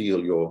you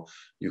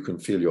can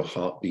feel your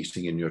heart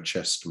beating in your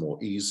chest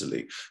more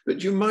easily.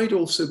 But you might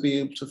also be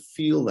able to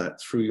feel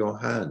that through your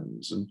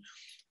hands and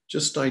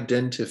just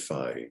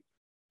identify,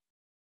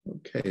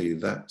 okay,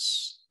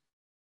 that's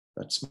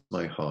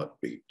my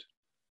heartbeat.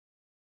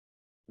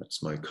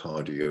 That's my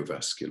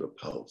cardiovascular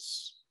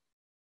pulse.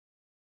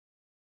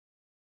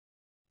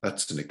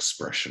 That's an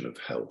expression of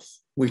health.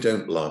 We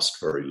don't last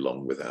very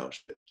long without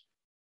it.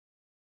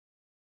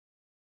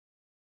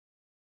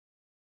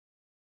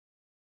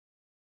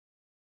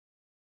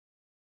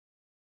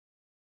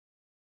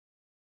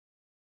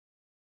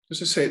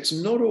 As I say, it's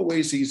not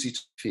always easy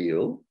to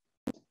feel,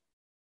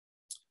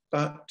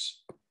 but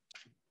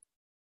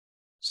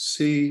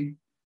see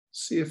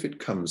if it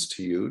comes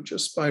to you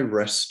just by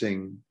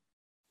resting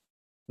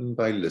and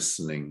by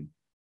listening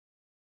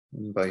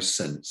and by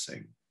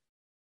sensing.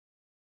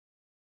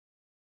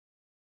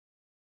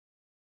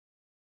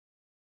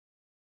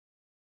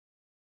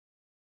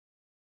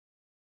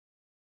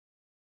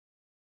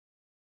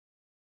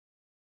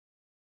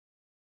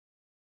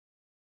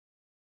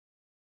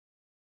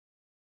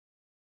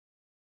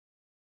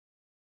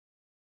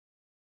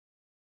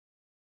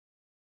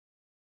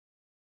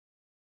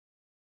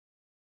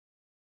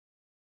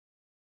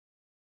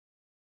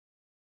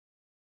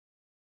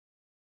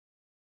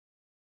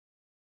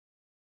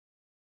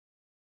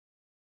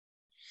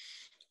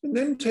 And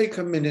then take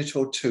a minute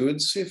or two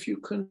and see if you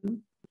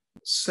can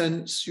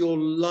sense your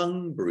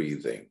lung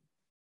breathing.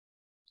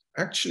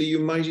 Actually, you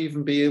might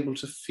even be able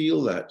to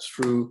feel that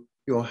through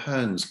your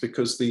hands,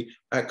 because the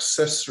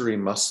accessory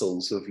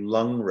muscles of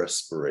lung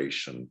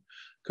respiration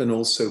can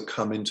also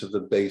come into the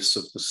base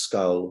of the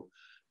skull.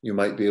 You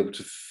might be able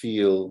to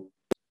feel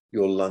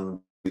your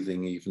lung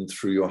breathing even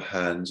through your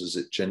hands as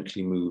it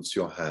gently moves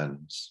your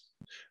hands.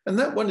 And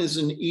that one is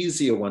an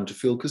easier one to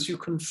feel because you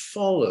can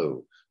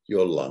follow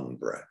your lung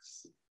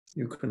breath.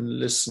 You can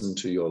listen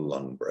to your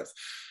lung breath.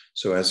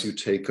 So as you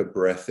take a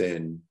breath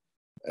in,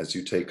 as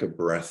you take a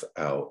breath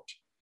out,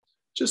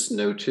 just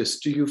notice,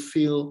 do you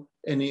feel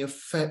any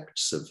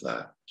effects of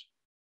that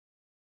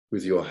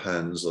with your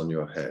hands on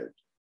your head?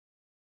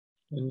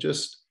 And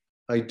just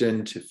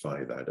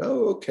identify that.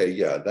 Oh, okay,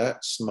 yeah,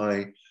 that's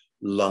my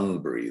lung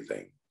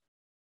breathing.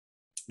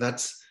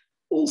 That's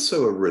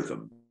also a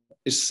rhythm,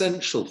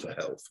 essential for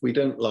health. We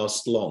don't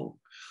last long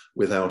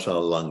without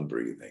our lung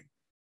breathing.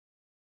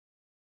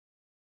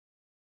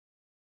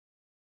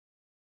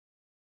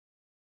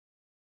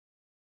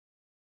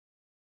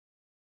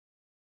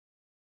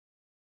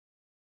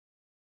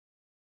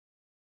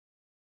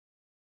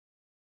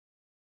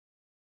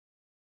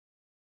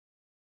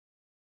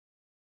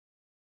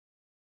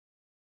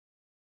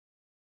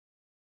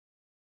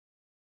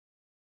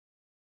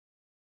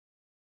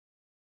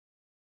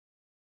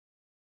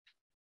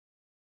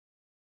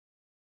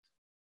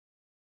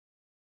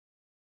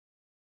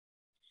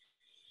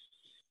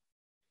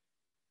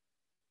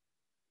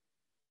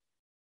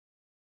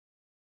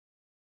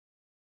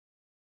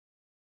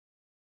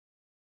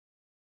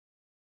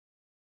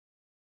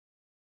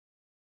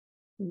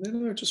 And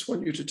then I just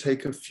want you to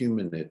take a few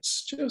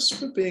minutes just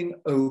for being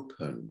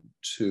open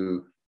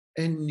to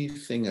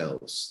anything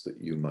else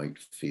that you might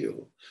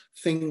feel,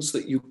 things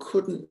that you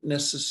couldn't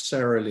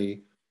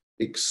necessarily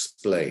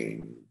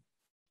explain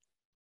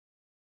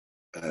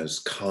as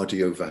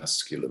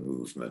cardiovascular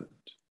movement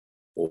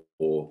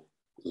or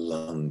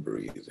lung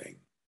breathing.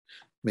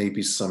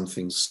 Maybe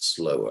something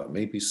slower,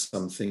 maybe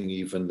something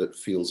even that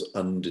feels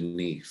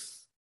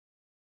underneath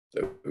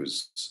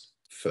those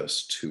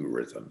first two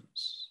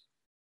rhythms.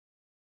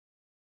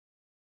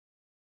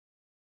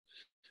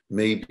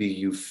 Maybe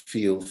you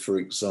feel, for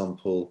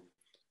example,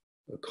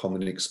 a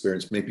common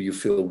experience, maybe you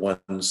feel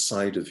one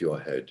side of your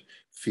head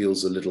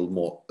feels a little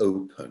more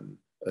open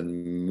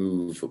and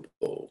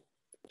movable.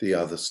 The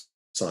other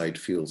side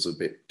feels a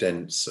bit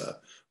denser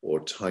or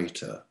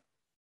tighter.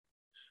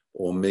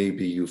 Or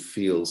maybe you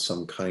feel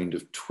some kind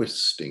of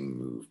twisting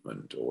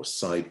movement or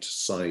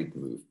side-to-side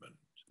movement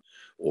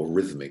or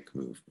rhythmic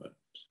movement.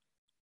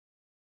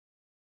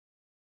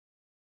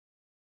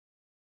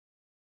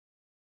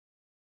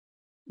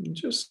 And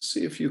just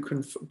see if you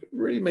can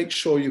really make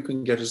sure you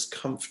can get as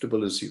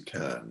comfortable as you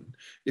can.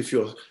 If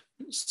you're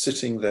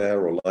sitting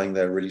there or lying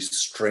there really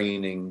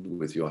straining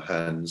with your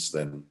hands,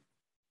 then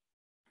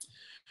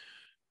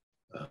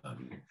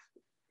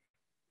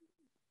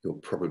you're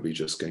probably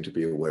just going to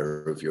be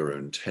aware of your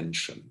own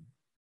tension.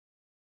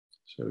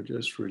 So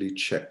just really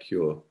check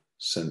your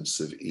sense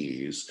of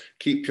ease.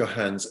 Keep your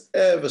hands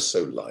ever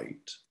so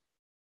light.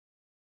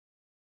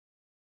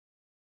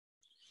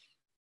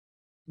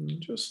 And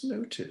just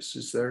notice,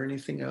 is there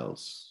anything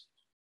else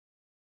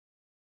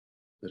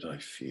that I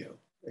feel?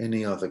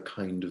 Any other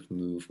kind of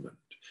movement?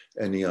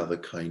 Any other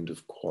kind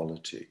of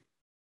quality?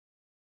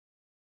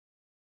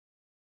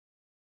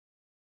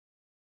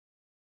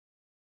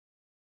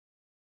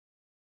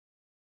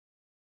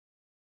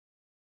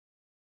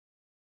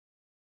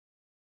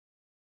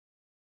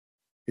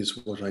 Is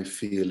what I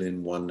feel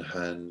in one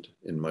hand,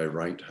 in my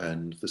right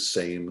hand, the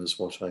same as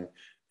what I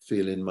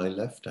feel in my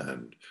left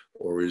hand?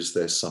 Or is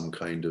there some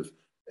kind of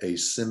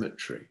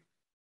asymmetry?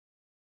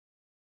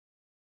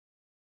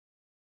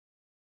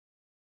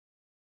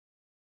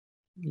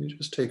 You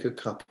just take a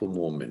couple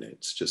more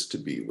minutes just to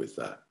be with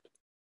that.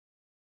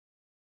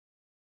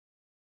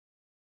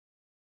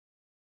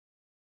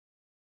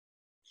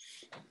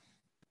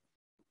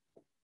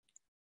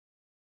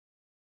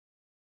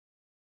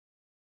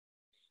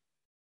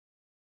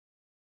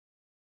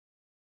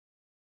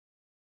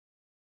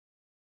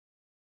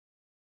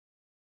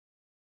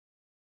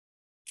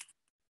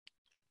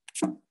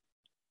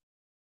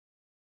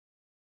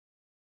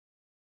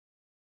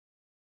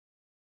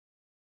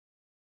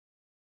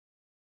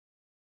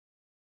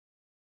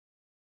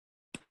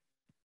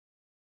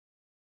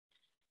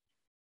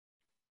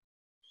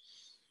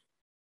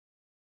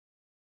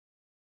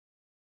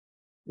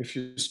 If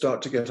you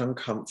start to get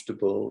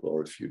uncomfortable,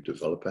 or if you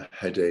develop a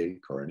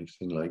headache or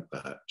anything like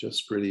that,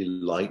 just really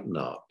lighten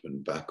up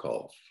and back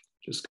off.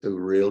 Just go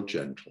real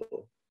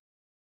gentle.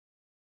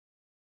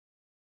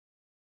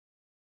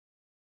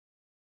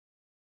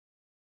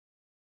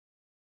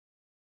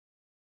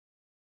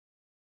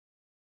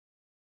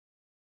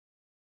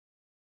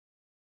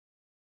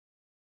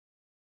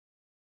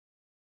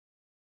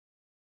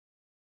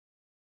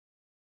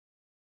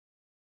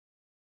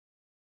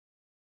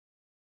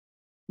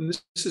 And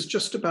this is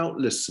just about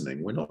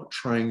listening. We're not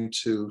trying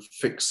to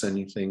fix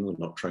anything. We're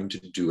not trying to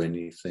do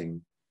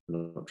anything.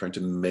 I'm not trying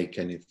to make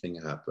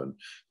anything happen,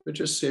 but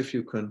just see if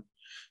you can.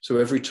 So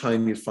every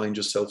time you find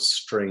yourself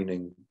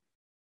straining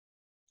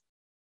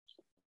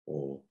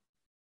or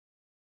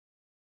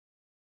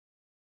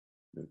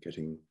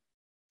getting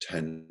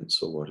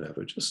tense or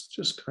whatever,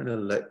 just kind of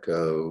let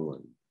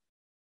go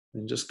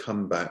and just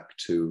come back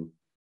to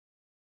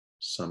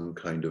some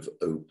kind of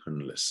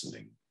open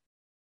listening.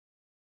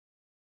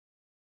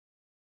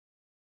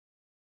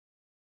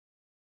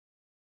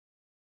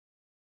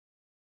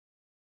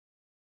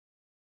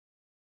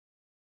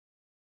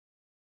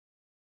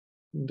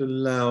 And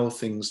allow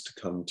things to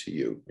come to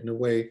you. In a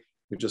way,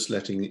 you're just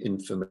letting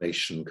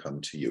information come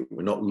to you.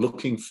 We're not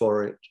looking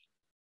for it,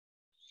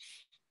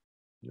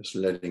 just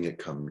letting it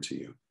come to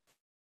you.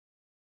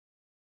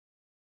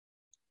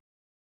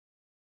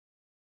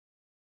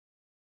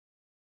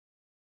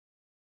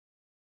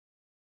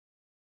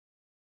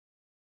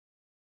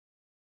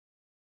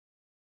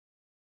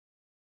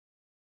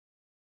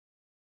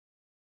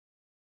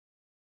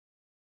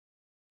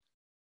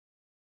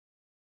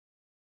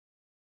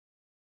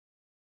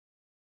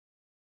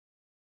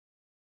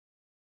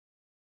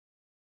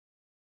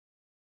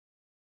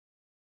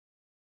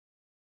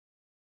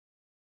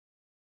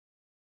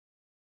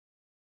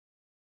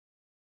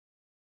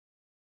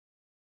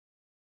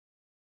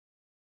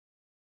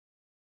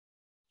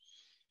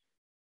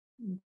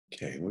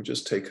 Okay, we'll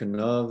just take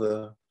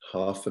another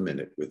half a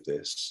minute with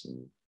this.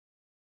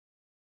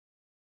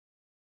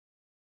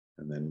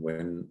 And then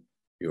when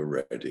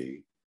you're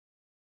ready,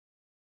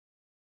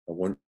 I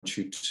want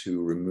you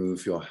to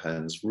remove your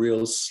hands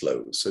real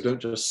slow. So don't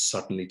just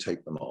suddenly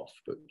take them off,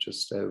 but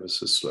just ever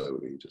so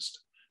slowly, just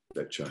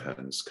let your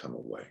hands come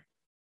away.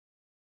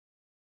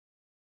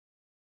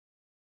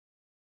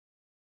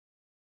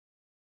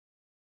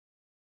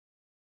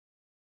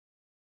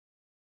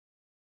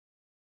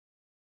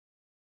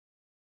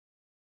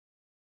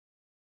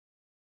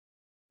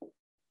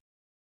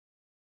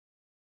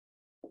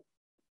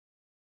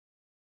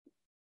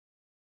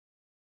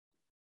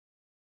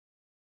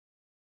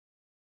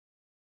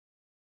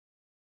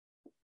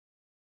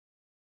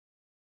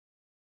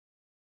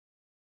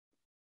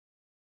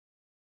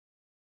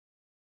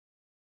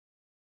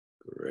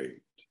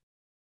 Great.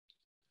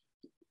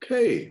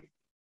 Okay,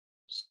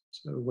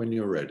 so when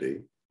you're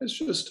ready, let's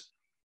just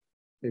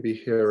maybe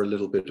hear a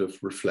little bit of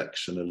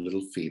reflection, a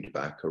little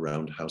feedback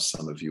around how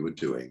some of you are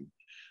doing.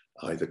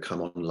 Either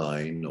come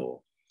online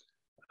or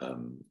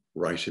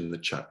write in the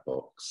chat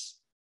box.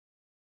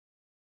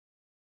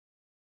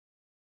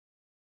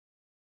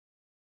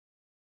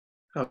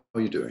 How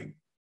are you doing?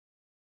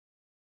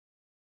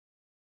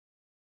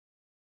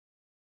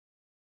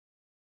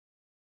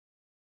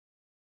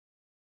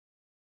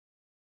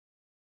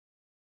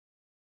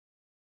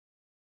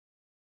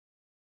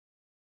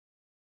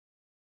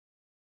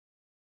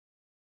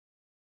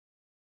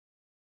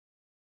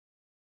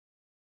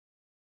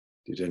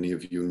 Did any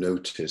of you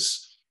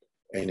notice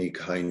any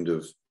kind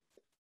of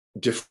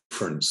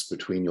difference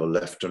between your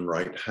left and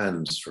right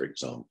hands, for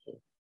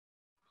example?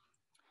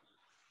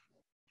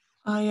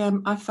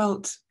 I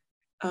felt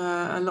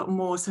a lot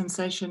more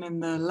sensation in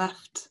the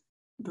left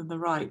than the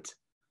right.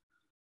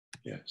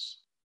 Yes.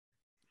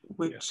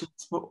 Which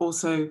is what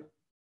also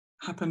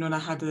happened when I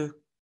had a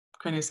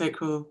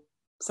craniosacral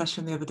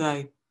session the other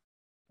day.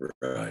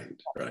 Right,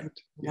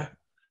 yeah.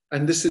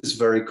 And this is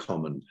very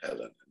common,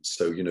 Helen.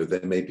 So, you know,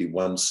 there may be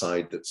one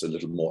side that's a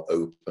little more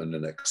open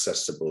and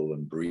accessible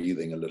and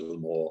breathing a little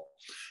more,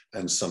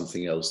 and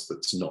something else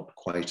that's not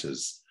quite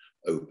as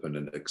open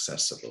and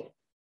accessible.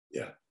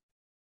 Yeah.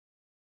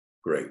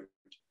 Great.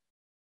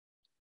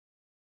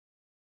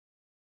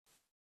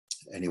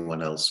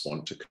 Anyone else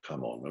want to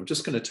come on? I'm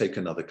just going to take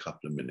another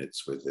couple of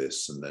minutes with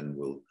this, and then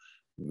we'll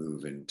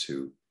move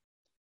into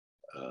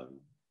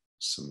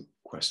some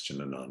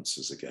question and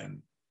answers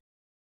again.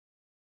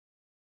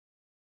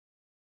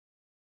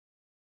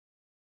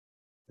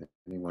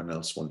 Anyone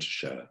else want to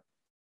share?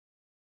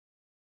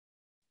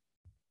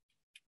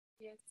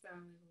 Yes,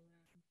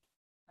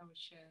 I will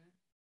share.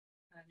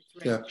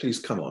 Yeah, please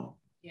come on.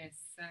 Yes,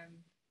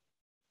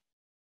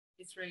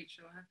 it's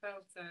Rachel. I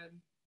felt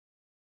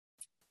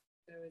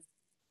there was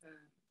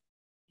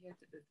it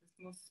was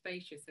more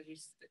spacious, as you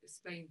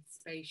explained,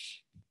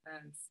 space,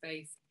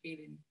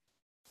 feeling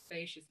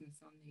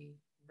spaciousness on the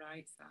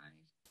right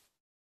side.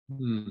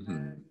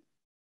 Mm-hmm.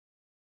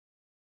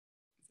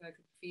 So I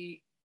could feel.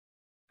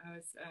 I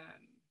was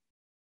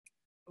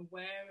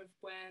aware of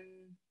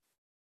when,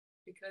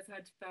 because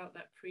I'd felt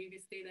that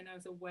previously, then I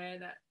was aware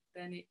that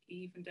then it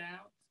evened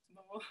out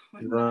more.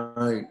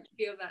 Right. I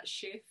feel that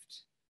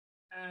shift.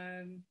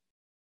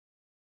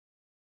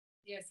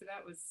 Yeah, so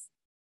that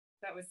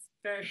was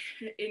very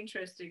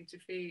interesting to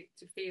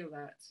feel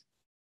that.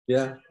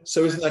 Yeah.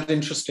 So isn't that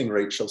interesting,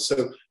 Rachel?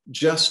 So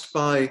just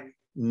by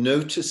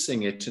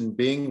noticing it and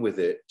being with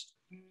it,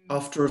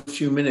 after a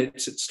few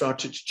minutes, it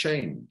started to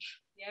change.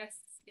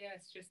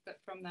 Yes, just that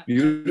from that.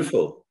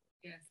 Beautiful.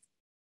 Yes.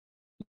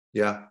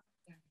 Yeah.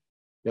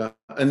 Yeah.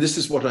 And this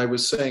is what I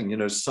was saying, you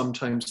know,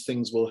 sometimes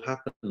things will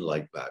happen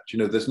like that. You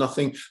know, there's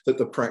nothing that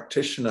the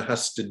practitioner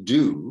has to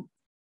do.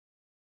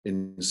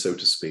 so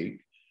to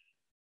speak,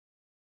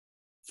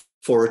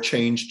 for a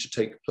change to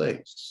take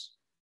place.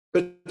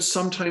 But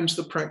sometimes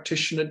the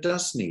practitioner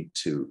does need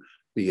to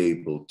be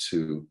able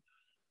to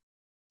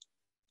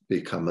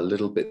become a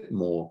little bit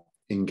more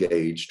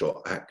engaged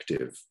or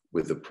active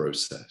with the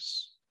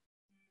process.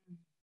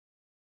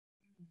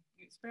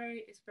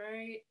 It's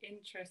very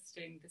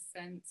interesting, the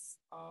sense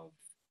of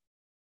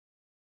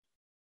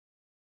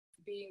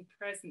being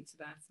present to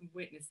that and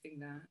witnessing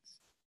that.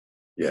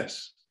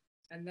 Yes.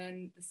 And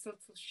then the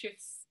subtle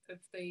shifts of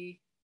the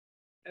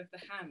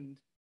hand.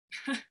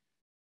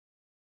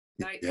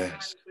 Like yes. The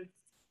hand was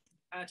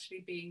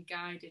actually being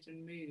guided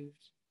and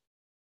moved.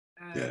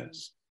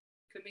 Yes.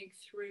 Coming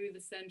through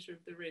the center of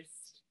the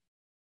wrist.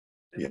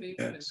 A yes.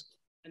 movement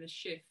and a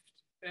shift.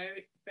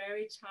 Very,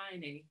 very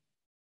tiny.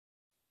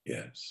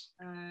 Yes.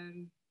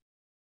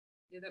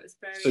 Yeah, that was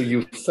very. So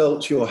you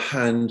felt your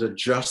hand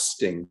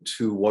adjusting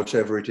to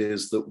whatever it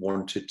is that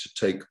wanted to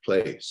take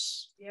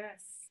place.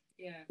 Yes.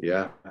 Yeah.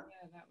 Yeah.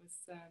 Yeah, that was.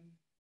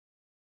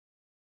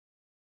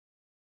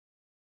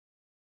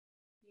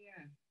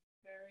 Yeah,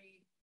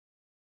 very.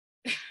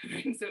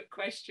 Brings up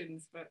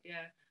questions, but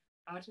yeah,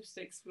 I'll just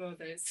explore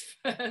those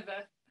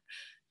further.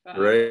 But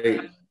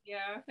Great.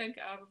 Yeah, I think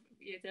I'll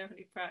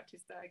definitely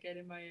practice that again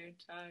in my own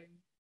time.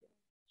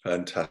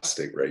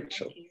 Fantastic,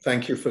 Rachel.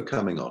 Thank you for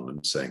coming on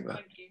and saying that.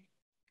 Thank you.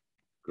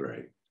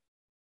 Great.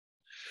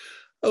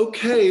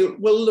 Okay,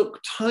 well, look,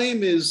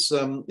 time is,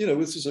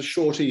 this is a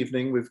short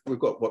evening. We've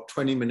got, what,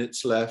 20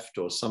 minutes left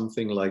or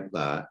something like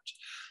that.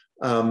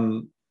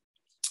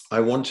 I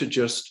want to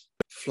just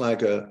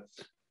flag a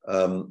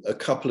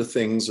couple of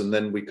things and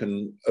then we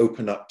can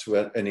open up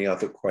to any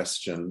other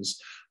questions.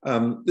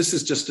 This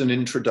is just an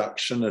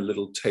introduction, a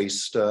little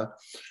taster.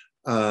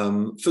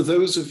 For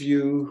those of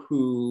you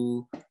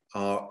who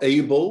are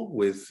able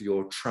with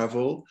your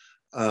travel,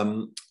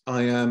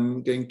 I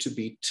am going to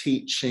be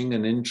teaching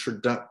an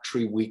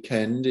introductory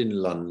weekend in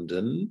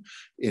London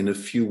in a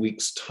few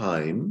weeks'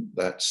 time.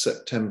 That's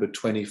September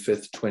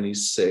 25th,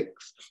 26th,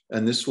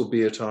 and this will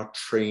be at our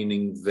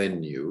training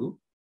venue.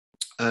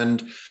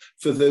 And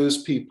for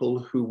those people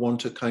who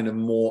want a kind of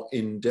more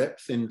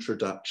in-depth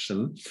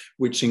introduction,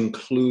 which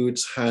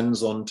includes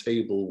hands-on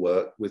table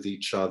work with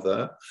each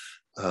other,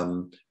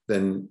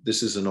 then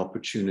this is an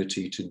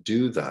opportunity to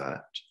do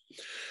that.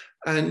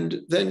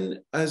 And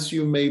then, as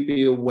you may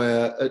be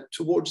aware,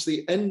 towards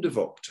the end of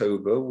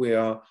October, we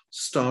are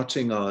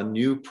starting our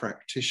new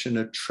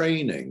practitioner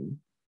training.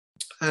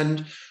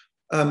 And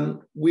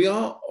we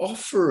are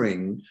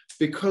offering,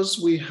 because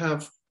we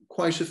have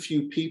quite a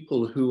few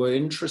people who are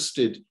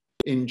interested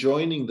in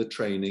joining the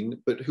training,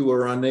 but who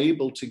are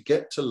unable to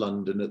get to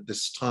London at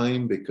this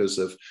time because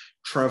of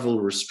travel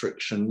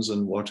restrictions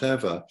and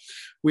whatever,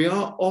 we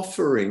are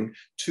offering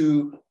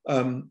to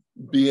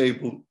be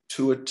able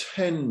to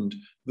attend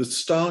the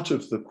start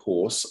of the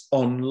course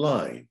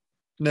online.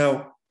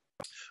 Now,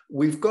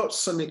 we've got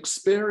some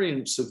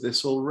experience of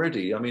this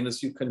already. I mean,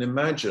 as you can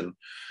imagine,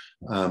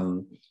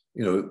 the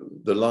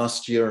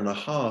last year and a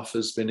half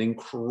has been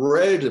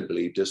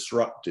incredibly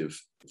disruptive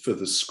for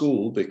the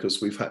school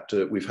because we've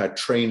had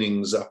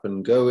trainings up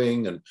and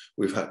going and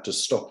we've had to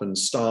stop and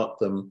start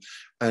them.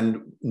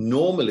 And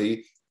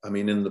normally, I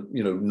mean, in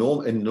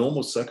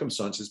normal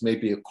circumstances,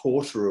 maybe a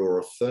quarter or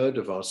a third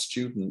of our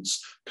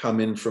students come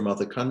in from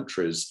other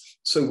countries.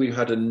 So we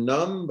had a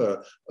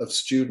number of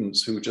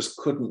students who just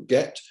couldn't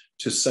get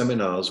to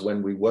seminars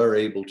when we were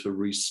able to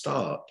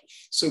restart.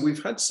 So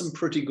we've had some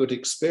pretty good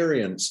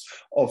experience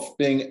of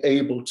being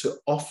able to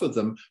offer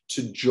them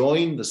to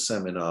join the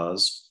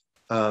seminars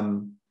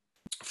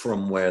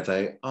from where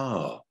they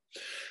are.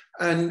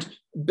 And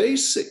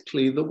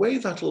basically the way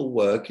that'll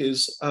work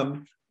is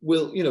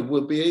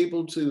we'll be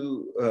able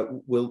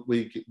to,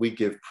 we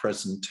give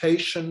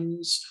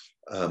presentations,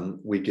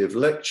 we give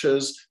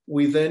lectures,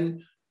 we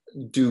then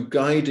do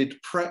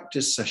guided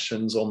practice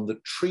sessions on the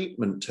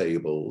treatment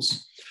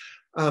tables.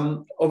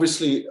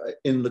 Obviously,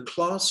 in the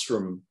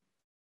classroom,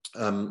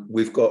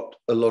 we've got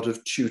a lot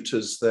of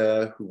tutors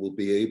there who will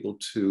be able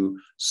to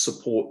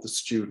support the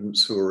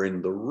students who are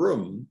in the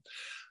room.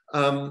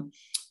 And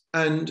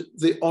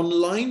the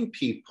online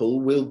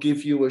people will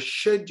give you a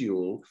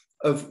schedule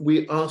of,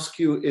 we ask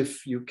you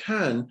if you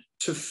can,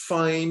 to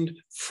find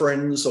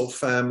friends or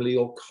family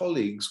or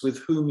colleagues with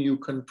whom you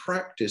can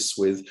practice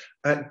with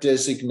at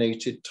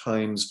designated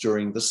times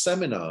during the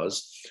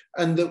seminars,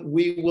 and that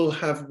we will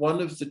have one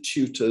of the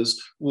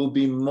tutors will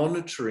be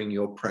monitoring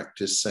your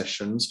practice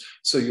sessions.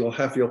 So you'll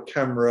have your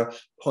camera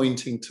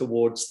pointing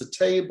towards the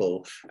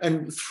table.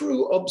 And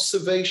through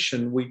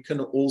observation, we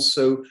can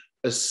also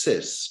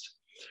assist.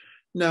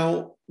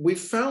 Now, we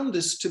found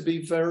this to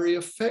be very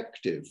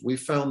effective. We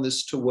found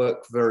this to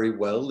work very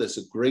well. There's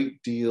a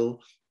great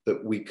deal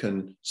that we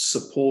can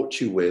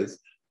support you with,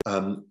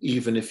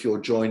 even if you're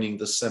joining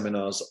the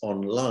seminars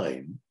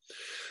online.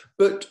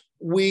 But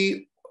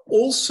we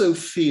also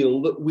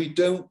feel that we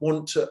don't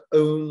want to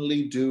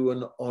only do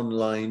an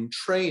online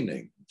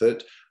training,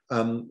 that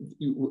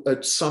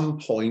At some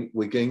point,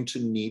 we're going to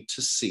need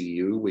to see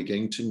you. We're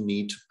going to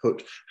need to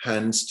put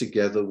hands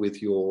together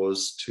with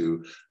yours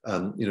to,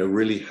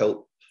 really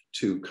help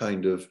to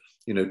kind of,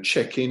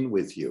 check in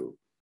with you.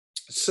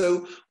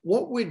 So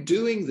what we're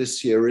doing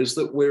this year is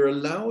that we're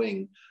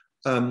allowing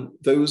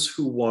those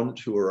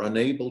who are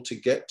unable to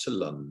get to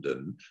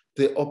London,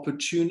 the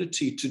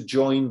opportunity to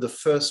join the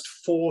first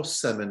 4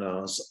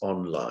 seminars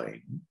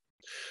online.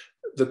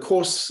 The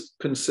course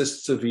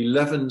consists of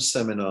 11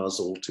 seminars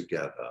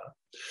altogether.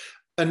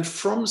 And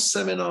from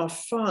seminar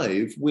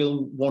 5,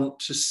 we'll want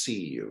to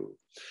see you.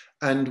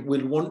 And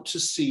we'll want to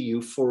see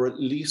you for at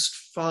least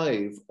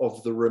 5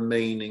 of the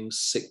remaining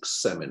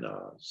 6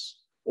 seminars.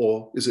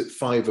 Or is it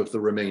 5 of the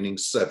remaining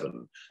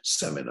 7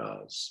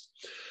 seminars?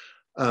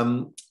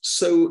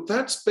 So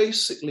that's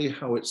basically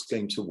how it's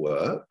going to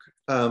work.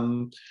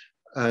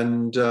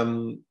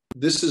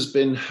 This has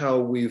been how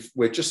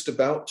we're just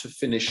about to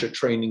finish a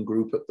training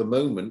group at the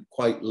moment,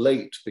 quite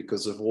late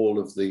because of all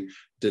of the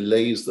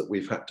delays that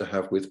we've had to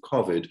have with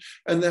COVID.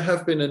 And there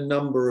have been a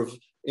number of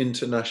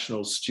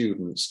international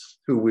students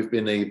who we've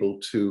been able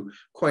to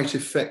quite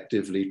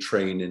effectively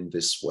train in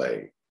this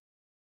way.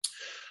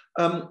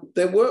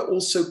 There were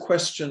also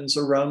questions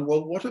around,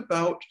 well, what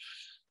about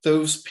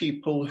those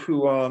people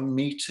who are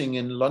meeting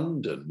in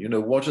London?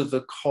 What are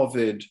the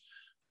COVID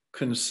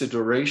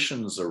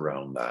considerations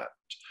around that?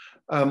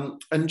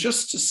 And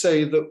just to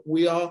say that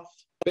we are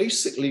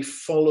basically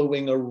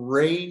following a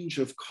range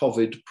of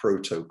COVID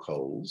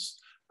protocols.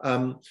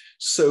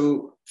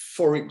 So,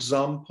 for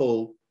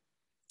example,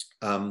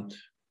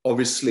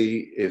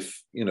 obviously,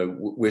 if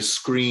we're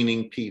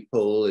screening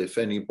people, if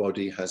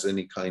anybody has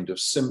any kind of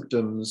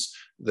symptoms,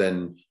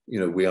 then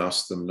we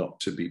ask them not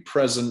to be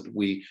present.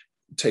 We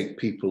take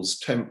people's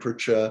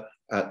temperature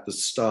at the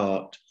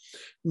start.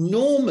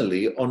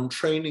 Normally on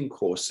training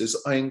courses,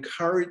 I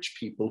encourage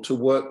people to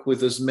work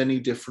with as many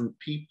different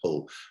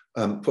people,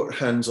 put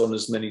hands on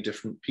as many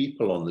different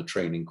people on the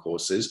training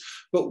courses.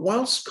 But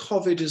whilst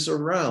COVID is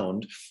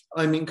around,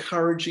 I'm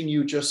encouraging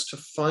you just to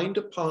find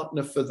a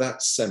partner for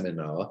that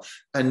seminar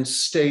and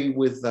stay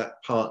with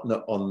that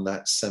partner on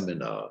that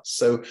seminar,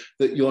 so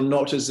that you're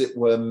not, as it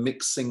were,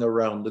 mixing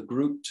around the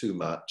group too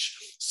much,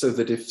 so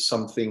that if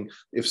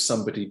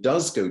somebody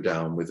does go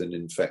down with an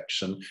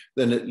infection,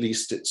 then at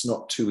least it's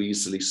not too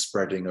easily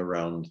spreading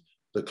around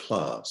the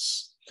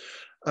class.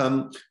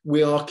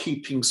 We are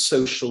keeping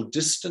social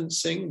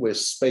distancing. We're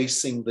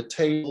spacing the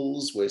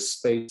tables. We're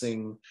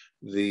spacing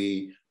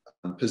the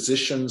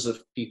positions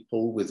of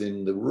people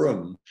within the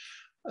room.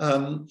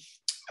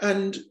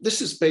 And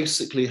this is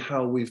basically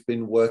how we've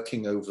been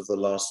working over the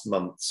last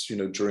months,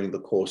 during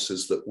the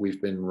courses that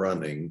we've been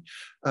running.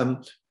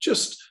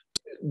 Just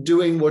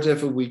doing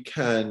whatever we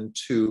can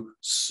to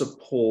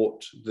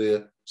support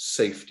the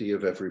safety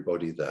of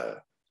everybody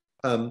there.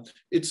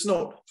 It's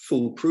not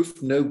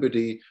foolproof.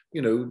 Nobody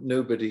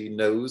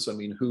knows. I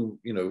mean,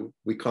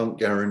 we can't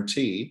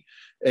guarantee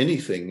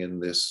anything in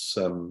this,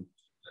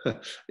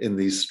 in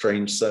these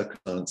strange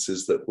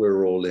circumstances that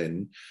we're all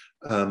in.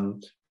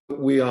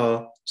 We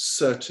are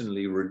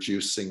certainly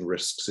reducing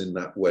risks in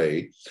that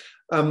way.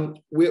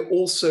 We're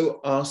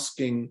also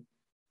asking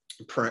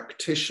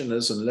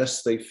practitioners,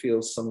 unless they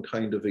feel some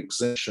kind of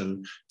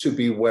exemption, to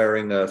be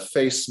wearing a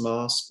face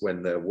mask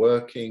when they're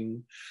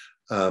working.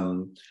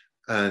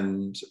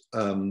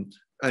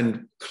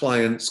 And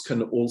clients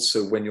can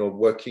also, when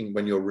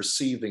you're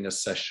receiving a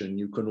session,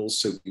 you can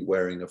also be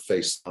wearing a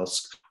face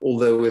mask.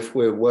 Although if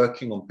we're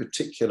working on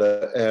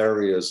particular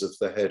areas of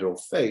the head or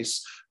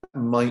face, that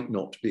might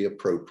not be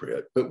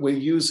appropriate. But we're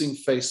using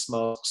face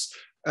masks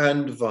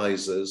and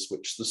visors,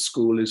 which the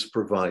school is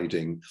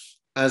providing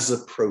as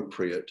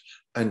appropriate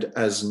and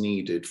as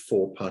needed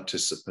for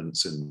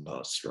participants in the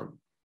classroom.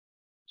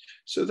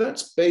 So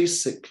that's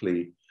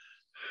basically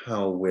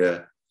how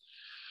we're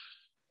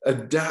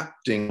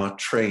adapting our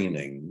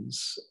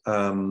trainings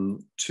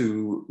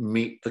to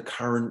meet the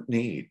current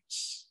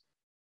needs.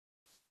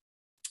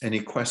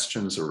 Any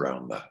questions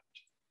around that?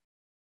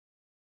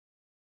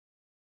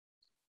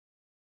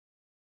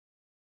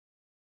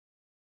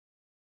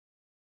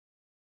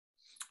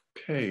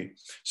 Okay,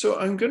 so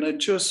I'm going to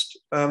just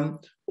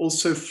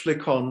also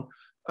flick on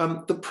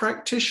the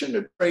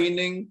practitioner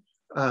training.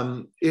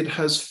 It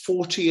has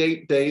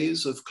 48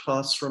 days of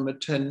classroom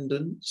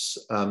attendance.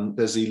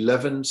 There's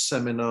 11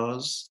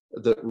 seminars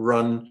that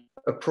run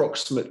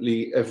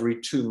approximately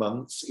every 2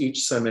 months.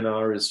 Each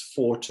seminar is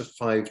 4 to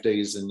 5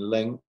 days in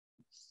length.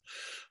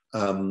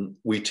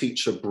 We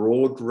teach a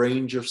broad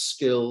range of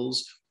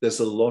skills. There's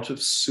a lot of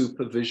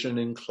supervision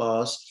in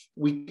class.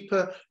 We keep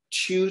a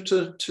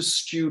tutor to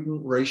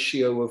student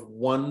ratio of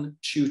 1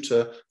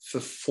 tutor for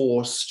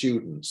 4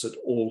 students at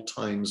all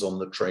times on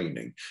the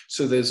training.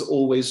 So there's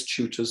always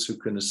tutors who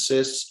can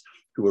assist,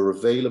 who are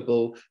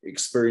available,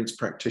 experienced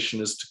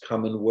practitioners to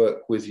come and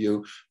work with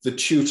you. The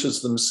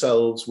tutors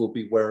themselves will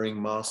be wearing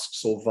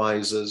masks or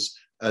visors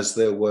as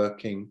they're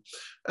working.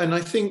 And I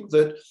think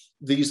that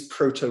these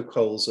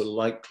protocols are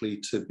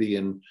likely to be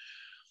in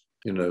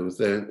you know,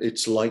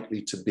 it's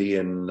likely to be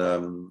in,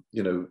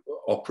 you know,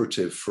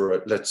 operative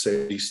for, let's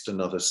say, at least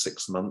another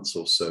 6 months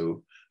or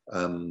so.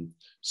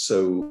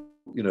 So,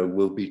 you know,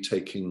 we'll be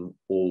taking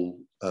all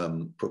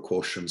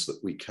precautions that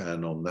we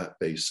can on that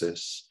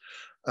basis.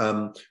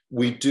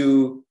 We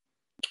do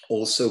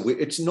also,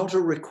 it's not a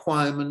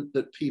requirement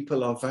that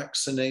people are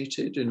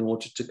vaccinated in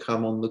order to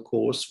come on the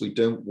course. We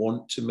don't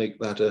want to make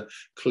that a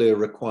clear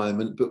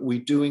requirement, but we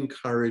do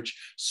encourage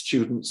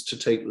students to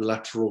take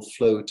lateral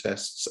flow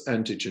tests,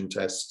 antigen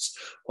tests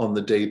on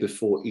the day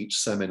before each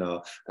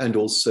seminar, and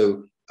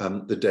also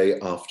the day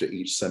after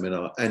each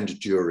seminar and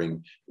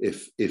during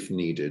if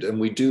needed. And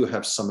we do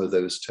have some of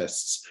those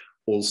tests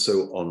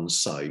also on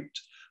site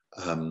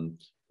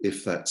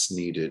if that's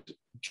needed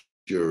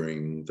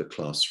during the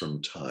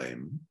classroom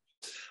time.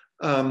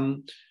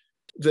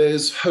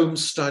 There's home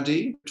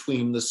study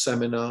between the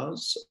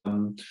seminars.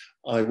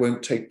 I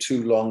won't take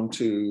too long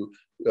to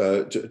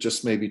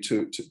just maybe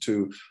to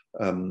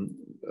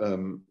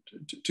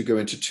go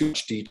into too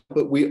much detail,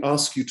 but we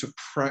ask you to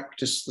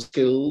practice the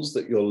skills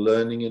that you're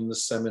learning in the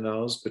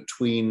seminars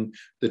between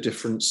the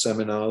different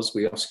seminars.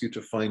 We ask you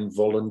to find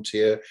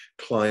volunteer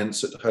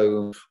clients at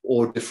home,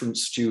 or different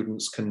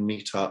students can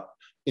meet up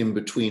in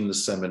between the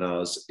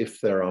seminars if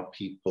there are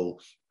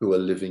people who are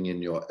living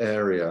in your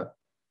area.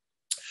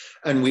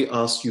 And we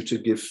ask you to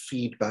give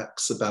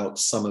feedbacks about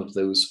some of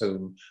those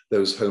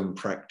home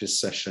practice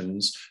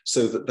sessions,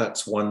 so that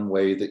that's one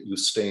way that you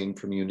stay in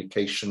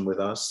communication with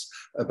us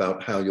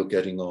about how you're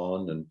getting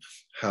on and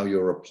how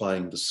you're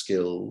applying the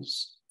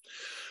skills.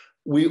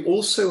 We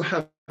also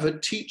have a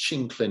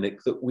teaching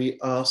clinic that we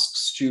ask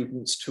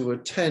students to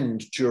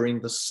attend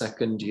during the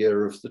second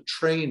year of the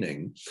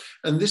training.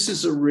 And this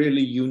is a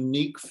really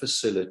unique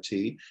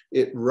facility.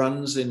 It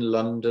runs in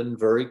London,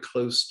 very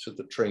close to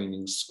the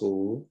training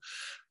school.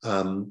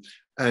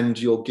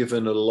 And you're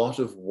given a lot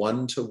of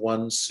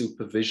one-to-one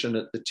supervision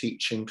at the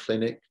teaching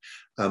clinic.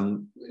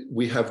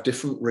 We have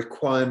different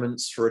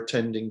requirements for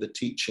attending the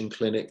teaching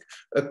clinic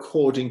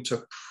according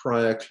to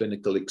prior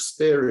clinical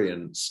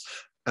experience.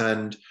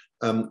 And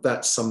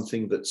that's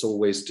something that's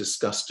always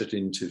discussed at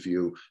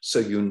interview, so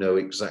you know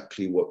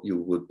exactly what you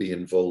would be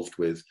involved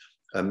with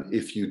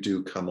if you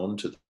do come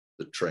onto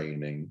the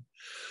training.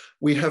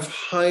 We have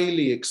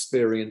highly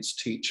experienced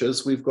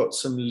teachers. We've got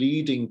some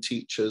leading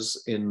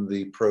teachers in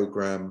the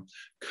program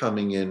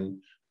coming in,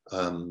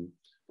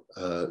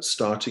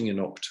 starting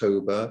in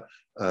October.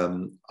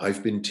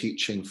 I've been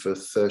teaching for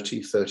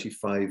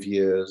 35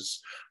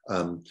 years.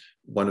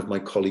 One of my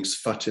colleagues,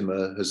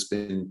 Fatima, has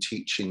been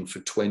teaching for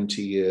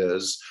 20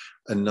 years.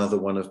 Another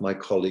one of my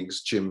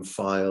colleagues, Jim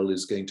File,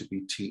 is going to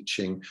be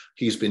teaching.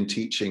 He's been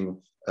teaching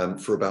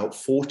for about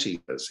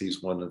 40 years.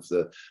 He's one of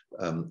the,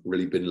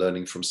 really been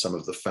learning from some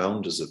of the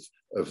founders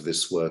of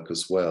this work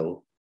as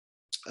well.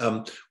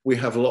 We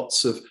have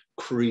lots of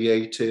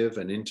creative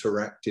and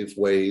interactive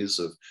ways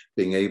of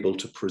being able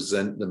to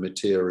present the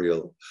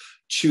material.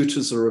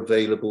 Tutors are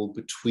available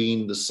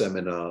between the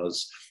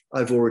seminars.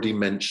 I've already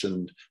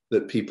mentioned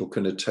that people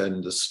can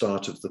attend the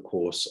start of the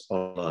course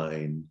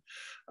online.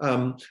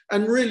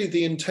 And really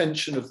the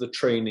intention of the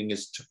training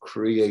is to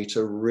create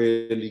a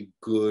really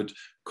good,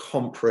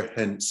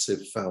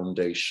 comprehensive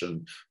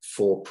foundation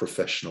for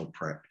professional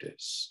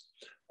practice.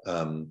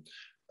 And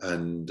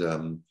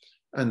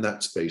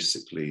that's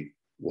basically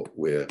what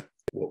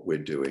we're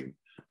doing.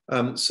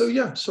 So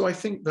yeah, so I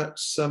think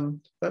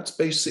that's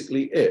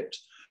basically it.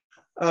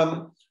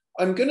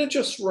 I'm going to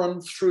just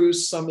run through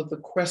some of the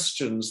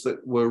questions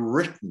that were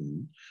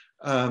written.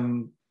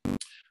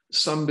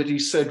 Somebody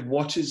said,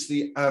 what is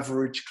the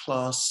average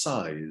class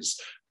size?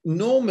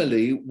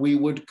 Normally, we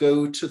would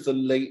go to the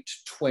late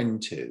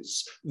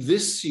 20s.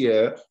 This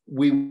year,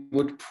 we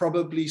would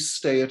probably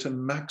stay at a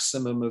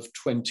maximum of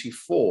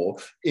 24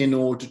 in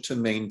order to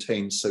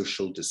maintain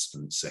social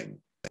distancing.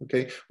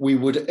 Okay, we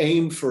would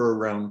aim for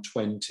around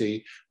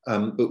 20,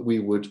 but we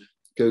would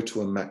go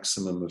to a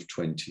maximum of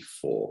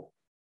 24.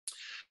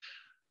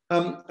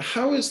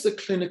 How is the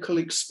clinical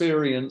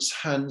experience,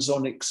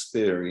 hands-on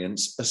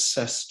experience,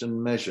 assessed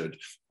and measured?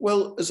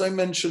 Well, as I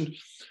mentioned,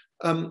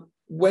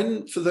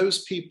 for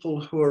those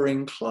people who are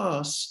in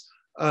class,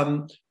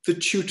 the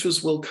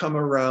tutors will come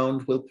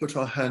around, we'll put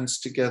our hands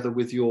together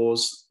with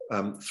yours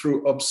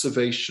through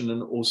observation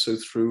and also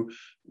through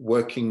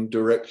working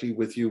directly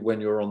with you when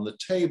you're on the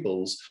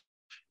tables,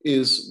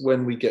 is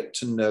when we get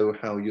to know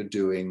how you're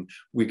doing,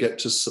 we get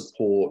to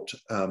support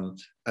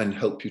and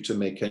help you to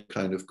make any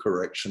kind of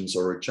corrections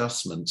or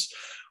adjustments.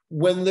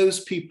 When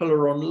those people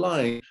are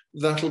online,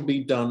 that'll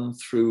be done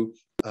through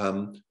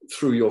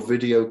your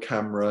video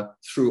camera,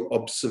 through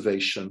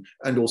observation,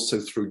 and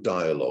also through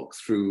dialogue,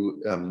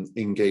 through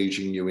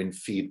engaging you in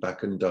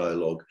feedback and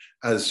dialogue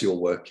as you're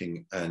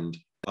working and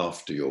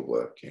after you're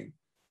working.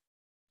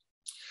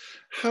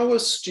 How are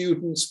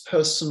students'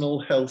 personal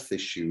health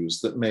issues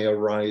that may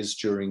arise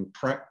during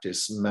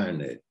practice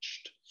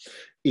managed?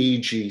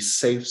 E.g.,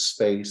 safe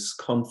space,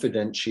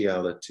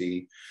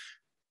 confidentiality,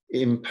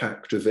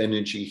 impact of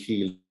energy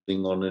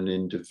healing on an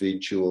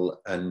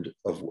individual and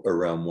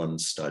around one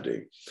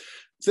study.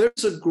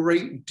 there's a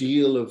great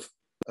deal of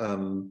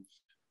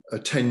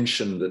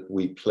attention that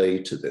we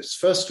play to this.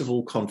 First of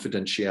all,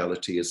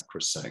 confidentiality is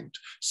sacrosanct.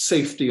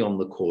 Safety on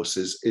the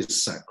courses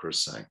is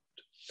sacrosanct.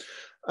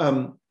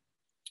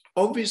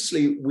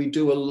 Obviously, we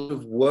do a lot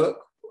of work.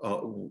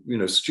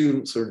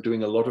 Students are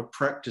doing a lot of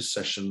practice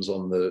sessions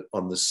on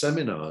the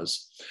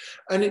seminars,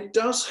 and it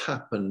does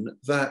happen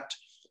that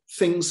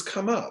things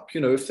come up.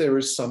 If there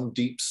is some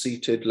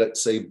deep-seated,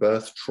 let's say,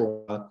 birth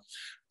trauma,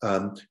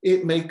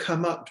 it may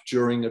come up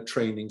during a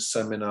training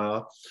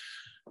seminar.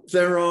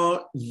 There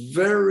are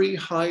very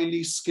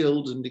highly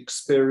skilled and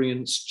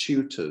experienced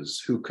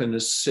tutors who can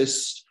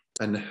assist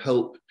and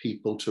help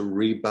people to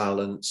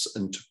rebalance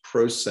and to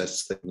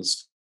process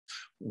things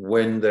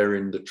when they're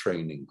in the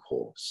training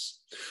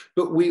course.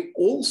 But we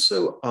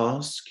also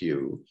ask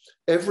you,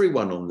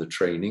 everyone on the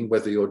training,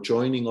 whether you're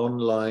joining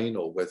online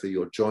or whether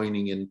you're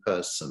joining in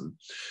person,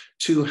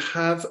 to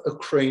have a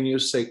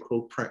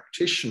craniosacral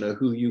practitioner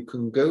who you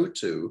can go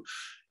to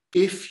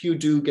if you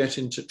do get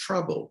into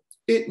trouble.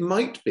 It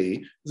might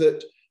be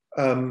that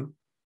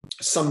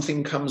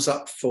something comes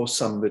up for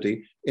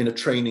somebody in a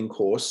training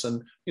course,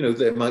 and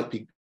there might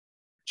be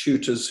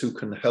tutors who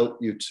can help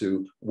you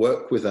to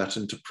work with that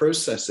and to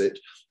process it.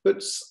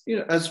 But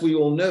as we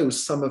all know,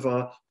 some of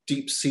our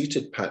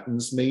deep-seated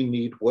patterns may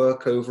need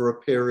work over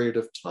a period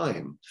of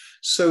time.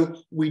 So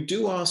we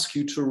do ask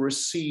you to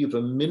receive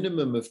a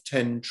minimum of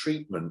 10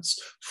 treatments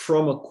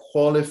from a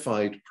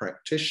qualified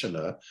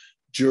practitioner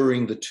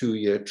during the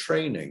 2-year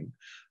training,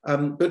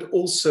 but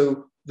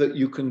also that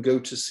you can go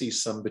to see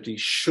somebody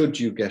should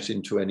you get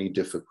into any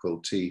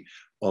difficulty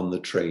on the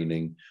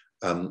training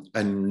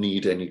and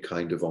need any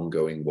kind of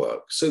ongoing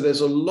work. So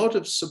there's a lot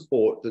of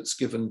support that's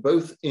given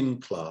both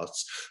in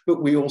class,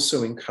 but we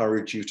also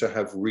encourage you to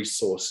have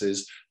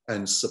resources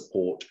and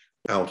support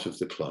out of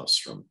the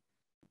classroom.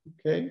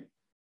 Okay.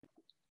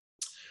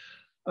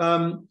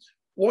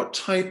 What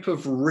type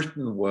of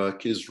written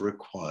work is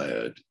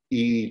required,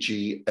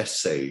 e.g.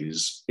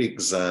 essays,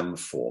 exam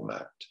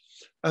format?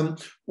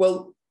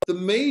 Well, the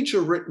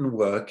major written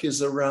work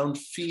is around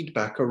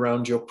feedback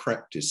around your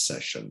practice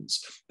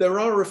sessions. There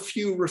are a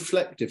few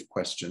reflective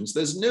questions.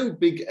 There's no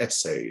big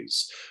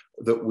essays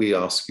that we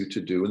ask you to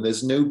do, and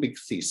there's no big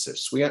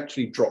thesis. We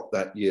actually dropped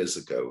that years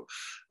ago.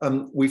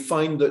 We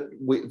find that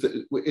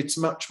it's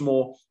much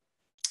more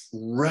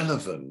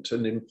relevant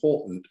and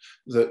important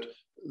that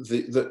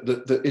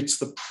it's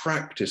the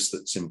practice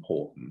that's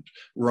important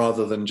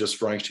rather than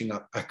just writing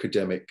up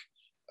academic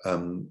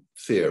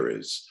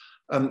theories.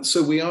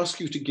 So we ask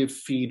you to give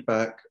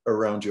feedback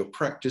around your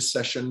practice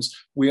sessions.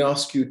 We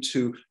ask you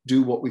to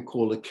do what we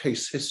call a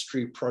case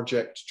history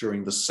project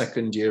during the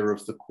 2nd year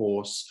of the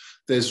course.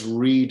 There's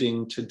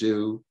reading to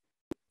do.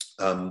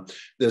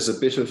 There's a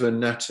bit of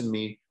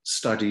anatomy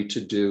study to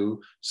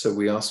do. So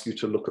we ask you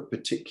to look at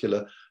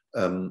particular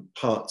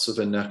parts of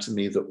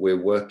anatomy that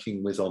we're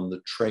working with on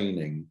the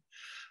training.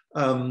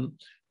 There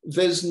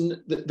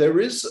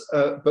is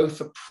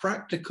both a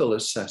practical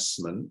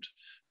assessment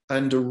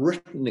and a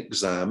written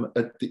exam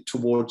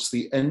towards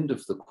the end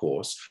of the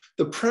course.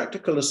 The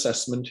practical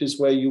assessment is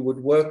where you would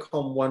work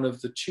on one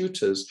of the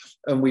tutors,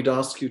 and we'd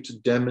ask you to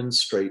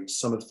demonstrate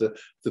some of the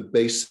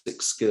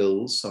basic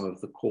skills, some of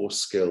the core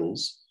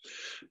skills.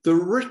 The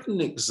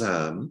written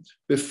exam,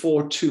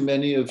 before too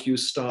many of you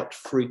start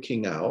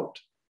freaking out,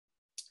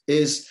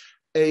 is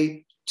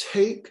a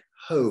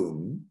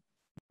take-home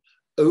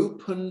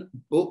open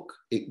book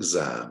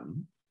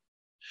exam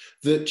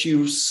that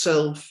you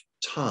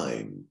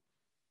self-time.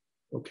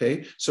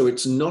 Okay, so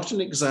it's not an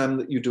exam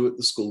that you do at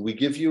the school. We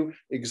give you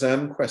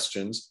exam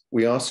questions.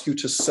 We ask you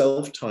to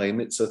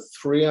self-time. It's a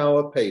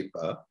 3-hour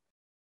paper.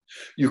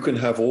 You can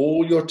have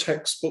all your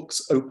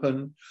textbooks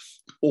open,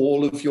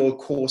 all of your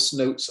course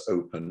notes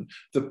open.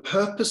 The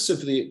purpose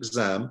of the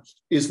exam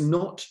is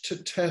not to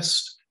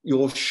test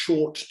your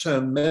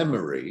short-term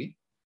memory,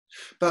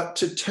 but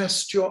to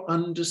test your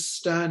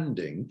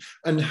understanding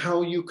and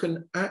how you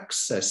can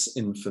access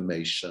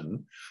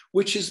information,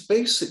 which is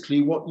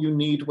basically what you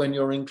need when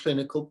you're in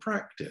clinical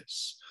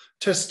practice.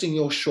 Testing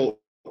your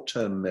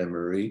short-term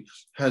memory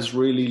has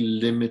really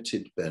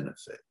limited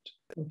benefit.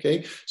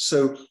 Okay,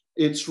 so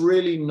it's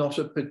really not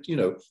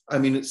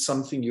it's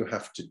something you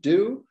have to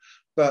do,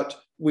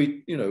 but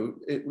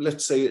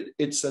let's say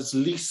it's as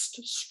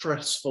least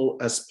stressful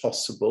as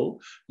possible.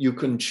 You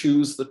can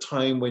choose the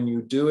time when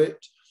you do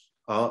it.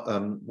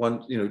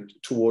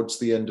 Towards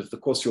the end of the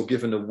course, you're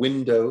given a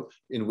window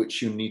in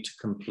which you need to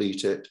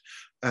complete it,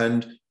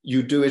 and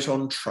you do it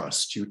on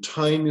trust. You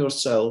time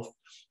yourself.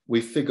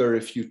 We figure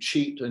if you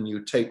cheat and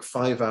you take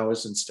 5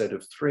 hours instead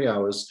of 3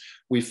 hours,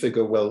 we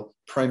figure, well,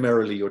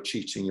 primarily you're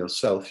cheating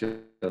yourself. You're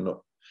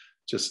not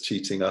just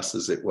cheating us,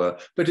 as it were,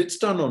 but it's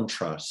done on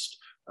trust.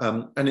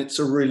 And it's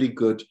a really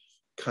good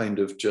kind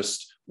of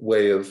just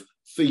way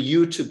for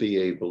you to be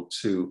able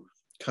to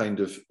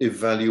kind of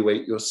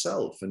evaluate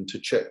yourself and to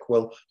check,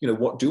 well,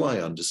 what do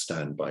I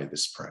understand by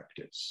this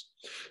practice?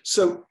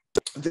 So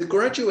the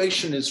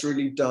graduation is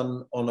really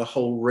done on a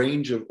whole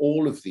range of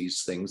all of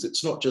these things.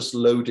 It's not just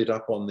loaded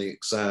up on the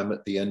exam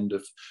at the end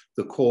of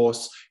the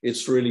course.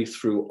 It's really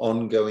through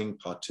ongoing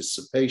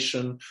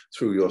participation,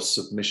 through your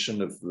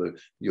submission of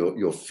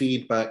your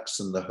feedbacks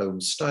and the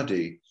home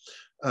study.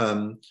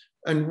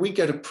 And we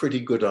get a pretty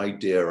good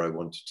idea, I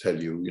want to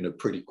tell you,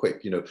 pretty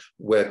quick,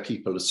 where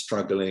people are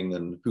struggling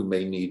and who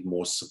may need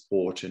more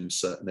support in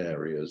certain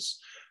areas.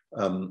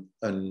 And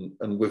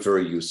we're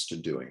very used to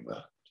doing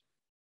that.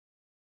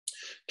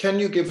 Can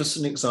you give us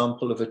an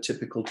example of a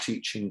typical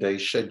teaching day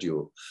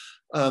schedule?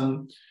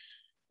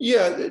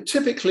 Yeah,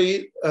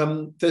 typically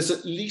there's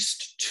at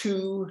least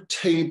 2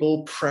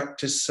 table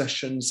practice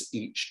sessions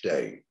each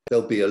day.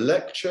 There'll be a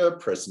lecture,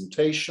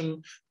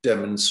 presentation,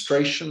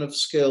 demonstration of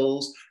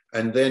skills,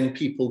 and then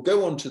people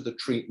go onto the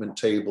treatment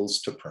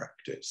tables to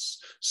practice.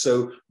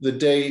 So the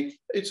day,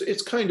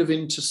 it's kind of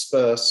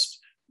interspersed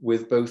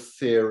with both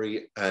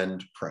theory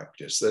and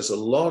practice. There's a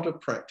lot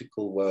of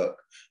practical work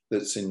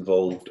that's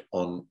involved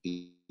on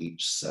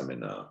each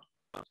seminar.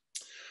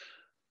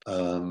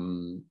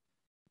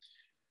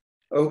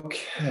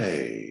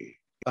 Okay,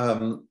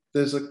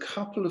 there's a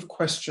couple of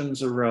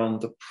questions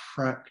around the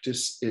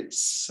practice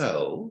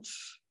itself.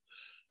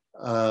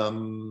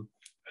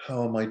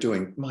 How am I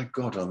doing? My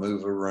God, I'm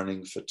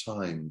overrunning for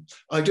time.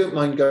 I don't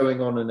mind going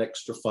on an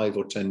extra 5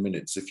 or 10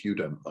 minutes if you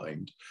don't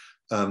mind.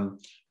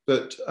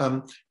 But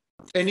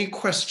any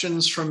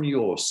questions from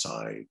your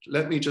side?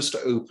 Let me just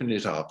open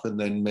it up and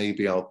then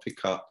maybe I'll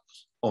pick up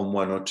on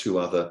 1 or 2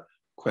 other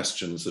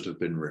questions that have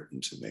been written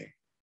to me.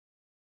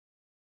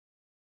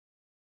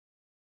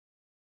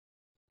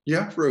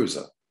 Yeah,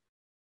 Rosa.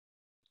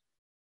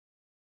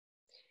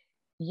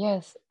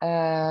 Yes,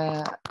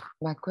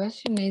 my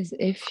question is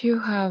if you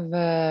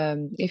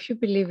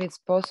believe it's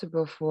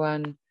possible for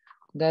one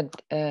that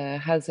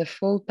has a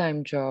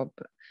full-time job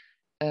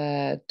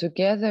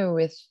together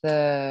with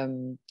a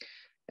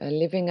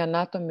living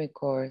anatomy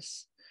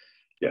course,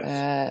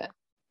 yes,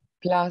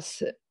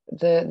 plus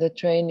the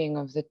training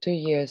of the 2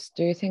 years,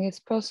 do you think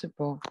it's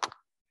possible?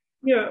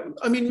 Yeah,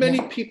 I mean,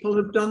 many people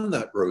have done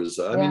that,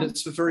 Rosa. I mean,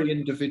 it's a very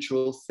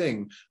individual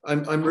thing.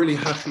 I'm really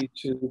happy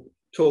to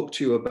talk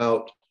to you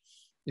about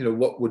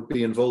what would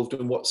be involved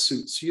and what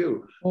suits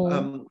you.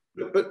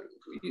 But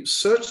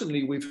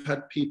certainly we've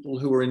had people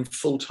who are in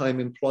full-time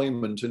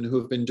employment and who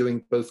have been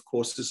doing both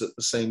courses at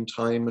the same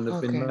time and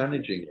have been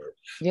managing it.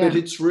 But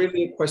it's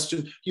really a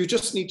question, you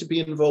just need to be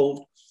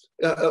involved.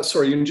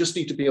 You just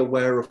need to be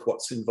aware of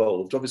what's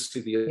involved.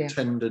 Obviously the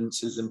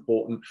attendance is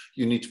important.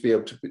 You need to be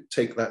able to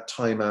take that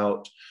time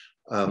out.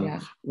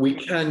 We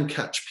can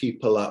catch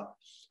people up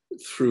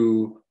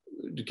through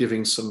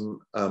giving some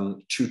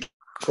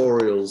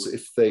tutorials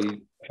if they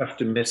have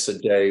to miss a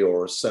day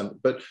or some,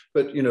 but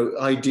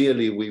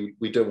ideally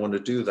we don't want to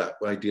do that.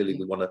 Ideally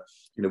we want to,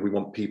 we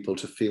want people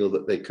to feel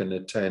that they can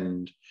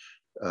attend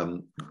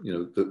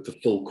the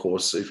full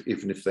course,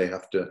 even if they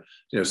have to,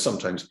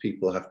 sometimes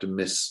people have to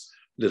miss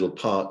little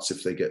parts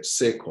if they get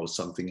sick or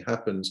something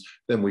happens,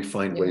 then we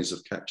find ways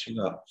of catching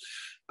up.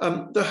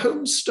 The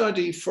home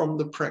study from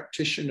the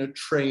practitioner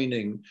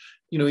training,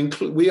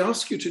 we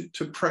ask you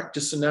to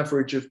practice an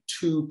average of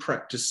 2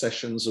 practice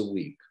sessions a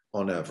week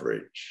on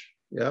average.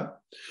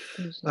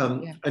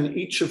 And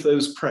each of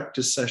those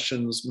practice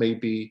sessions may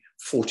be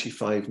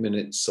 45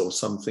 minutes or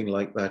something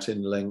like that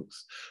in length.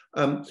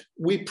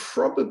 We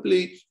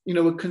probably,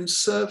 a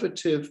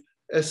conservative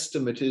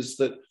estimate is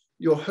that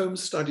your home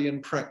study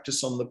and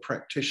practice on the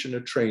practitioner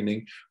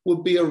training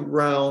would be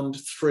around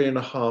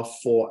 3.5 to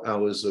 4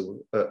 hours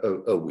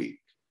a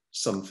week,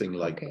 something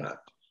like that.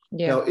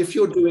 Now, if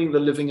you're doing the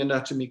living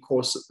anatomy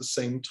course at the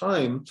same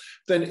time,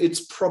 then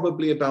it's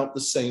probably about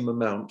the same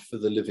amount for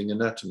the living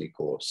anatomy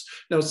course.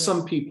 Now,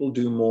 some people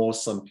do more,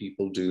 some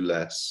people do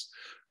less.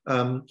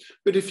 But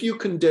if you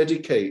can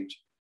dedicate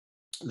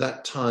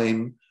that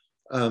time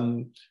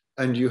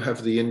and you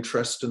have the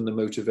interest and the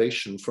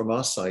motivation from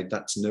our side,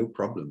 that's no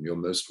problem. You're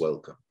most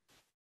welcome.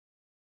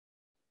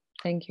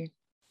 Thank you.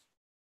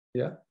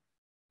 Yeah,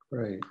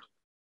 great.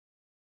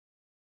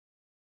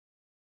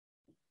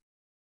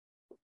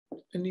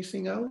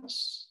 Anything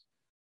else?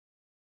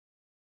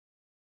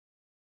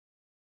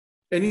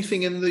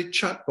 Anything in the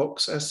chat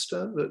box,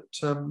 Esther, that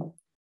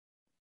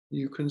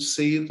you can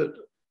see that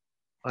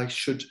I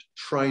should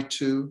try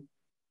to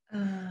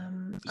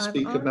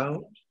speak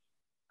about?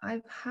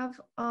 I have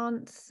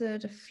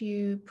answered a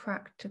few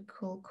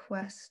practical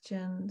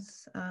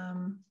questions. I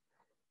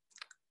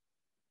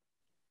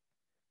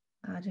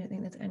don't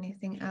think there's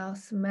anything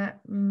else.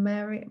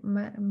 Mariette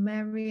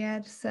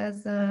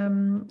says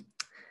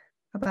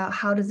about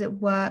how does it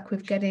work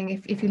with getting,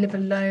 if you live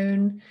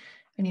alone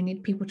and you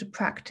need people to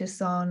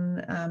practice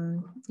on,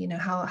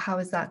 how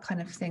is that kind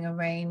of thing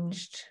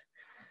arranged?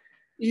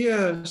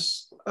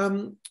 Yes, I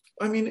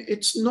mean,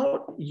 it's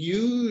not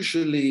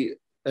usually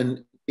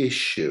an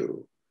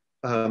issue.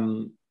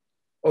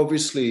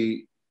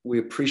 Obviously, we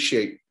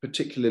appreciate,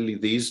 particularly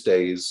these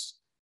days,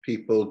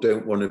 people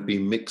don't want to be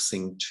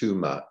mixing too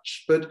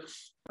much. But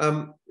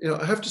I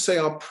have to say,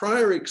 our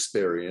prior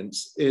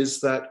experience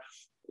is that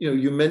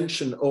you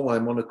mention, oh,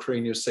 I'm on a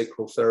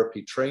craniosacral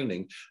therapy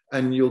training,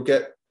 and you'll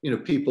get,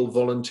 people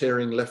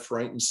volunteering left,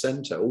 right, and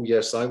center. Oh,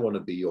 yes, I want to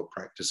be your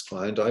practice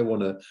client. I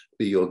want to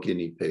be your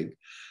guinea pig.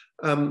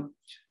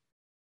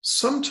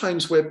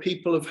 Sometimes where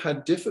people have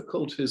had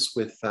difficulties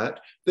with that,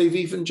 they've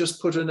even just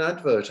put an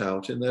advert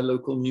out in their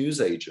local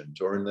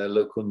newsagent or in their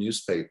local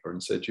newspaper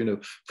and said,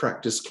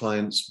 practice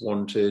clients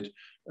wanted,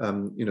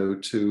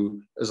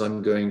 as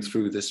I'm going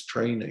through this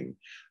training.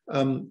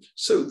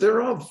 So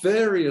there are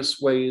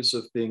various ways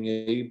of being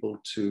able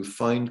to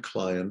find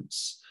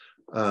clients.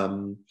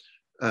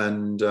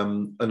 And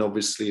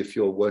obviously, if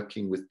you're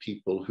working with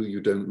people who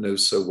you don't know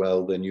so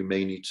well, then you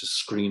may need to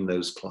screen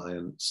those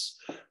clients.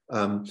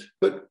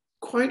 But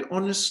quite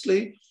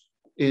honestly,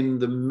 in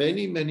the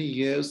many, many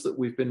years that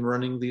we've been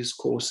running these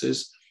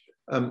courses,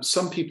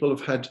 some people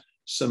have had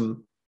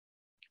some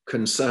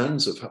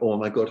concerns of, oh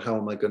my God, how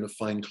am I going to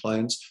find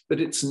clients?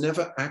 But it's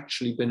never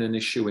actually been an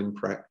issue in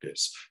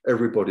practice.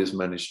 Everybody's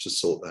managed to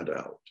sort that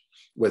out,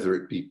 whether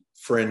it be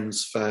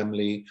friends,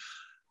 family,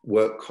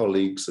 work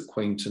colleagues,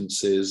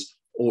 acquaintances,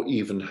 or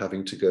even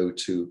having to go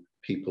to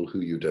people who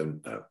you don't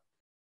know.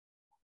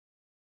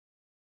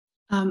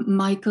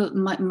 Michael,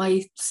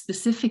 my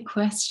specific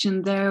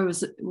question there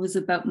was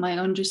about my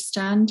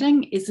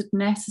understanding. Is it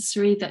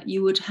necessary that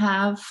you would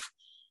have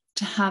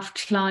to have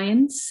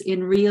clients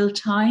in real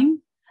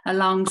time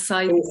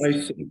alongside? Oh, I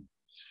see.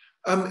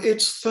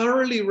 It's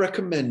thoroughly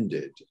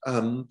recommended.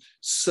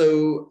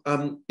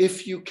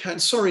 If you can,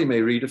 sorry,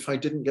 Mayreed, if I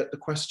didn't get the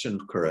question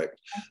correct.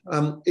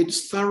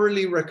 It's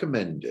thoroughly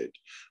recommended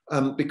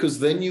because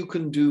then you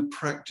can do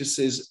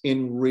practices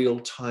in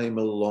real time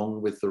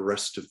along with the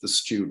rest of the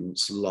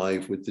students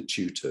live with the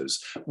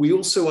tutors. We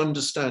also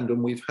understand,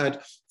 and we've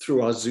had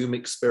through our Zoom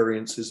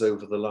experiences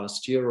over the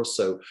last year or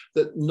so,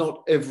 that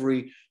not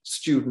every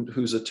student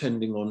who's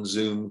attending on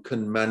Zoom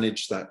can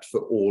manage that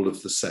for all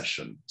of the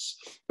sessions.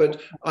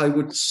 But I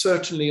would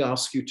certainly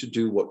ask you to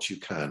do what you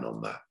can on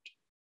that.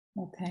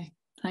 Okay,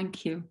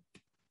 thank you.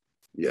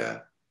 Yeah.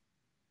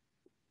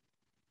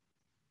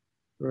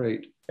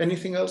 Great.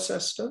 Anything else,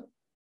 Esther?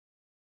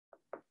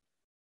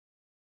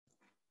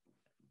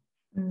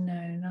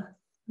 No,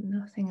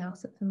 nothing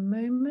else at the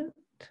moment.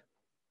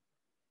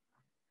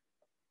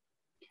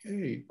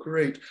 Okay,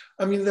 great.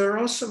 I mean, there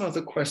are some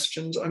other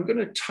questions. I'm going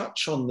to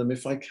touch on them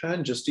if I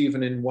can, just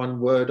even in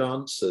one-word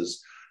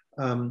answers.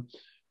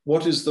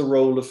 What is the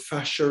role of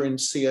fascia in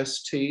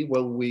CST?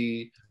 Well,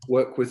 we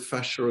work with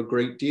fascia a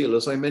great deal.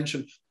 As I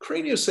mentioned,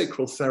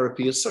 craniosacral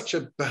therapy is such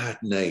a bad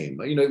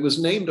name. It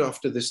was named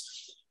after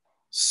this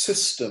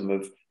system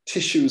of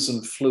tissues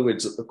and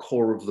fluids at the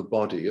core of the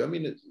body. I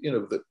mean,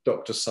 that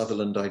Dr.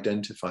 Sutherland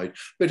identified,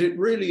 but it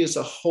really is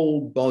a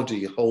whole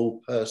body, whole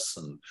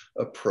person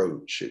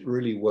approach. It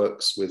really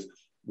works with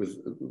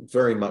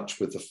very much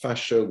with the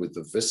fascia, with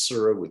the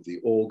viscera, with the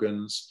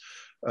organs,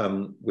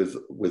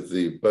 with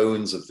the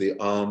bones of the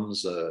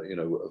arms, of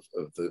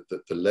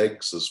the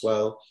legs as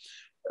well.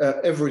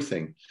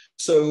 Everything.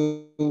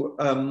 So,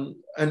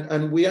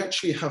 and we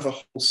actually have a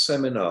whole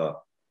seminar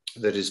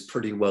that is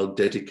pretty well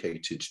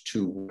dedicated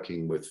to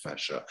working with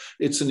fascia.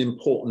 It's an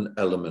important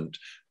element,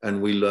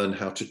 and we learn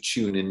how to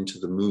tune into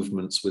the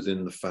movements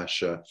within the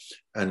fascia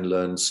and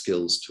learn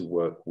skills to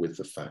work with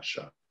the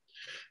fascia.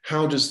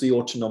 How does the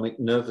autonomic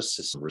nervous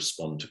system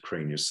respond to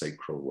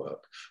craniosacral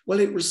work? Well,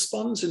 it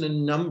responds in a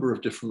number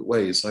of different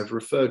ways. I've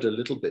referred a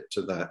little bit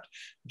to that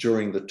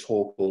during the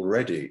talk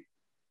already.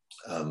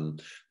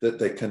 That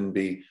there can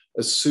be,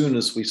 as soon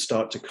as we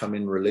start to come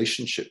in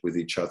relationship with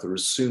each other,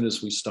 as soon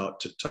as we start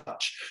to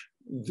touch,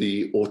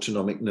 the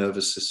autonomic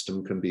nervous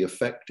system can be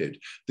affected.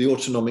 The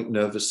autonomic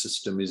nervous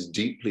system is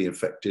deeply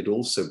affected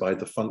also by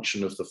the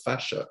function of the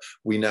fascia.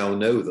 We now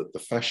know that the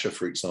fascia,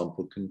 for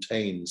example,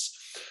 contains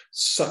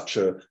such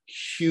a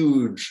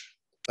huge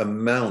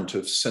amount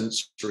of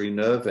sensory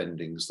nerve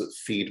endings that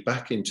feed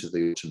back into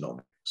the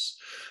autonomics.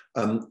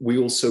 We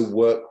also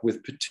work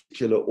with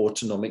particular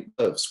autonomic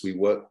nerves. We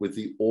work with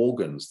the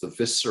organs, the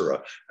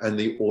viscera, and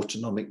the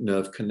autonomic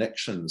nerve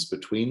connections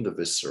between the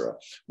viscera.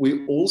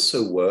 We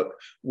also work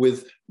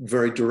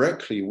very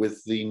directly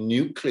with the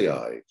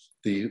nuclei,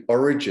 the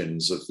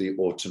origins of the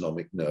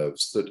autonomic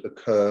nerves that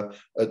occur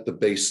at the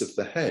base of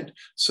the head.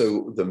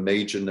 So the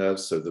major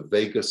nerves, so the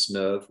vagus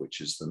nerve, which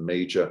is the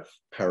major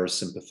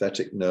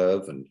parasympathetic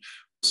nerve, and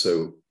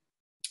also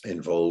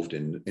involved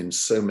in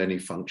so many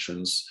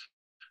functions.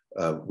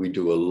 We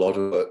do a lot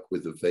of work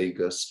with the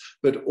vagus,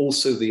 but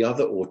also the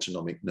other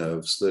autonomic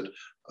nerves that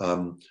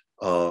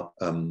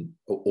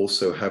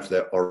also have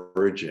their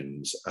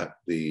origins at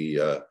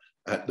the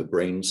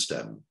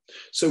brainstem.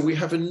 So we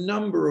have a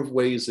number of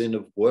ways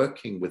of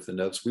working with the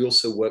nerves. We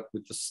also work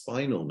with the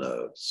spinal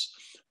nerves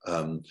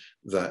and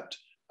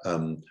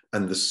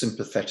the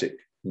sympathetic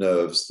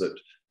nerves that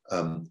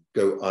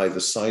go either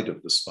side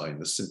of the spine,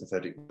 the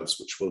sympathetic nerves,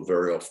 which will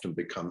very often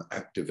become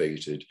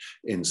activated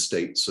in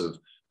states of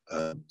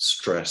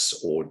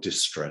stress or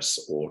distress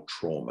or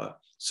trauma.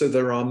 So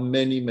there are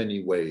many,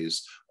 many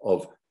ways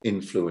of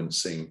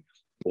influencing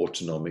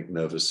autonomic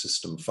nervous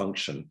system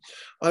function.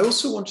 I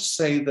also want to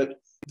say that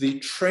the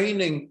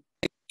training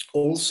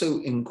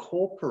also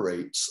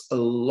incorporates a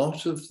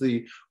lot of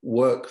the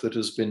work that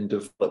has been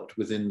developed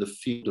within the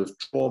field of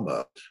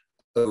trauma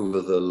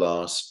over the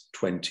last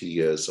 20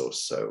 years or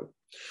so.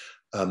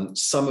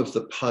 Some of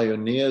the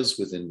pioneers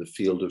within the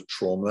field of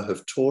trauma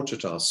have taught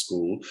at our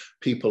school,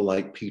 people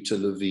like Peter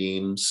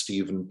Levine,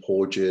 Stephen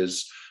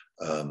Porges,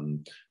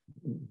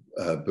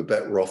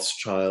 Babette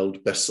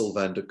Rothschild, Bessel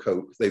van der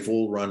Kolk. They've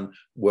all run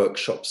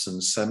workshops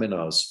and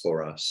seminars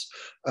for us.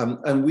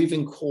 And we've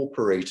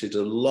incorporated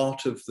a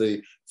lot of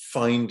the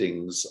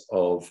findings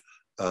of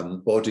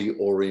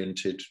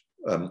body-oriented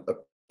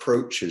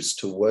approaches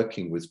to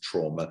working with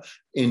trauma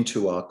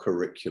into our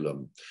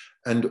curriculum,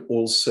 and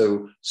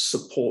also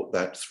support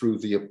that through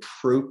the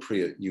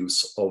appropriate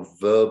use of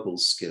verbal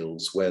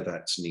skills where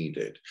that's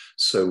needed.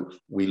 So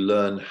we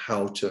learn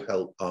how to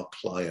help our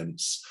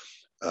clients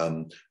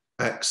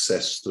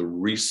access the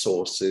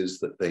resources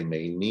that they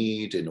may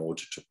need in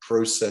order to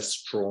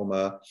process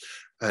trauma,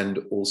 and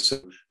also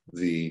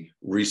the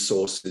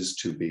resources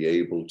to be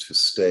able to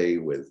stay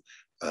with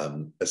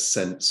a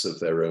sense of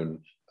their own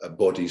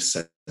body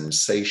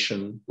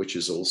sensation, which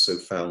is also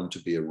found to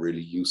be a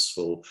really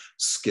useful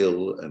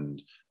skill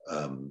and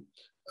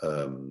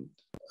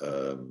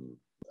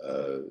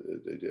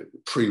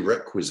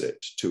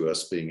prerequisite to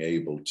us being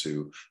able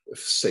to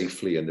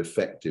safely and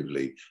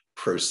effectively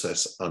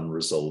process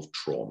unresolved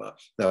trauma.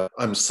 Now,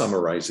 I'm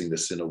summarizing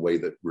this in a way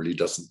that really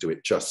doesn't do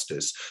it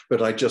justice,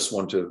 but I just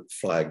want to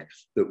flag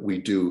that we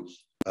do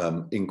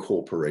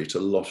incorporate a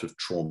lot of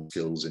trauma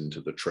skills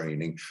into the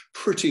training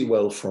pretty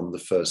well from the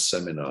first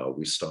seminar.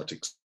 We start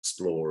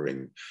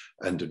exploring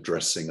and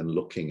addressing and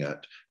looking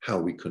at how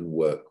we can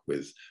work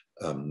with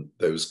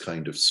those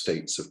kind of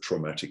states of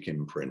traumatic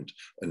imprint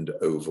and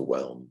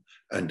overwhelm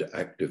and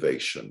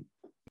activation.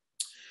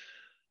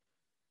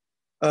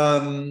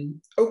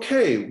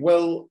 Okay,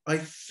 well, I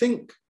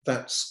think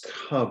that's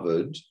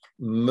covered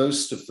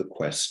most of the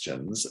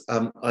questions.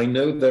 I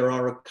know there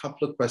are a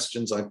couple of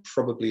questions I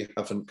probably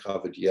haven't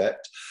covered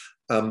yet.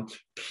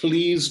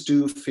 Please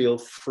do feel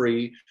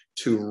free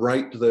to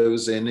write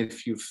those in.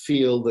 If you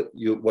feel that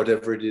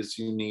whatever it is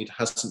you need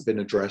hasn't been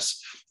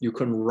addressed, you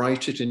can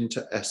write it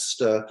into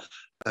Esther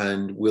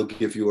and we'll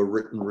give you a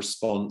written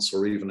response,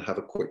 or even have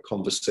a quick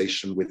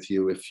conversation with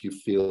you if you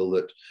feel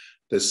that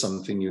there's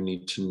something you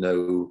need to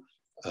know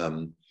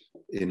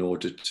in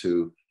order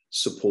to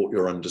support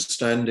your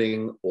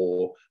understanding,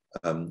 or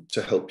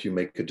to help you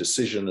make a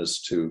decision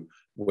as to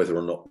whether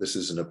or not this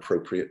is an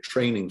appropriate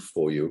training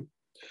for you.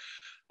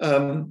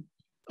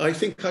 I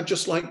think I'd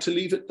just like to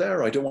leave it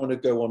there. I don't want to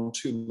go on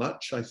too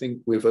much. I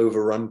think we've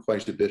overrun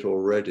quite a bit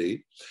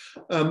already.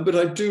 But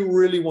I do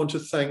really want to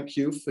thank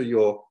you for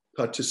your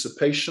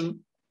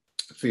participation,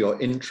 for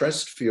your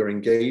interest, for your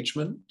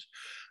engagement.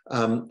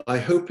 I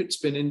hope it's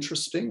been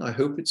interesting. I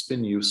hope it's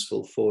been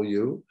useful for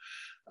you.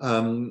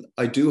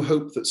 I do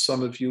hope that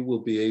some of you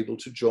will be able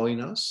to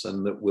join us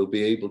and that we'll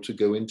be able to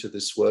go into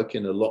this work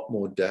in a lot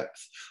more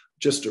depth.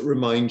 Just to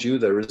remind you,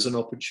 there is an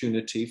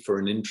opportunity for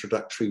an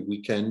introductory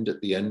weekend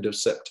at the end of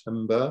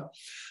September.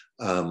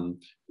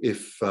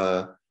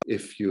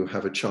 If you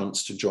have a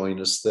chance to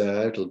join us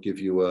there, it'll give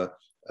you a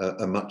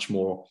much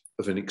more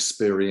of an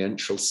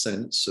experiential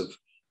sense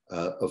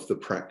of the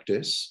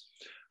practice.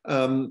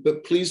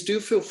 But please do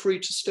feel free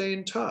to stay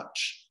in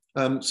touch.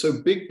 So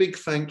big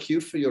thank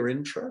you for your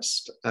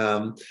interest.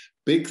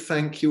 Big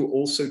thank you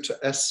also to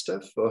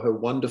Esther for her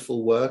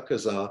wonderful work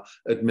as our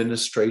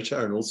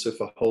administrator, and also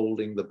for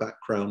holding the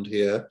background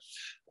here,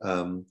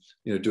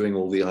 doing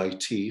all the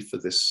IT for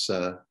this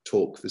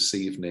talk this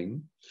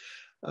evening.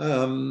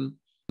 And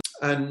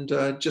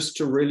just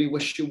to really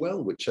wish you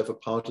well, whichever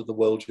part of the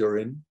world you're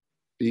in.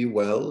 Be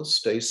well,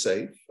 stay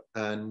safe,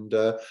 and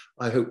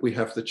I hope we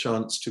have the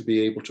chance to be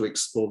able to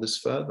explore this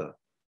further.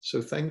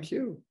 So thank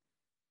you.